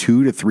do a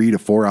 2 to 3 to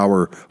 4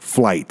 hour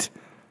flight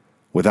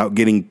without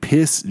getting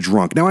piss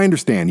drunk. Now, I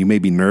understand you may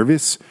be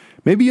nervous.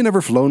 Maybe you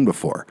never flown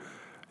before.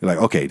 You're like,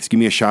 okay, just give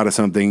me a shot of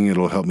something.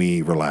 It'll help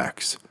me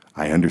relax.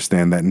 I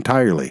understand that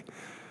entirely.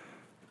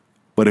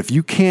 But if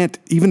you can't,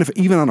 even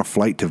on a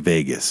flight to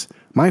Vegas,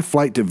 my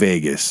flight to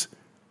Vegas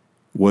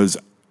was,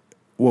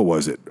 what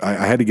was it? I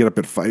had to get up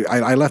at 5.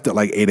 I left at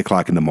like 8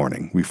 o'clock in the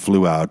morning. We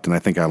flew out, and I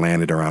think I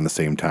landed around the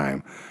same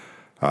time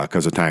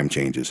because of time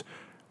changes.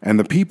 And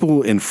the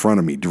people in front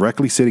of me,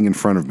 directly sitting in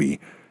front of me,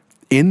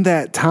 in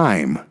that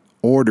time,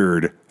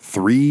 ordered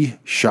 3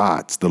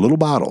 shots, the little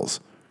bottles,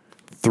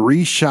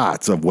 3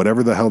 shots of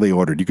whatever the hell they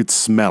ordered. You could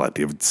smell it.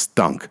 It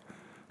stunk.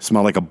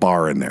 Smelled like a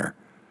bar in there.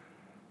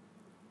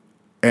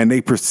 And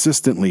they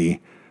consistently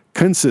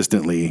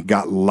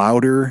got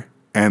louder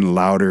and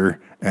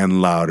louder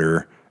and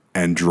louder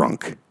and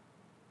drunk.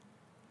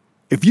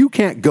 If you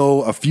can't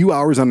go a few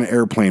hours on an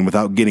airplane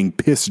without getting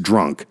piss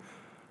drunk,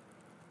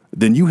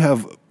 then you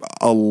have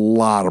a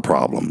lot of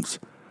problems.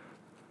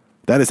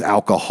 That is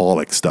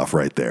alcoholic stuff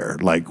right there.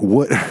 Like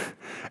what?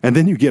 And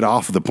then you get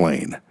off the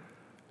plane.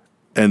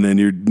 And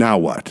then now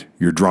what?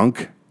 You're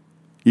drunk?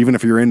 Even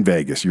if you're in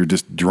Vegas, you're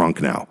just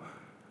drunk now.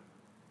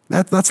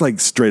 That's like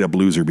straight up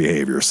loser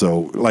behavior.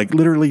 So like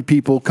literally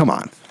people, come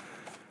on.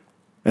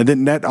 And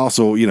then that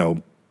also,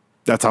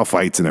 that's how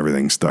fights and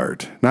everything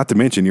start. Not to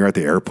mention you're at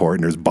the airport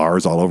and there's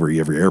bars all over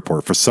every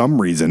airport. For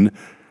some reason,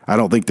 I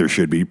don't think there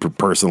should be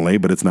personally,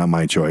 but it's not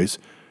my choice.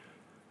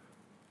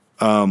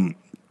 So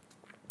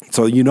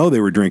they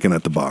were drinking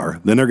at the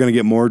bar. Then they're going to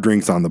get more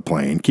drinks on the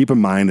plane. Keep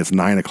in mind it's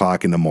 9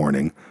 o'clock in the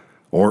morning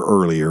or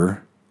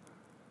earlier.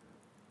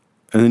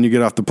 And then you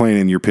get off the plane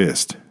and you're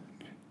pissed.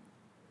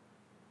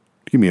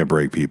 Give me a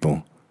break,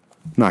 people.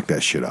 Knock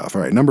that shit off.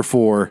 All right, number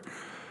 4.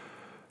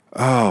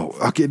 Oh,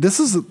 okay, this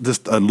is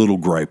just a little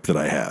gripe that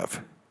I have.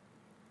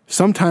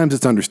 Sometimes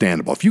it's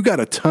understandable. If you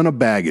got a ton of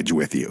baggage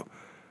with you,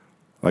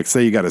 like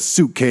say you got a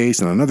suitcase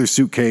and another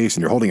suitcase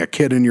and you're holding a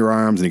kid in your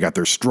arms and you got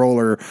their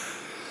stroller,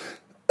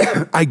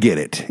 I get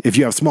it. If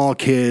you have small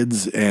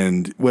kids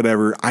and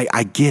whatever,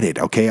 I get it,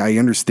 okay? I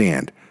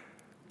understand.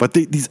 But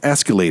these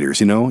escalators,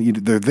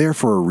 they're there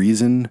for a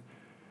reason.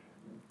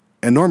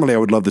 And normally I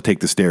would love to take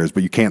the stairs,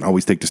 but you can't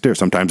always take the stairs.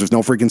 Sometimes there's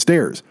no freaking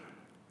stairs.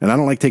 And I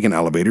don't like taking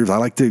elevators. I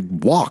like to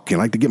walk and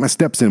I like to get my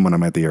steps in when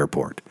I'm at the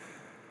airport.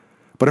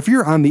 But if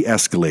you're on the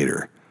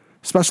escalator,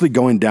 especially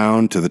going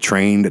down to the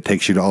train that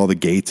takes you to all the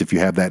gates, if you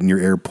have that in your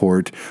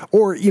airport,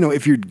 or,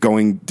 if you're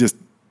going just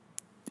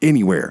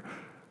anywhere,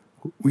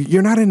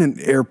 you're not in an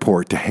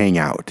airport to hang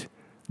out.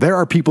 There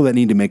are people that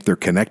need to make their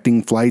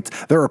connecting flights.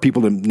 There are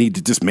people that need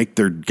to just make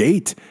their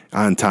gate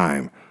on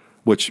time.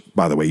 Which,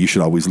 by the way, you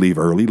should always leave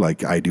early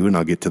like I do, and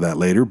I'll get to that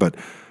later. But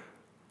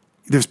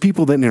there's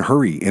people that in a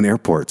hurry in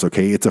airports,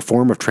 okay? It's a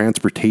form of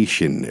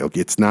transportation.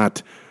 It's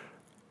not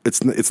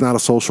a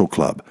social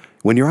club.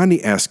 When you're on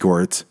the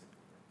escorts,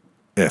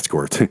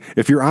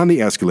 if you're on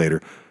the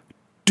escalator,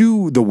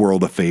 do the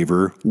world a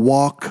favor.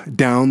 Walk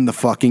down the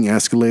fucking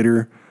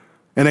escalator.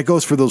 And it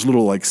goes for those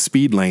little like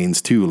speed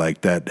lanes too,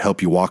 like that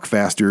help you walk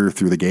faster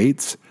through the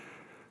gates.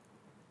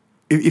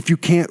 If you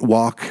can't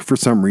walk for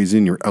some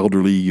reason, you're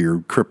elderly, you're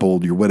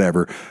crippled, you're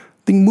whatever,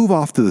 then move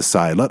off to the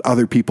side. Let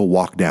other people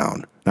walk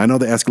down. I know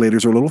the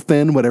escalators are a little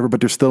thin, whatever, but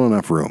there's still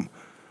enough room.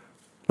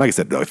 Like I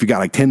said, though, if you got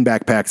like 10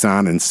 backpacks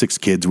on and 6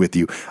 kids with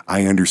you,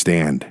 I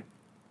understand.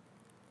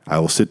 I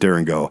will sit there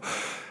and go,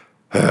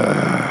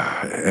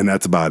 and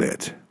that's about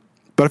it.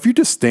 But if you're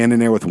just standing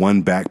there with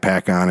one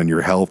backpack on and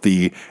you're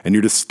healthy and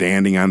you're just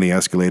standing on the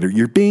escalator,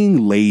 you're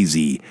being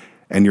lazy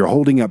and you're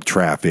holding up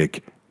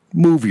traffic,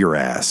 move your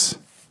ass.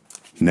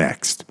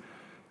 Next.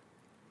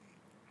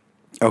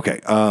 Okay.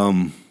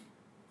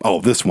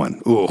 This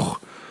one.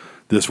 Ugh.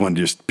 This one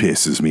just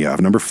pisses me off.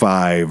 Number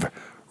 5,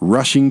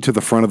 rushing to the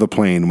front of the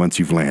plane once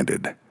you've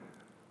landed.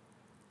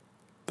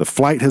 The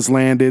flight has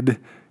landed.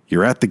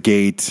 You're at the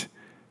gate.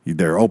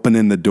 They're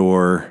opening the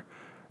door,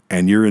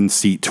 and you're in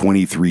seat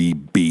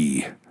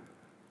 23B.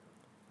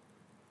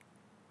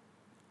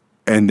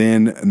 And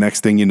then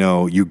next thing you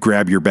know, you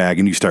grab your bag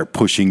and you start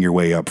pushing your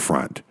way up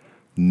front.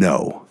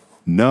 No.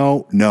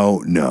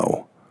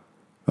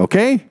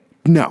 Okay?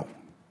 No.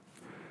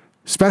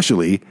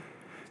 Especially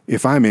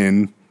if I'm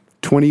in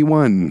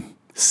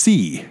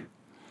 21C.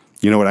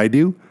 You know what I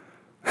do?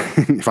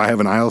 If I have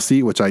an aisle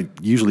seat, which I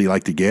usually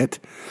like to get.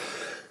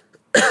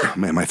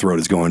 Man, my throat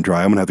is going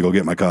dry. I'm going to have to go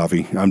get my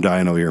coffee. I'm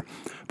dying over here.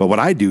 But what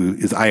I do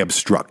is I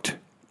obstruct.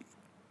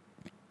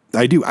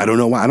 I do. I don't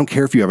know why. I don't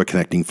care if you have a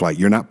connecting flight.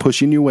 You're not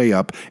pushing your way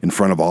up in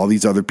front of all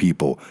these other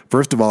people.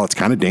 First of all, it's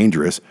kind of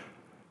dangerous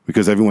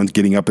because everyone's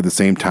getting up at the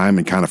same time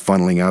and kind of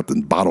funneling out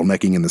and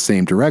bottlenecking in the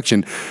same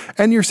direction.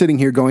 And you're sitting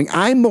here going,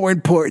 I'm more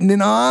important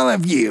than all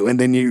of you. And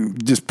then you're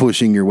just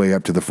pushing your way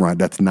up to the front.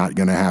 That's not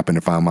going to happen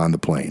if I'm on the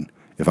plane,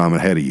 if I'm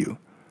ahead of you.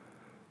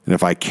 And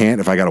if I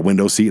got a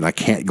window seat and I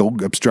can't go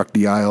obstruct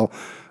the aisle,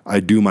 I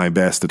do my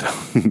best to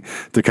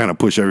kind of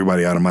push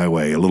everybody out of my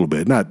way a little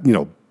bit.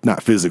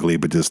 Not physically,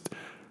 but just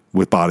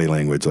with body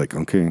language, like,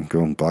 okay,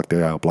 go block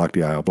the aisle, block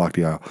the aisle, block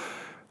the aisle.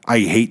 I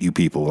hate you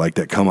people like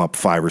that come up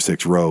 5 or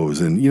 6 rows.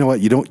 And you know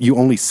what? You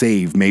only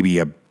save maybe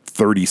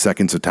 30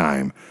 seconds of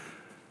time.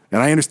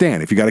 And I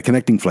understand if you got a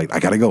connecting flight, I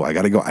got to go.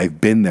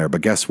 I've been there. But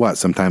guess what?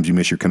 Sometimes you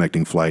miss your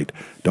connecting flight.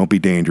 Don't be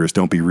dangerous.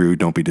 Don't be rude.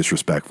 Don't be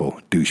disrespectful.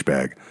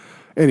 Douchebag.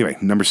 Anyway,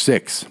 number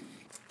 6,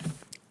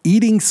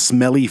 eating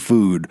smelly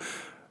food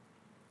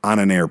on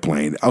an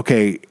airplane.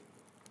 Okay,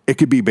 it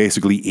could be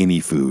basically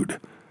any food.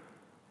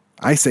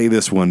 I say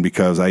this one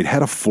because I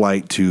had a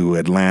flight to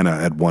Atlanta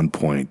at one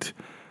point,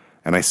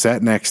 and I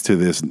sat next to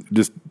this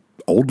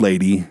old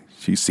lady.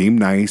 She seemed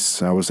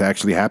nice. I was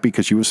actually happy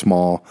because she was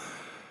small,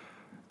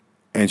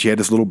 and she had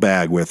this little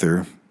bag with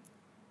her.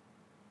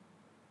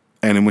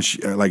 And then when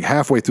she, like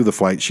halfway through the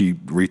flight, she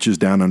reaches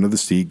down under the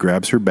seat,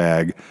 grabs her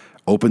bag,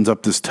 opens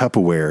up this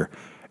Tupperware,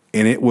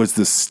 and it was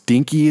the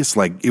stinkiest,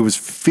 like it was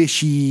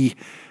fishy,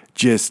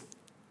 just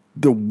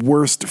the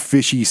worst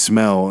fishy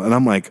smell. And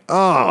I'm like,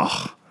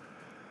 oh.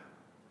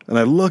 And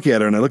I look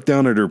at her and I look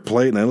down at her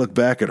plate and I look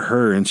back at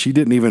her and she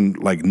didn't even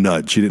like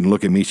nudge. She didn't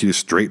look at me. She just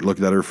straight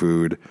looked at her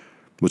food,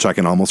 which I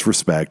can almost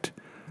respect.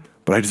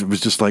 But I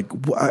was just like,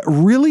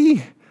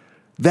 really?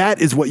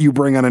 That is what you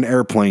bring on an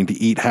airplane to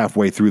eat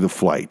halfway through the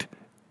flight,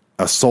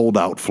 a sold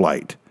out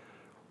flight.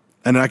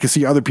 And I could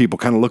see other people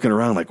kind of looking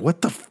around like,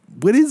 what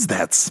is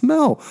that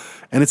smell?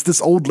 And it's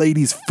this old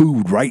lady's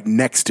food right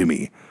next to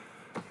me.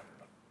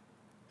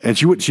 And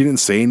she didn't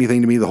say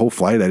anything to me the whole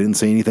flight. I didn't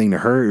say anything to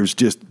her. It was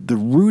just the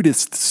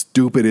rudest,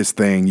 stupidest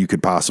thing you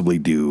could possibly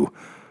do.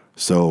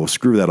 So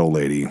screw that old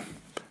lady.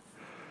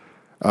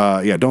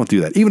 Don't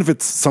do that. Even if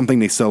it's something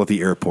they sell at the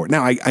airport.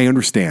 Now, I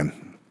understand.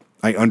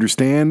 I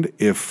understand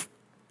if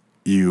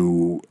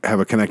you have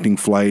a connecting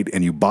flight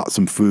and you bought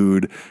some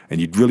food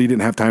and you really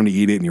didn't have time to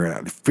eat it and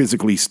you're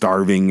physically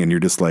starving and you're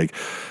just like,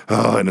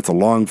 oh, and it's a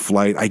long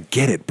flight. I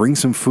get it. Bring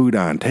some food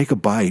on. Take a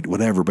bite,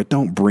 whatever. But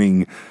don't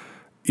bring,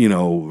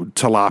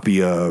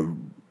 tilapia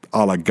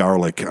a la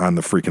garlic on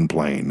the freaking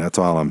plane. That's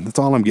all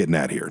I'm getting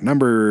at here.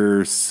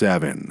 Number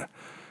 7.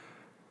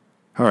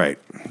 All right.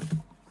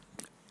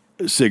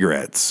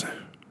 Cigarettes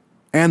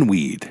and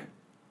weed.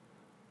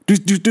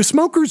 Do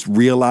smokers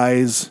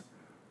realize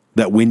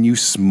that when you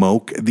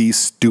smoke these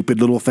stupid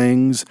little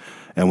things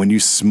and when you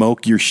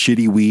smoke your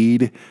shitty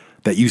weed,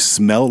 that you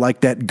smell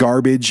like that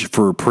garbage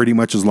for pretty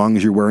much as long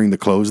as you're wearing the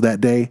clothes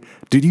that day?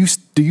 Do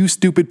you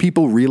stupid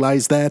people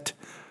realize that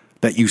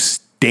you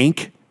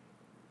stink?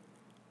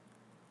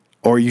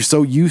 Or are you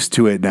so used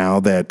to it now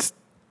that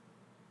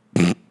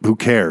who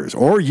cares?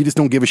 Or you just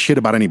don't give a shit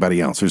about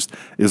anybody else.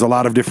 There's a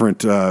lot of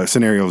different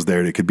scenarios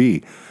there that could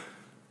be.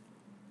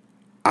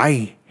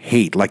 I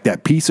hate, like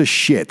that piece of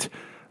shit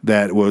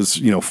that was,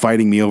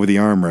 fighting me over the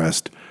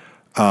armrest.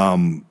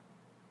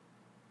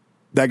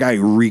 That guy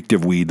reeked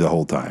of weed the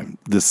whole time.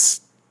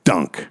 This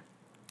stunk.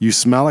 You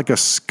smell like a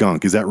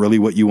skunk. Is that really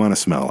what you want to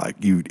smell like?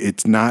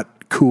 It's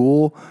not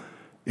cool.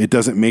 It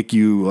doesn't make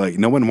you, like,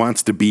 no one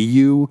wants to be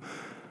you.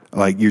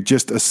 Like, you're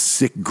just a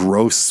sick,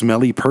 gross,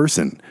 smelly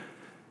person.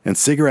 And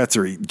cigarettes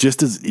are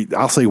just as,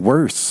 I'll say,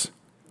 worse.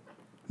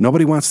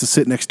 Nobody wants to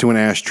sit next to an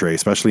ashtray,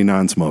 especially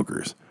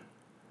non-smokers.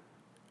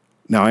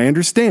 Now, I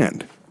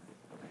understand.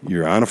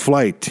 You're on a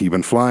flight. You've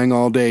been flying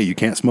all day. You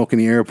can't smoke in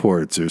the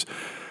airports.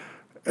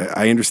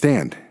 I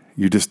understand.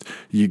 You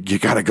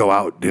got to go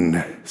out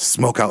and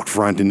smoke out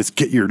front and just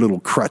get your little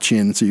crutch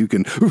in so you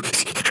can,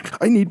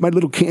 I need my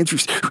little cancer.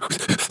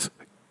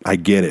 I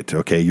get it.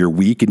 Okay. You're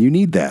weak and you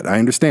need that. I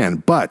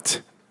understand.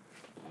 But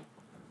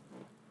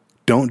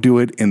don't do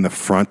it in the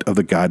front of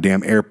the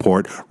goddamn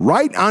airport,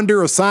 right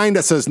under a sign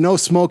that says no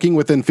smoking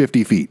within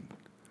 50 feet.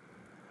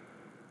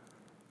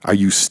 Are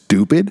you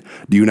stupid?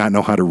 Do you not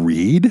know how to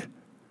read?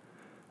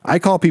 I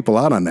call people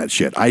out on that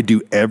shit. I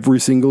do every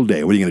single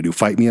day. What are you going to do?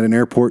 Fight me at an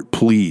airport?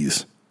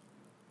 Please.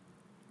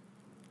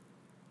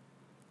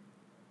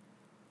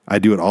 I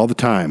do it all the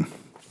time.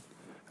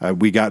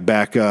 We got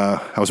back. I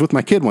was with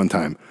my kid one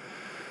time.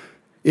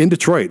 in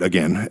Detroit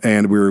again,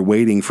 and we were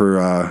waiting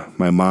for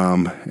my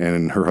mom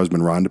and her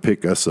husband Ron to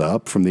pick us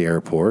up from the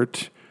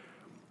airport.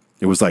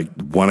 It was like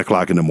 1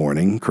 o'clock in the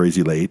morning,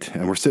 crazy late,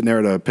 and we're sitting there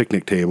at a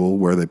picnic table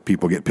where the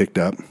people get picked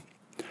up,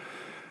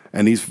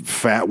 and these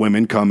fat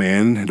women come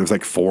in. There's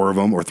like 4 of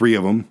them or 3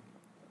 of them,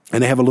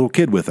 and they have a little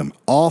kid with them.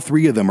 All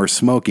 3 of them are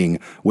smoking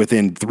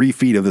within 3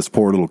 feet of this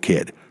poor little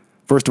kid.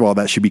 First of all,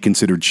 that should be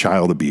considered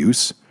child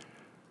abuse,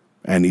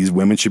 and these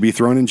women should be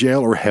thrown in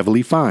jail or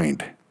heavily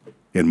fined,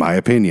 in my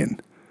opinion.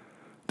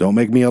 Don't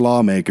make me a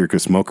lawmaker,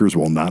 because smokers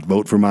will not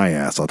vote for my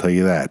ass, I'll tell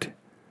you that.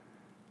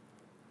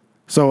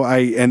 So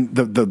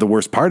the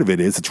worst part of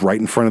it is it's right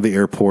in front of the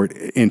airport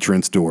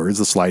entrance doors,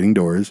 the sliding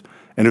doors,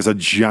 and there's a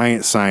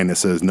giant sign that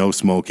says no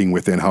smoking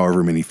within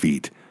however many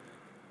feet.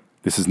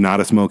 This is not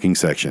a smoking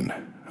section,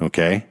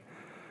 okay?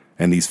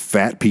 And these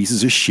fat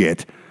pieces of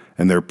shit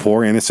and their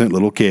poor innocent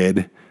little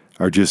kid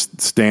are just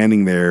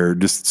standing there,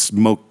 just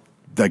smoke,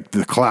 like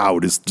the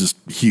cloud is just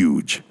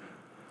huge.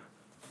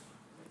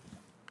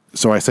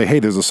 So I say, hey,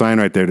 there's a sign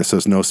right there that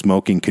says no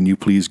smoking. Can you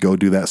please go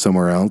do that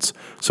somewhere else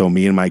so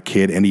me and my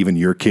kid and even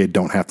your kid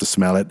don't have to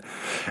smell it?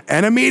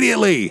 And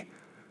immediately,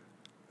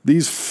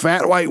 these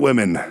fat white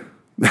women,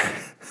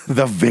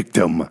 the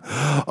victim.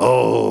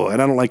 Oh,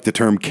 and I don't like the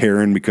term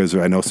Karen because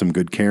I know some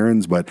good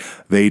Karens, but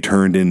they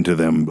turned into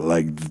them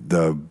like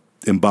the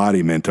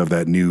embodiment of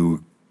that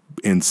new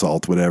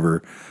insult,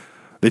 whatever.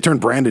 They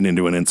turned Brandon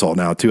into an insult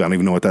now, too. I don't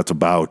even know what that's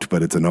about,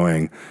 but it's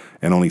annoying,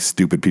 and only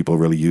stupid people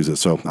really use it.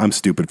 So I'm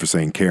stupid for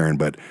saying Karen,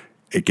 but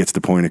it gets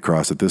the point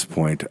across at this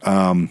point.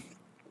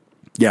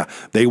 Yeah,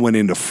 they went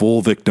into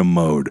full victim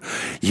mode.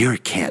 You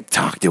can't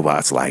talk to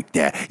us like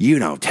that. You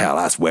don't tell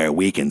us where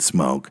we can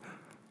smoke.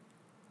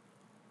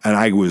 And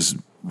I was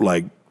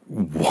like,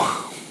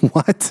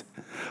 what?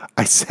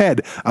 I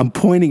said, I'm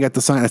pointing at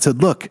the sign. I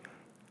said, look,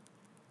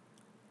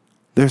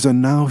 there's a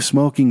no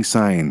smoking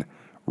sign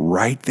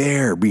right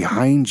there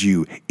behind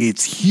you.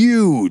 It's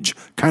huge,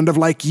 kind of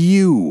like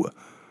you.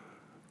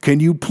 Can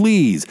you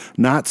please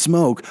not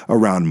smoke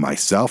around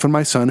myself and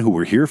my son who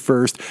were here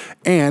first,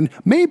 and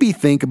maybe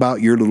think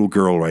about your little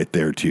girl right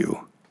there too?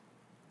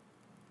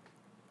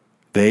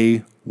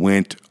 They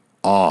went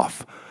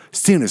off. As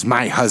soon as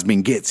my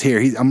husband gets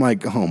here, I'm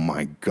like, oh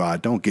my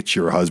God, don't get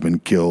your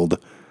husband killed.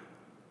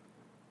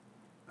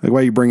 Like,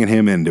 why are you bringing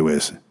him into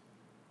this?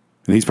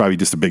 And he's probably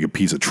just as big a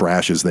piece of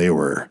trash as they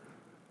were.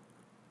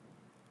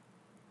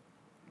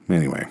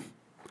 Anyway,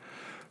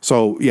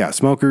 so yeah,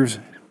 smokers,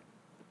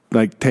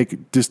 like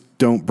just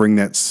don't bring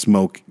that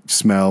smoke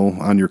smell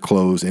on your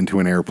clothes into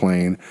an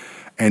airplane,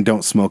 and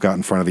don't smoke out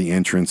in front of the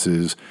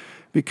entrances,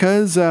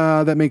 because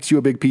that makes you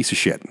a big piece of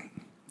shit.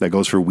 That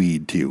goes for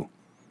weed too.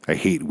 I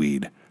hate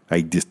weed.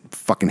 I just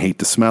fucking hate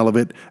the smell of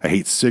it. I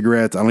hate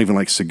cigarettes. I don't even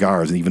like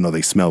cigars, even though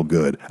they smell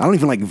good. I don't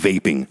even like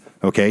vaping,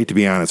 okay, to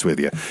be honest with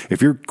you.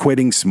 If you're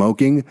quitting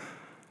smoking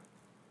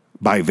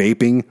by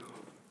vaping,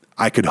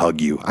 I could hug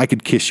you. I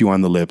could kiss you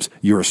on the lips.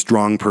 You're a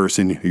strong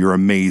person. You're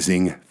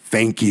amazing.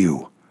 Thank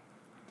you.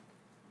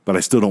 But I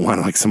still don't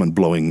want like someone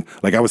blowing.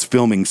 Like, I was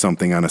filming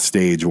something on a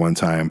stage one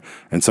time,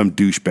 and some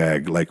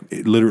douchebag, like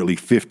literally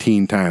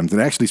 15 times.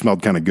 It actually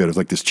smelled kind of good. It was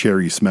like this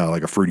cherry smell,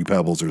 like a Fruity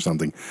Pebbles or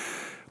something.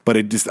 But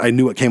I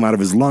knew it came out of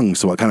his lungs,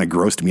 so it kind of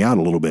grossed me out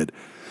a little bit.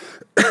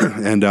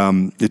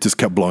 And it just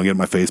kept blowing at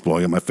my face,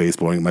 blowing at my face,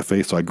 blowing at my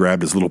face. So I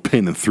grabbed his little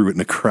pin and threw it in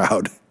the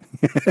crowd.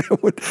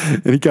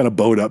 And he kind of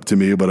bowed up to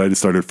me, but I just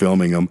started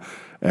filming him.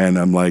 And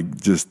I'm like,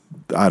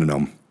 I don't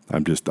know.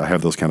 I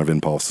have those kind of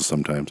impulses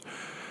sometimes.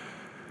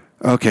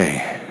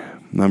 Okay,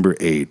 number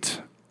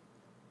 8.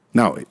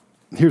 Now,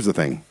 here's the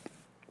thing.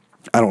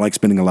 I don't like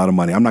spending a lot of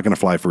money. I'm not going to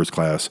fly first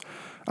class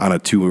on a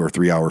 2 or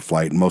 3 hour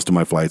flight. Most of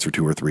my flights are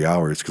 2 or 3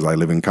 hours because I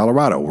live in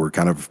Colorado. We're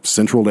kind of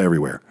central to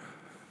everywhere.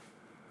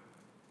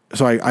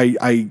 So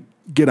I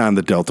get on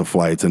the Delta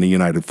flights and the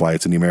United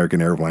flights and the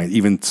American Airlines,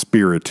 even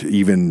Spirit,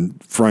 even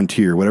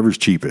Frontier, whatever's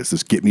cheapest.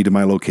 Just get me to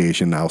my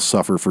location. I'll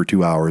suffer for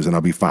 2 hours and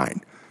I'll be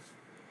fine.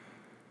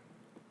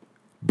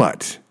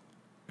 But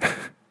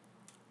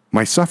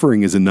my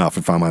suffering is enough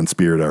if I'm on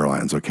Spirit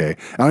Airlines, okay?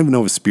 I don't even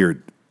know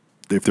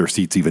if their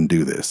seats even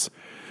do this.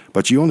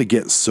 But you only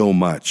get so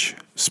much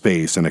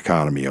space and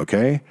economy,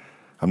 okay?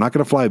 I'm not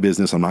going to fly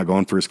business. I'm not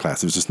going first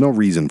class. There's just no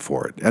reason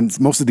for it. And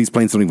most of these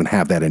planes don't even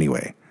have that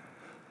anyway.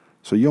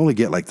 So you only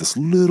get like this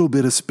little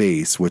bit of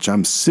space, which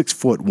I'm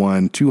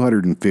 6'1",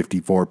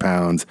 254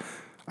 pounds.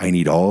 I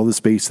need all the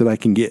space that I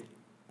can get.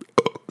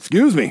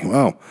 Excuse me.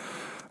 Wow.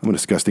 I'm a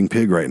disgusting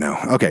pig right now.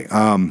 Okay.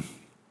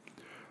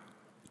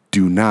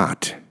 Do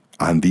not,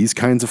 on these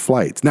kinds of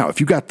flights. Now, if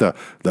you got the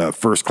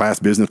first class,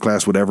 business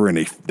class, whatever, and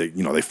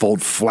they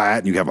fold flat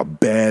and you have a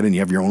bed and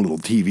you have your own little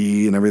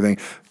TV and everything,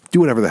 do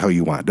whatever the hell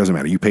you want. Doesn't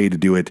matter. You paid to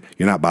do it.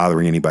 You're not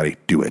bothering anybody.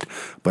 Do it.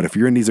 But if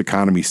you're in these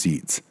economy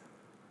seats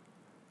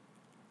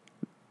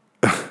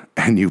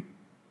and you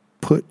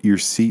put your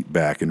seat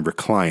back and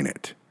recline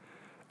it,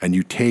 and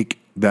you take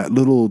that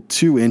little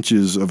 2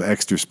 inches of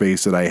extra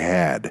space that I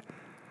had,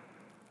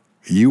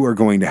 you are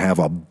going to have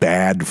a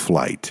bad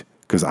flight,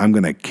 because I'm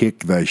going to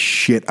kick the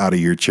shit out of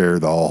your chair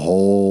the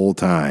whole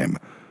time.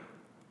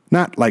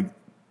 Not like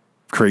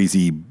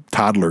crazy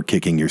toddler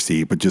kicking your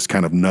seat, but just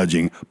kind of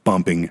nudging,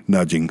 bumping,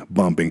 nudging,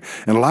 bumping.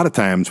 And a lot of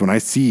times when I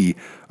see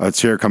a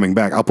chair coming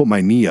back, I'll put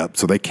my knee up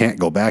so they can't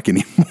go back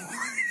anymore.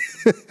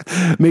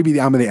 Maybe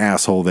I'm the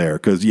asshole there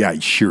because, yeah,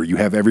 sure, you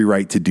have every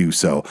right to do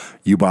so.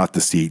 You bought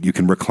the seat. You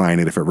can recline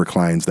it if it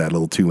reclines that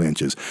little 2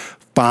 inches.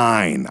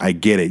 Fine, I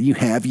get it. You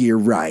have your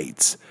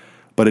rights,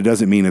 but it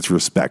doesn't mean it's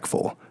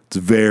respectful. It's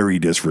very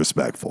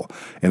disrespectful.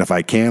 And if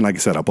I can, like I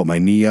said, I'll put my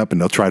knee up and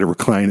they'll try to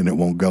recline and it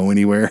won't go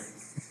anywhere.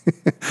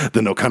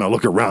 Then they'll kind of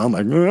look around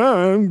like,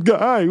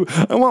 guy,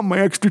 I want my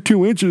extra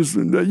 2 inches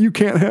that you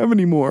can't have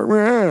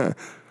anymore.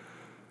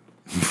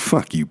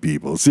 Fuck you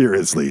people.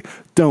 Seriously,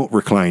 don't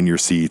recline your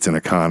seats in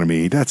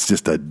economy. That's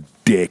just a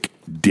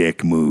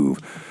dick move.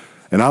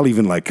 And I'll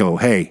even like go,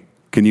 hey,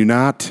 can you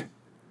not?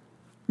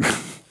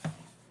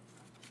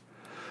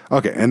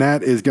 Okay, and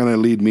that is going to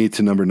lead me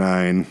to number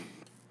 9,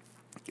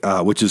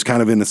 which is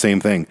kind of in the same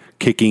thing,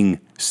 kicking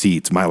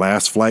seats. My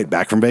last flight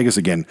back from Vegas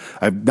again.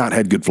 I've not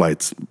had good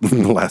flights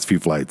in the last few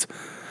flights.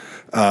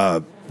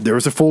 There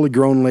was a fully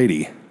grown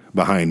lady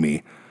behind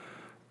me,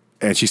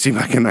 and she seemed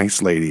like a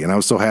nice lady. And I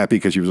was so happy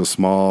because she was a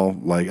small,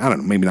 like, I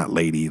don't know, maybe not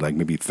lady, like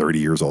maybe 30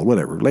 years old,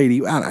 whatever.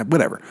 Lady,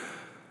 whatever.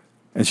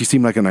 And she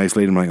seemed like a nice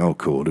lady. I'm like, oh,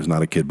 cool. There's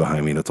not a kid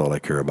behind me. That's all I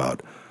care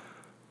about.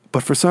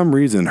 But for some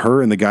reason,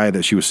 her and the guy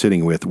that she was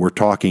sitting with were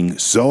talking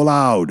so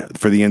loud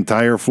for the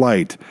entire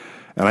flight.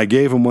 And I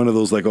gave him one of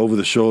those like over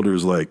the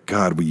shoulders, like,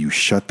 God, will you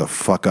shut the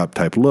fuck up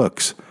type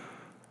looks.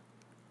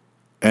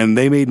 And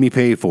they made me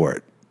pay for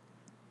it.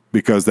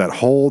 Because that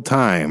whole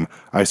time,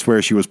 I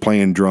swear she was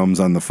playing drums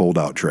on the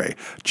fold-out tray.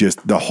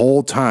 Just the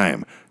whole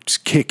time,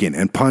 just kicking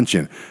and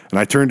punching. And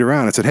I turned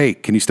around and said, hey,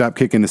 can you stop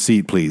kicking the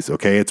seat, please?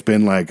 Okay, it's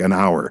been like an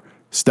hour.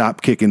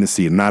 Stop kicking the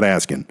seat. I'm not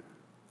asking.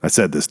 I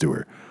said this to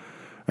her.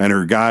 And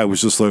her guy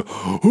was just like,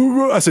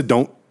 I said,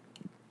 don't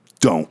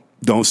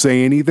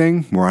say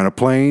anything. We're on a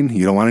plane.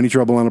 You don't want any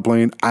trouble on a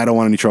plane. I don't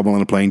want any trouble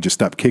on a plane. Just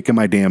stop kicking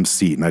my damn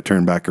seat. And I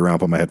turned back around,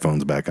 put my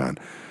headphones back on.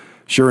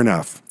 Sure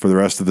enough, for the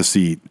rest of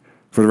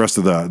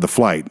the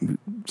flight,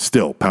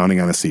 still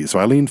pounding on a seat. So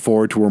I leaned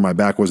forward to where my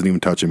back wasn't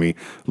even touching me,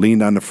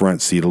 leaned on the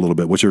front seat a little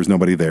bit, which there was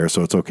nobody there,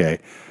 so it's okay.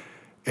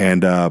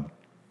 And I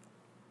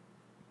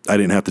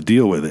didn't have to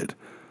deal with it.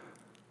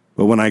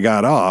 But when I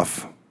got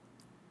off,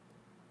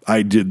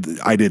 I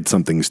did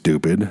something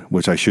stupid,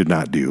 which I should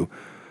not do.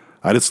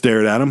 I just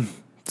stared at him,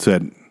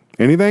 said,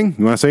 anything?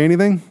 You want to say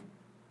anything?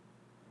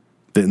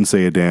 Didn't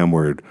say a damn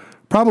word.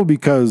 Probably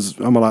because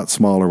I'm a lot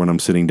smaller when I'm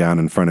sitting down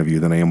in front of you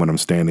than I am when I'm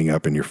standing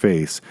up in your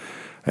face.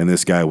 And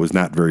this guy was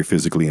not very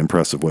physically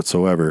impressive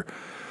whatsoever.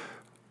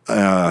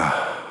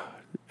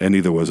 And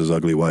neither was his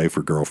ugly wife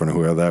or girlfriend or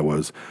whoever that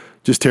was.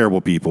 Just terrible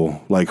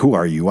people. Like, who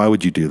are you? Why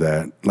would you do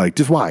that? Like,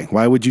 just why?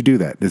 Why would you do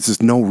that? There's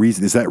just no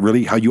reason. Is that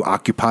really how you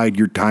occupied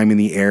your time in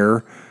the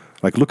air?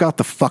 Like, look out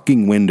the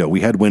fucking window.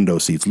 We had window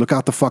seats. Look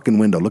out the fucking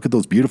window. Look at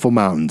those beautiful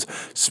mountains.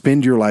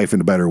 Spend your life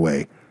in a better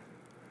way.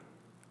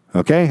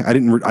 Okay? I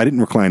didn't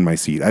recline my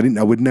seat.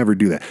 I would never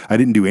do that. I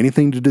didn't do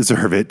anything to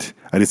deserve it.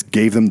 I just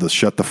gave them the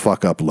shut the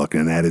fuck up look,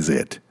 and that is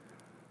it.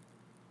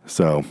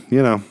 So,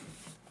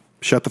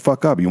 shut the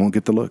fuck up. You won't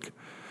get the look.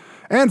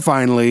 And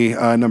finally,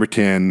 number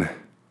 10.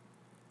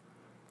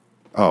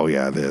 Oh,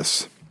 yeah,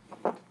 this.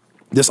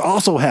 This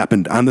also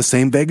happened on the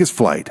same Vegas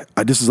flight.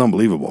 This is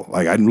unbelievable.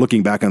 Like, I'm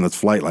looking back on this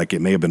flight like it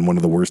may have been one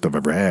of the worst I've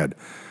ever had.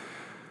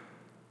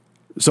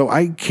 So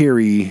I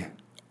carry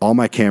all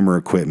my camera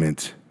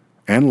equipment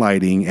and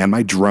lighting and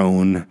my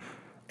drone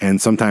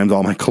and sometimes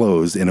all my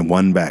clothes in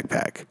one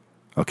backpack.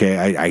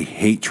 Okay, I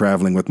hate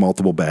traveling with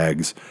multiple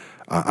bags.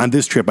 On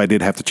this trip, I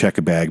did have to check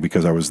a bag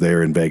because I was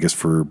there in Vegas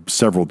for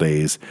several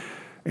days,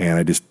 and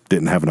I just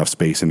didn't have enough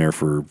space in there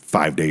for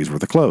 5 days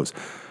worth of clothes.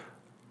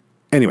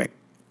 Anyway,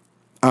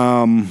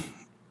 I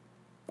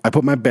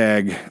put my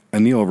bag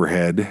in the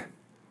overhead,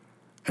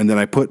 and then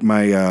I put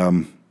my,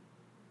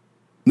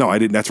 no, I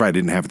didn't, that's right, I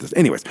didn't have this.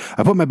 Anyways,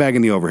 I put my bag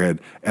in the overhead,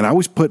 and I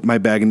always put my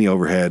bag in the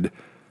overhead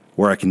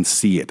where I can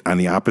see it on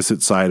the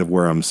opposite side of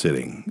where I'm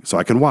sitting, so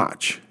I can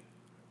watch.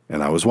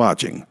 And I was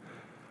watching.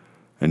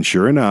 And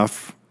sure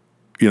enough,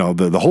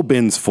 the whole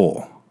bin's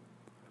full.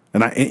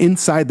 And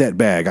inside that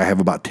bag, I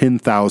have about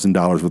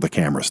 $10,000 worth of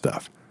camera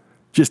stuff.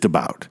 Just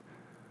about.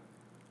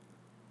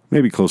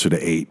 Maybe closer to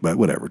 8, but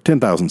whatever.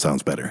 10,000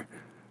 sounds better.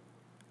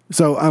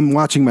 So I'm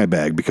watching my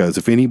bag because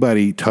if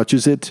anybody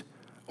touches it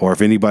or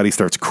if anybody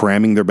starts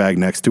cramming their bag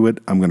next to it,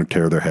 I'm going to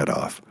tear their head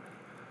off.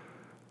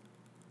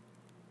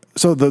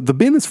 So the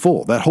bin is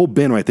full. That whole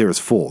bin right there is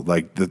full.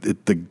 Like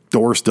the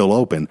door's still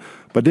open.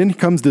 But then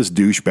comes this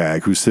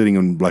douchebag who's sitting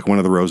in like one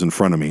of the rows in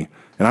front of me.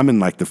 And I'm in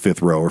like the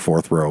 5th row or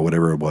 4th row,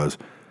 whatever it was.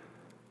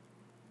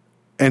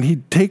 And he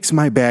takes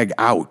my bag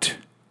out.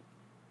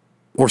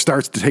 Or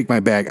starts to take my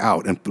bag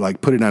out and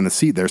like put it on a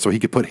seat there so he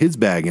could put his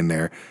bag in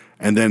there.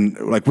 And then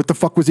like, what the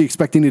fuck was he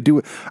expecting to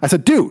do? I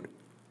said, dude,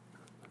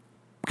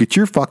 get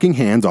your fucking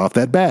hands off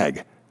that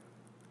bag.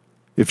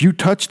 If you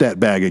touch that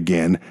bag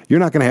again, you're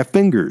not going to have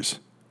fingers.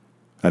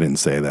 I didn't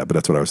say that, but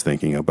that's what I was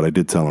thinking of. But I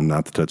did tell him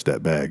not to touch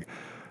that bag.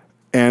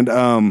 And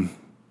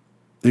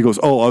he goes,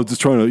 oh, I was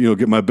just trying to,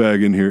 get my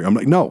bag in here. I'm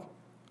like, no,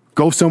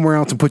 Go somewhere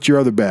else and put your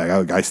other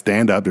bag. I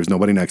stand up. There's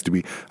nobody next to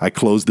me. I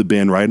close the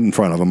bin right in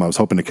front of him. I was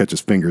hoping to catch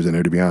his fingers in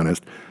there, to be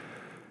honest.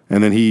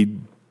 And then he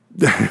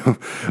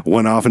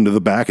went off into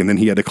the back, and then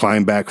he had to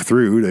climb back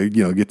through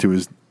to, get to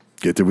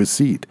his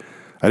seat.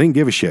 I didn't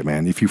give a shit,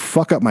 man. If you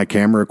fuck up my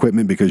camera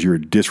equipment because you're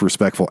a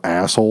disrespectful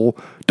asshole,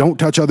 don't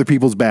touch other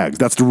people's bags.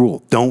 That's the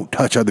rule. Don't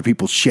touch other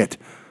people's shit.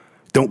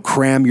 Don't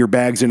cram your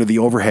bags into the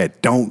overhead.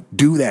 Don't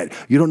do that.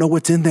 You don't know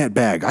what's in that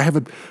bag. I have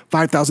a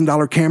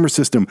 $5,000 camera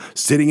system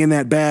sitting in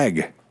that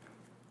bag.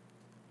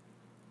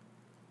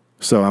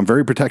 So I'm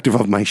very protective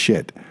of my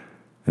shit.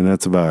 And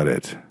that's about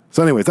it.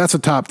 So anyways, that's the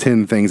top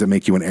 10 things that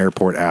make you an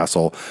airport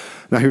asshole.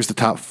 Now here's the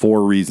top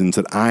 4 reasons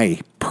that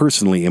I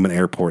personally am an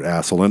airport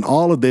asshole. And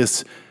all of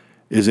this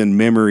is in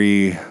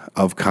memory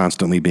of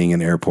constantly being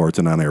in airports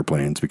and on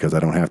airplanes, because I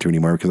don't have to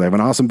anymore because I have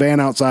an awesome van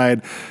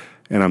outside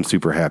and I'm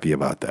super happy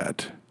about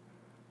that.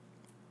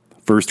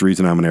 First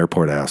reason I'm an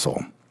airport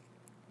asshole.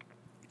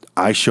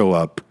 I show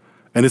up,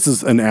 and this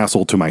is an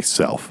asshole to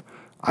myself.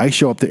 I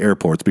show up to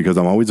airports because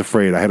I'm always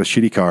afraid. I had a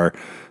shitty car,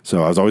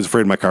 so I was always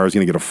afraid my car was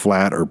going to get a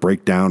flat or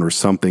break down or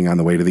something on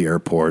the way to the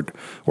airport,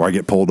 or I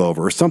get pulled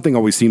over, or something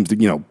always seems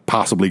to,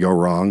 possibly go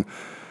wrong.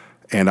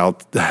 And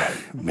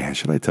man,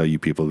 should I tell you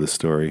people this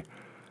story?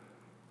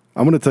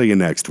 I'm going to tell you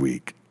next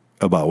week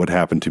about what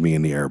happened to me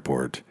in the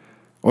airport.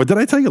 Or did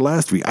I tell you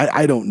last week?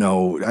 I don't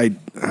know.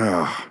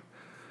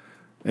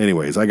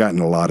 Anyways, I got in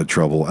a lot of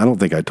trouble. I don't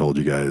think I told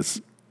you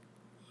guys.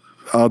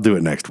 I'll do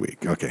it next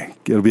week. Okay.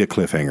 It'll be a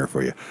cliffhanger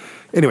for you.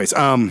 Anyways,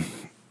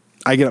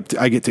 I get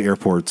to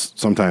airports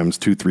sometimes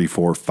 2, 3,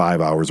 4,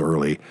 5 hours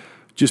early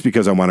just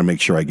because I want to make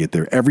sure I get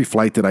there. Every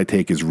flight that I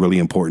take is really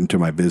important to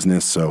my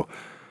business, so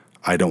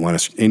I don't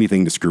want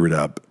anything to screw it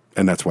up,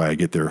 and that's why I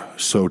get there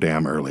so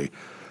damn early.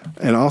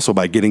 And also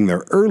by getting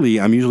there early,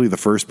 I'm usually the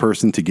first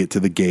person to get to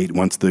the gate.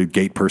 Once the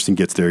gate person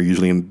gets there,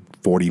 usually in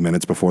 40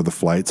 minutes before the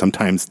flight,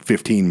 sometimes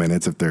 15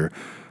 minutes if they're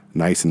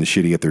nice and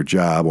shitty at their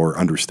job or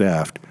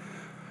understaffed.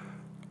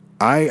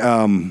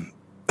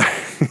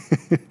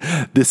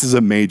 This is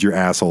a major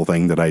asshole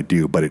thing that I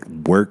do, but it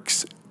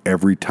works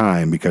every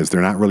time because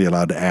they're not really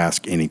allowed to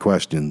ask any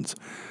questions.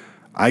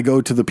 I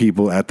go to the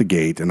people at the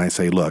gate and I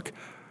say, look,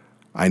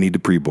 I need to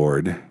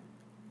pre-board,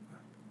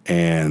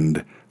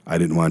 and I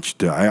didn't want you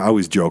to, I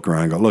always joke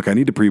around and go, look, I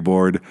need to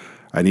pre-board.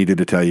 I needed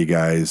to tell you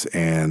guys,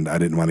 and I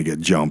didn't want to get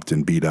jumped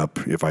and beat up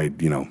if I,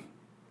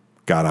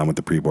 got on with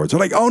the pre-boards. They're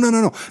like, oh,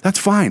 no, that's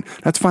fine.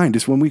 That's fine.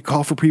 Just when we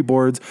call for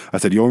pre-boards, I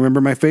said, you'll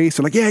remember my face?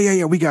 They're like,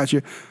 yeah, we got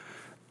you.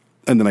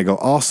 And then I go,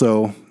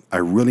 also, I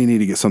really need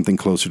to get something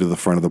closer to the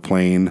front of the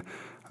plane.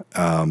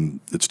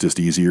 It's just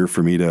easier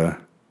for me to,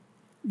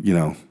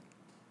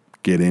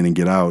 get in and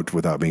get out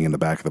without being in the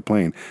back of the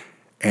plane.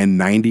 And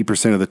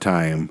 90% of the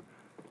time,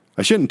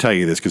 I shouldn't tell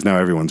you this because now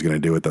everyone's going to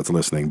do it that's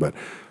listening, but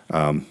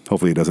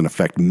hopefully it doesn't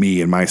affect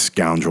me and my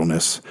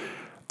scoundrelness.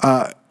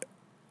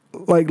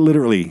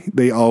 Literally,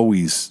 they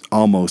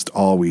almost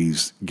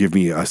always give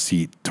me a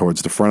seat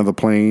towards the front of the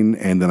plane,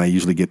 and then I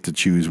usually get to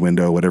choose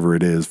window, whatever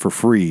it is, for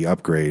free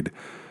upgrade.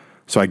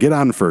 So I get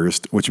on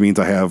first, which means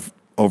I have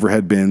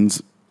overhead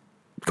bins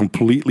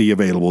completely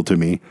available to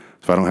me,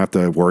 so I don't have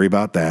to worry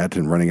about that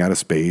and running out of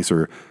space,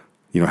 or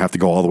have to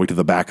go all the way to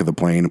the back of the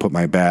plane and put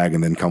my bag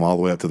and then come all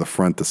the way up to the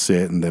front to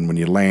sit. And then when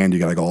you land, you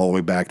got to go all the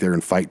way back there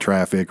and fight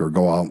traffic or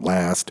go out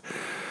last.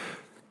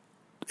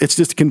 It's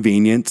just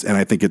convenience, and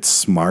I think it's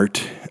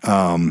smart.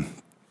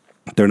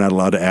 They're not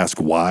allowed to ask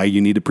why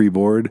you need to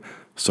pre-board,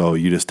 so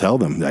you just tell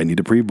them, I need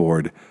to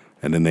pre-board,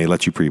 and then they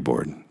let you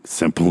pre-board.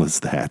 Simple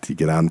as that. You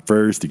get on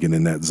first, you get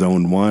in that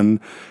zone 1,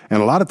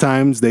 and a lot of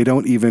times they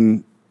don't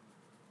even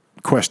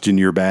question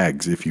your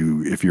bags if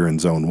you're in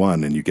zone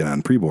 1 and you get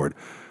on pre-board.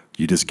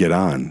 You just get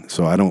on.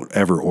 So I don't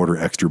ever order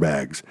extra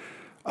bags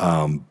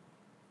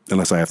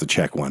unless I have to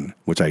check one,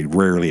 which I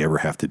rarely ever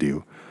have to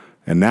do.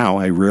 And now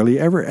I rarely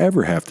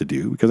ever have to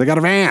do because I got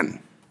a van.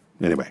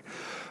 Anyway,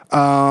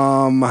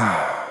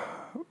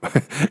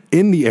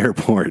 in the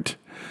airport,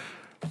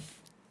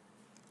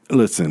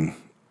 listen,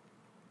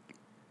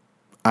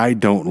 I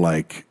don't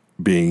like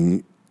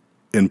being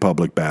in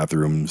public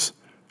bathrooms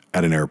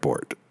at an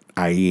airport.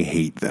 I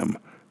hate them.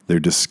 They're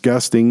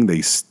disgusting.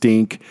 They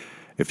stink.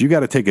 If you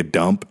got to take a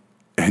dump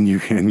and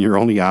your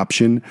only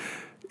option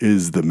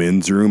is the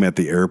men's room at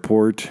the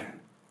airport,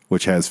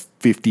 which has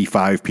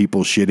 55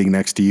 people shitting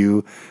next to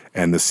you,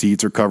 and the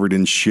seats are covered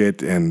in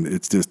shit, and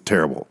it's just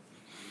terrible.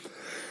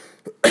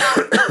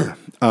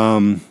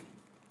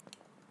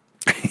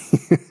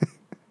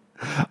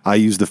 I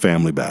use the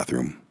family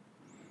bathroom.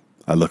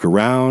 I look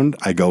around,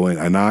 I go in,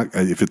 I knock.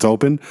 If it's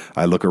open,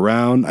 I look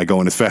around, I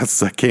go in as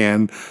fast as I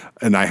can,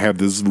 and I have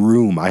this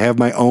room. I have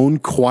my own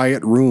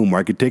quiet room where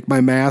I can take my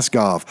mask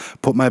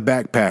off, put my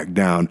backpack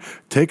down,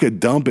 take a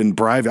dump in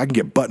private. I can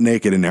get butt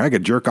naked in there. I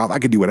can jerk off. I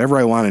can do whatever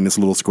I want in this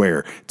little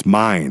square. It's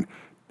mine.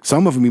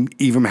 Some of them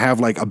even have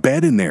like a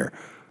bed in there.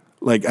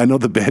 Like, I know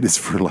the bed is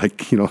for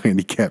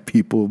handicapped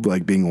people,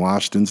 like being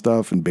washed and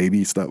stuff and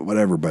baby stuff,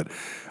 whatever. But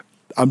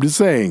I'm just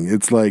saying,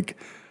 it's like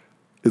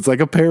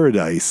a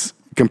paradise.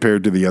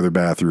 compared to the other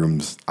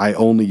bathrooms. I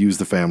only use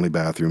the family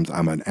bathrooms.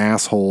 I'm an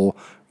asshole.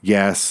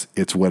 Yes,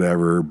 it's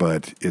whatever,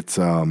 but it's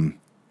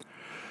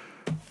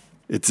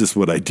just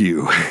what I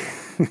do.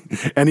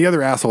 And the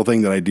other asshole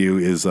thing that I do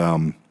is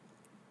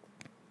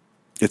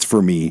it's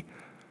for me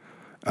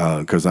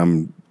because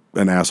I'm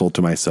an asshole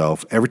to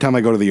myself. Every time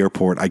I go to the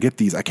airport, I get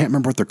these, I can't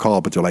remember what they're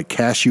called, but they're like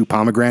cashew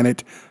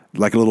pomegranate,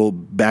 like a little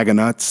bag of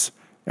nuts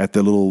at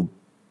the little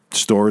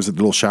stores, at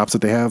the little shops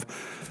that they have.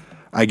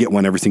 I get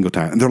one every single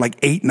time. And they're like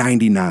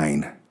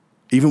 $8.99.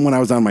 Even when I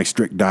was on my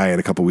strict diet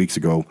a couple weeks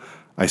ago,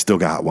 I still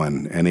got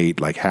one and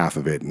ate like half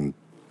of it. And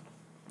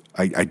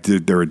I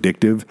did, they're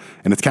addictive.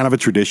 And it's kind of a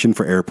tradition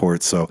for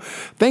airports. So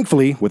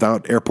thankfully,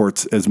 without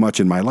airports as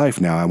much in my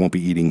life now, I won't be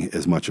eating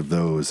as much of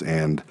those.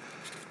 And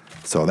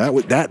so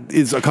that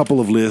is a couple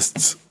of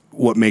lists.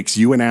 What makes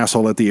you an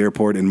asshole at the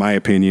airport, in my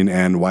opinion,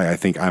 and why I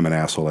think I'm an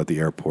asshole at the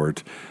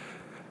airport.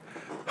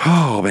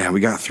 Oh, man, we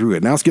got through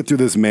it. Now let's get through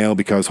this mail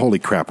because, holy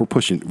crap, we're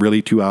pushing.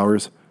 Really, 2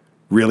 hours?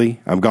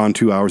 Really? I'm gone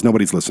 2 hours?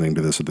 Nobody's listening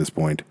to this at this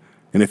point.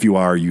 And if you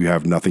are, you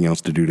have nothing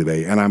else to do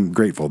today. And I'm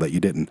grateful that you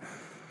didn't.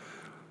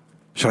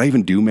 Should I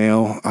even do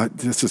mail?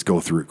 Let's just go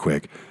through it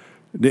quick.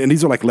 And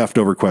these are like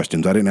leftover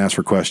questions. I didn't ask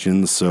for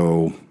questions,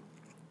 so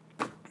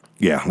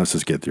yeah, let's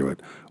just get through it.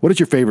 What is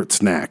your favorite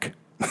snack?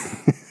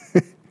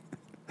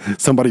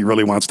 Somebody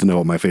really wants to know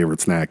what my favorite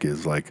snack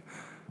is. Like,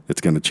 it's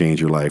going to change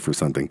your life or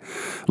something.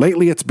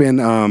 Lately, it's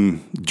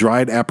been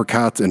dried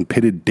apricots and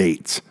pitted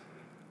dates.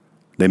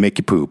 They make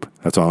you poop.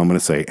 That's all I'm going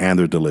to say. And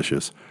they're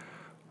delicious.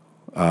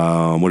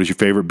 What is your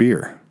favorite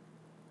beer?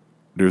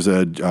 There's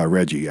a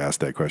Reggie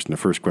asked that question. The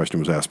first question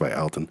was asked by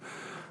Alton.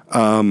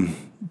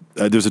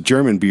 There's a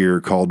German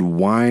beer called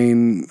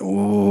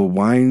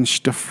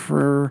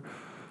Weinsteffer.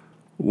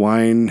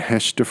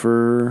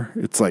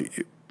 It's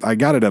like, I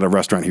got it at a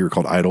restaurant here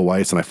called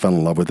Edelweiss, and I fell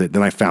in love with it.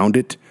 Then I found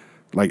it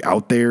like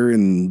out there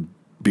in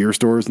beer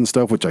stores and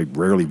stuff, which I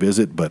rarely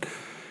visit, but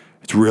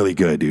it's really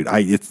good, dude.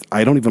 I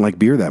don't even like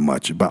beer that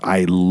much, but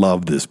I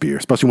love this beer,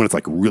 especially when it's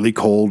like really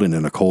cold and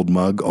in a cold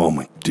mug. Oh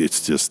my,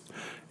 it's just,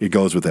 it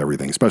goes with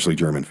everything, especially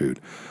German food.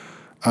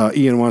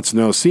 Ian wants to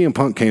know, CM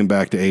Punk came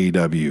back to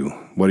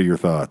AEW. What are your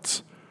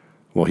thoughts?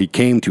 Well, he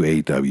came to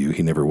AEW.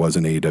 He never was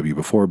in AEW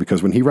before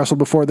because when he wrestled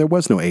before, there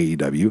was no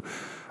AEW.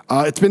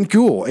 It's been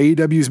cool.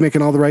 AEW is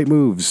making all the right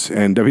moves,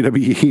 and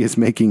WWE is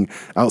making,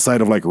 outside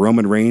of like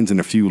Roman Reigns and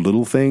a few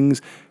little things,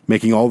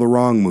 making all the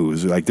wrong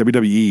moves. Like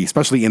WWE,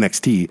 especially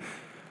NXT.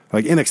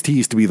 Like NXT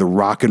used to be the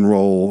rock and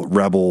roll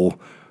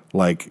rebel,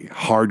 like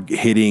hard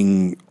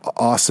hitting,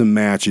 awesome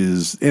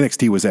matches.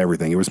 NXT was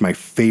everything. It was my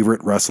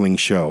favorite wrestling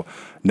show.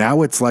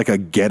 Now it's like a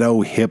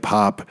ghetto hip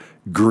hop,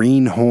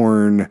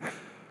 greenhorn,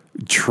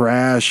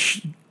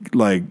 trash,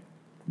 like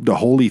the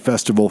Holy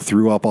Festival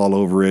threw up all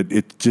over it.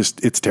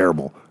 It's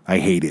terrible. I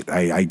hate it.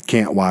 I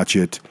can't watch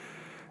it.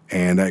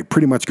 And it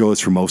pretty much goes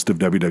for most of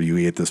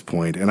WWE at this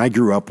point. And I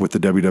grew up with the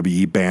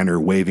WWE banner,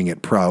 waving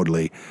it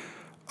proudly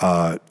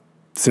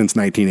since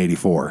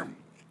 1984.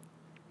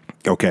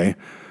 Okay?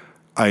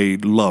 I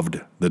loved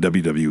the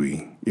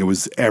WWE. It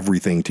was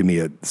everything to me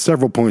at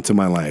several points in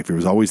my life. It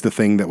was always the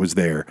thing that was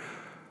there.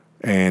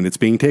 And it's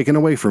being taken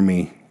away from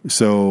me.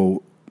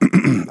 So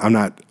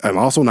I'm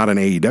also not an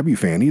AEW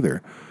fan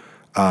either.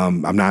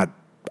 I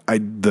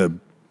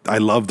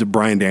loved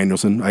Bryan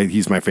Danielson.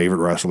 He's my favorite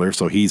wrestler,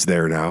 so he's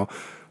there now.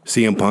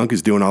 CM Punk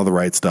is doing all the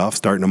right stuff,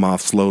 starting him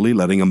off slowly,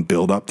 letting him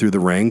build up through the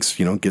ranks,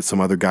 get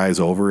some other guys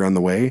over on the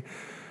way.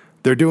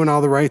 They're doing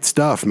all the right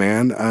stuff,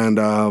 man. And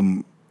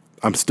I'm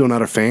still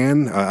not a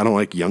fan. I don't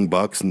like Young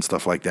Bucks and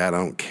stuff like that. I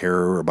don't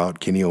care about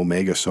Kenny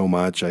Omega so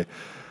much.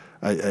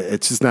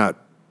 It's just not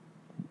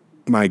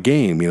my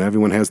game.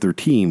 Everyone has their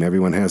team.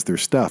 Everyone has their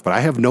stuff. But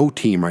I have no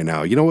team right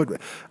now. You know what?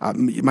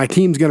 My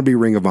team's going to be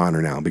Ring of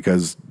Honor now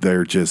because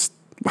they're just,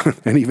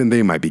 and even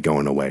they might be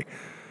going away.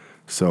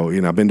 So,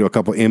 I've been to a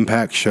couple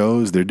Impact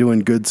shows. They're doing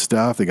good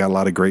stuff. They got a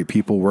lot of great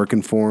people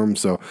working for them.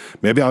 So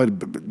maybe I'll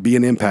be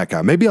an Impact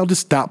guy. Maybe I'll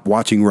just stop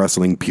watching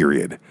wrestling,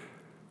 period.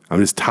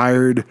 I'm just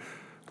tired.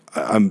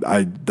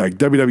 Like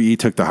WWE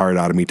took the heart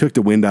out of me, took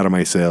the wind out of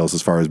my sails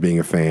as far as being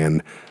a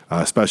fan,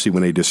 especially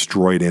when they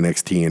destroyed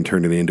NXT and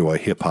turned it into a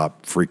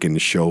hip-hop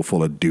freaking show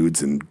full of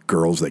dudes and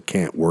girls that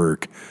can't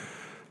work.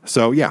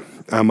 So, yeah,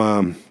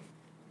 I'm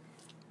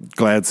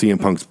glad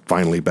CM Punk's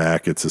finally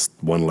back. It's just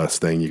one less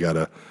thing you got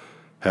to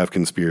have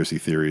conspiracy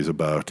theories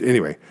about.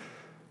 Anyway,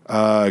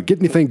 get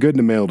anything good in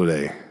the mail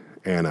today,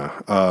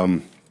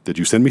 Anna? Did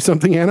you send me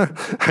something, Anna?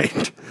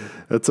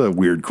 That's a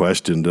weird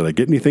question. Did I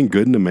get anything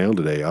good in the mail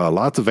today?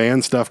 Lots of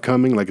van stuff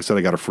coming. Like I said,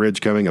 I got a fridge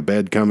coming, a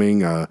bed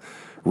coming,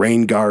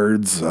 rain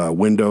guards,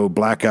 window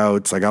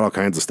blackouts. I got all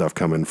kinds of stuff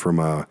coming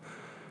from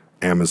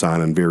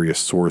Amazon and various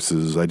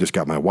sources. I just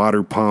got my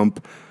water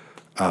pump.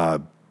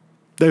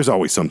 There's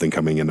always something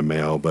coming in the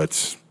mail,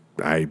 but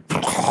I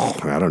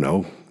don't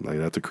know.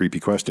 That's a creepy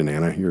question,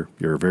 Anna.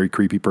 You're a very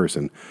creepy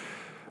person.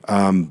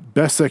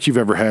 Best sex you've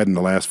ever had in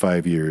the last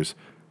 5 years?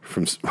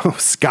 From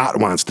Scott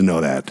wants to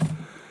know that.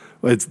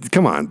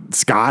 Come on,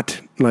 Scott.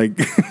 Like,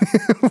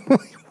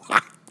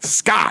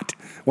 Scott.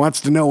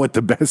 wants to know what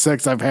the best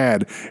sex I've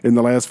had in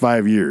the last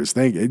 5 years.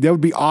 Thank you. That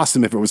would be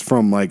awesome if it was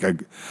from like a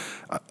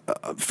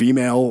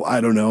female.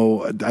 I don't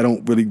know. I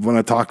don't really want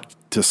to talk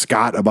to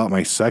Scott about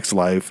my sex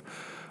life.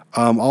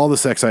 All the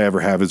sex I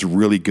ever have is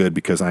really good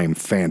because I am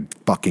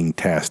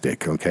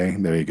fan-fucking-tastic. Okay,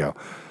 there you go.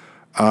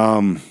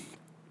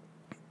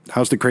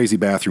 How's the crazy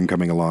bathroom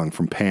coming along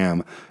from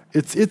Pam?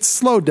 It's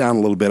slowed down a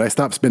little bit. I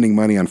stopped spending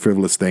money on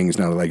frivolous things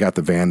now that I got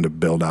the van to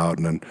build out,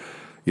 and then,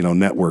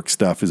 network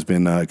stuff has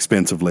been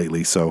expensive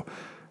lately. So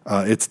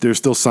there's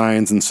still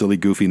signs and silly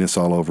goofiness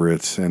all over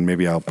it, and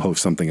maybe I'll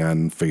post something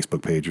on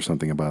Facebook page or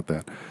something about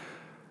that.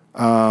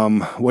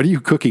 What are you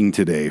cooking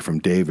today? From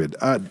David.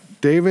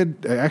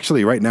 David,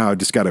 actually, right now I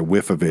just got a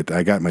whiff of it.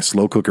 I got my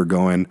slow cooker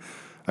going.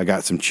 I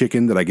got some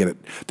chicken that I get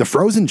the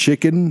frozen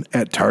chicken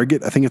at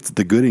Target. I think it's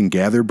the Good and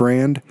Gather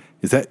brand.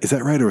 Is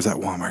that right, or is that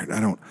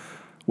Walmart?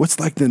 What's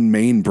like the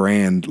main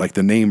brand, like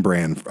the name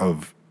brand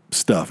of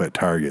stuff at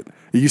Target?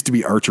 It used to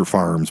be Archer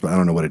Farms, but I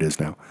don't know what it is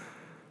now.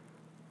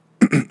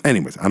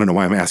 Anyways, I don't know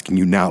why I'm asking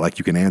you now like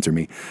you can answer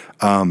me.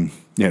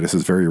 This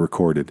is very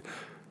recorded.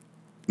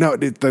 No,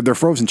 their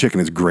frozen chicken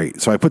is great.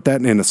 So I put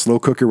that in a slow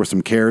cooker with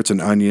some carrots and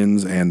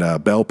onions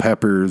and bell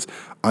peppers,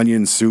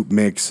 onion soup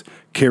mix,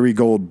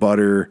 Kerrygold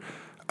butter.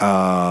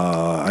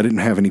 I didn't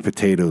have any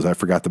potatoes. I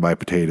forgot to buy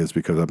potatoes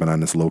because I've been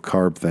on this low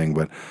carb thing,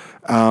 but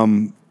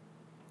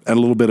and a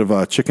little bit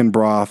of chicken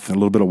broth, and a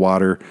little bit of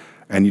water,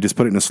 and you just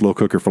put it in a slow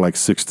cooker for like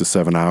 6 to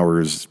 7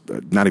 hours,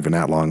 not even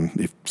that long,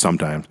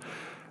 sometimes.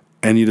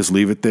 And you just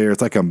leave it there.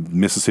 It's like a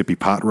Mississippi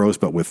pot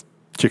roast, but with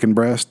chicken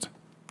breast.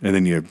 And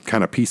then you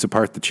kind of piece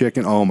apart the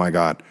chicken. Oh my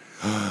God.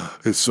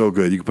 It's so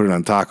good. You can put it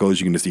on tacos.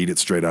 You can just eat it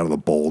straight out of the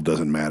bowl.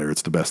 Doesn't matter.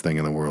 It's the best thing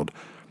in the world.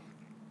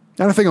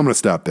 And I think I'm going to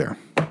stop there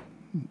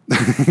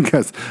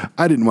because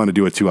I didn't want to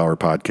do a 2-hour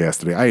podcast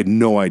today. I had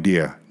no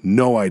idea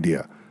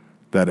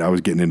that I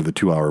was getting into the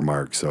 2-hour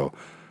mark. So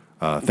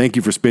thank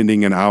you for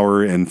spending an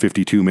hour and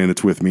 52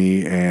 minutes with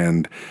me.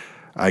 And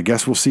I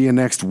guess we'll see you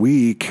next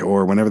week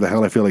or whenever the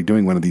hell I feel like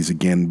doing one of these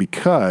again,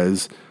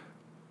 because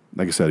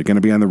like I said, I'm going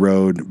to be on the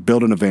road,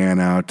 building a van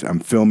out. I'm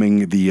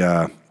filming the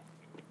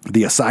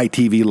ASY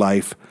TV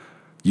Life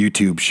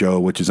YouTube show,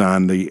 which is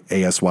on the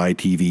ASY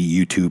TV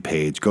YouTube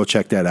page. Go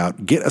check that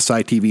out. Get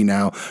ASY TV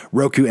now.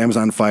 Roku,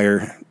 Amazon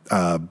Fire,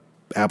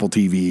 Apple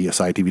TV,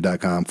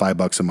 ASYTV.com,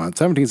 $5 a month,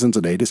 17 cents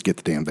a day. Just get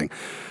the damn thing.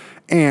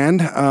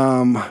 And,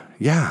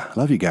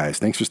 love you guys.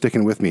 Thanks for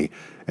sticking with me.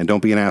 And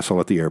don't be an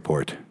asshole at the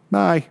airport.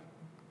 Bye.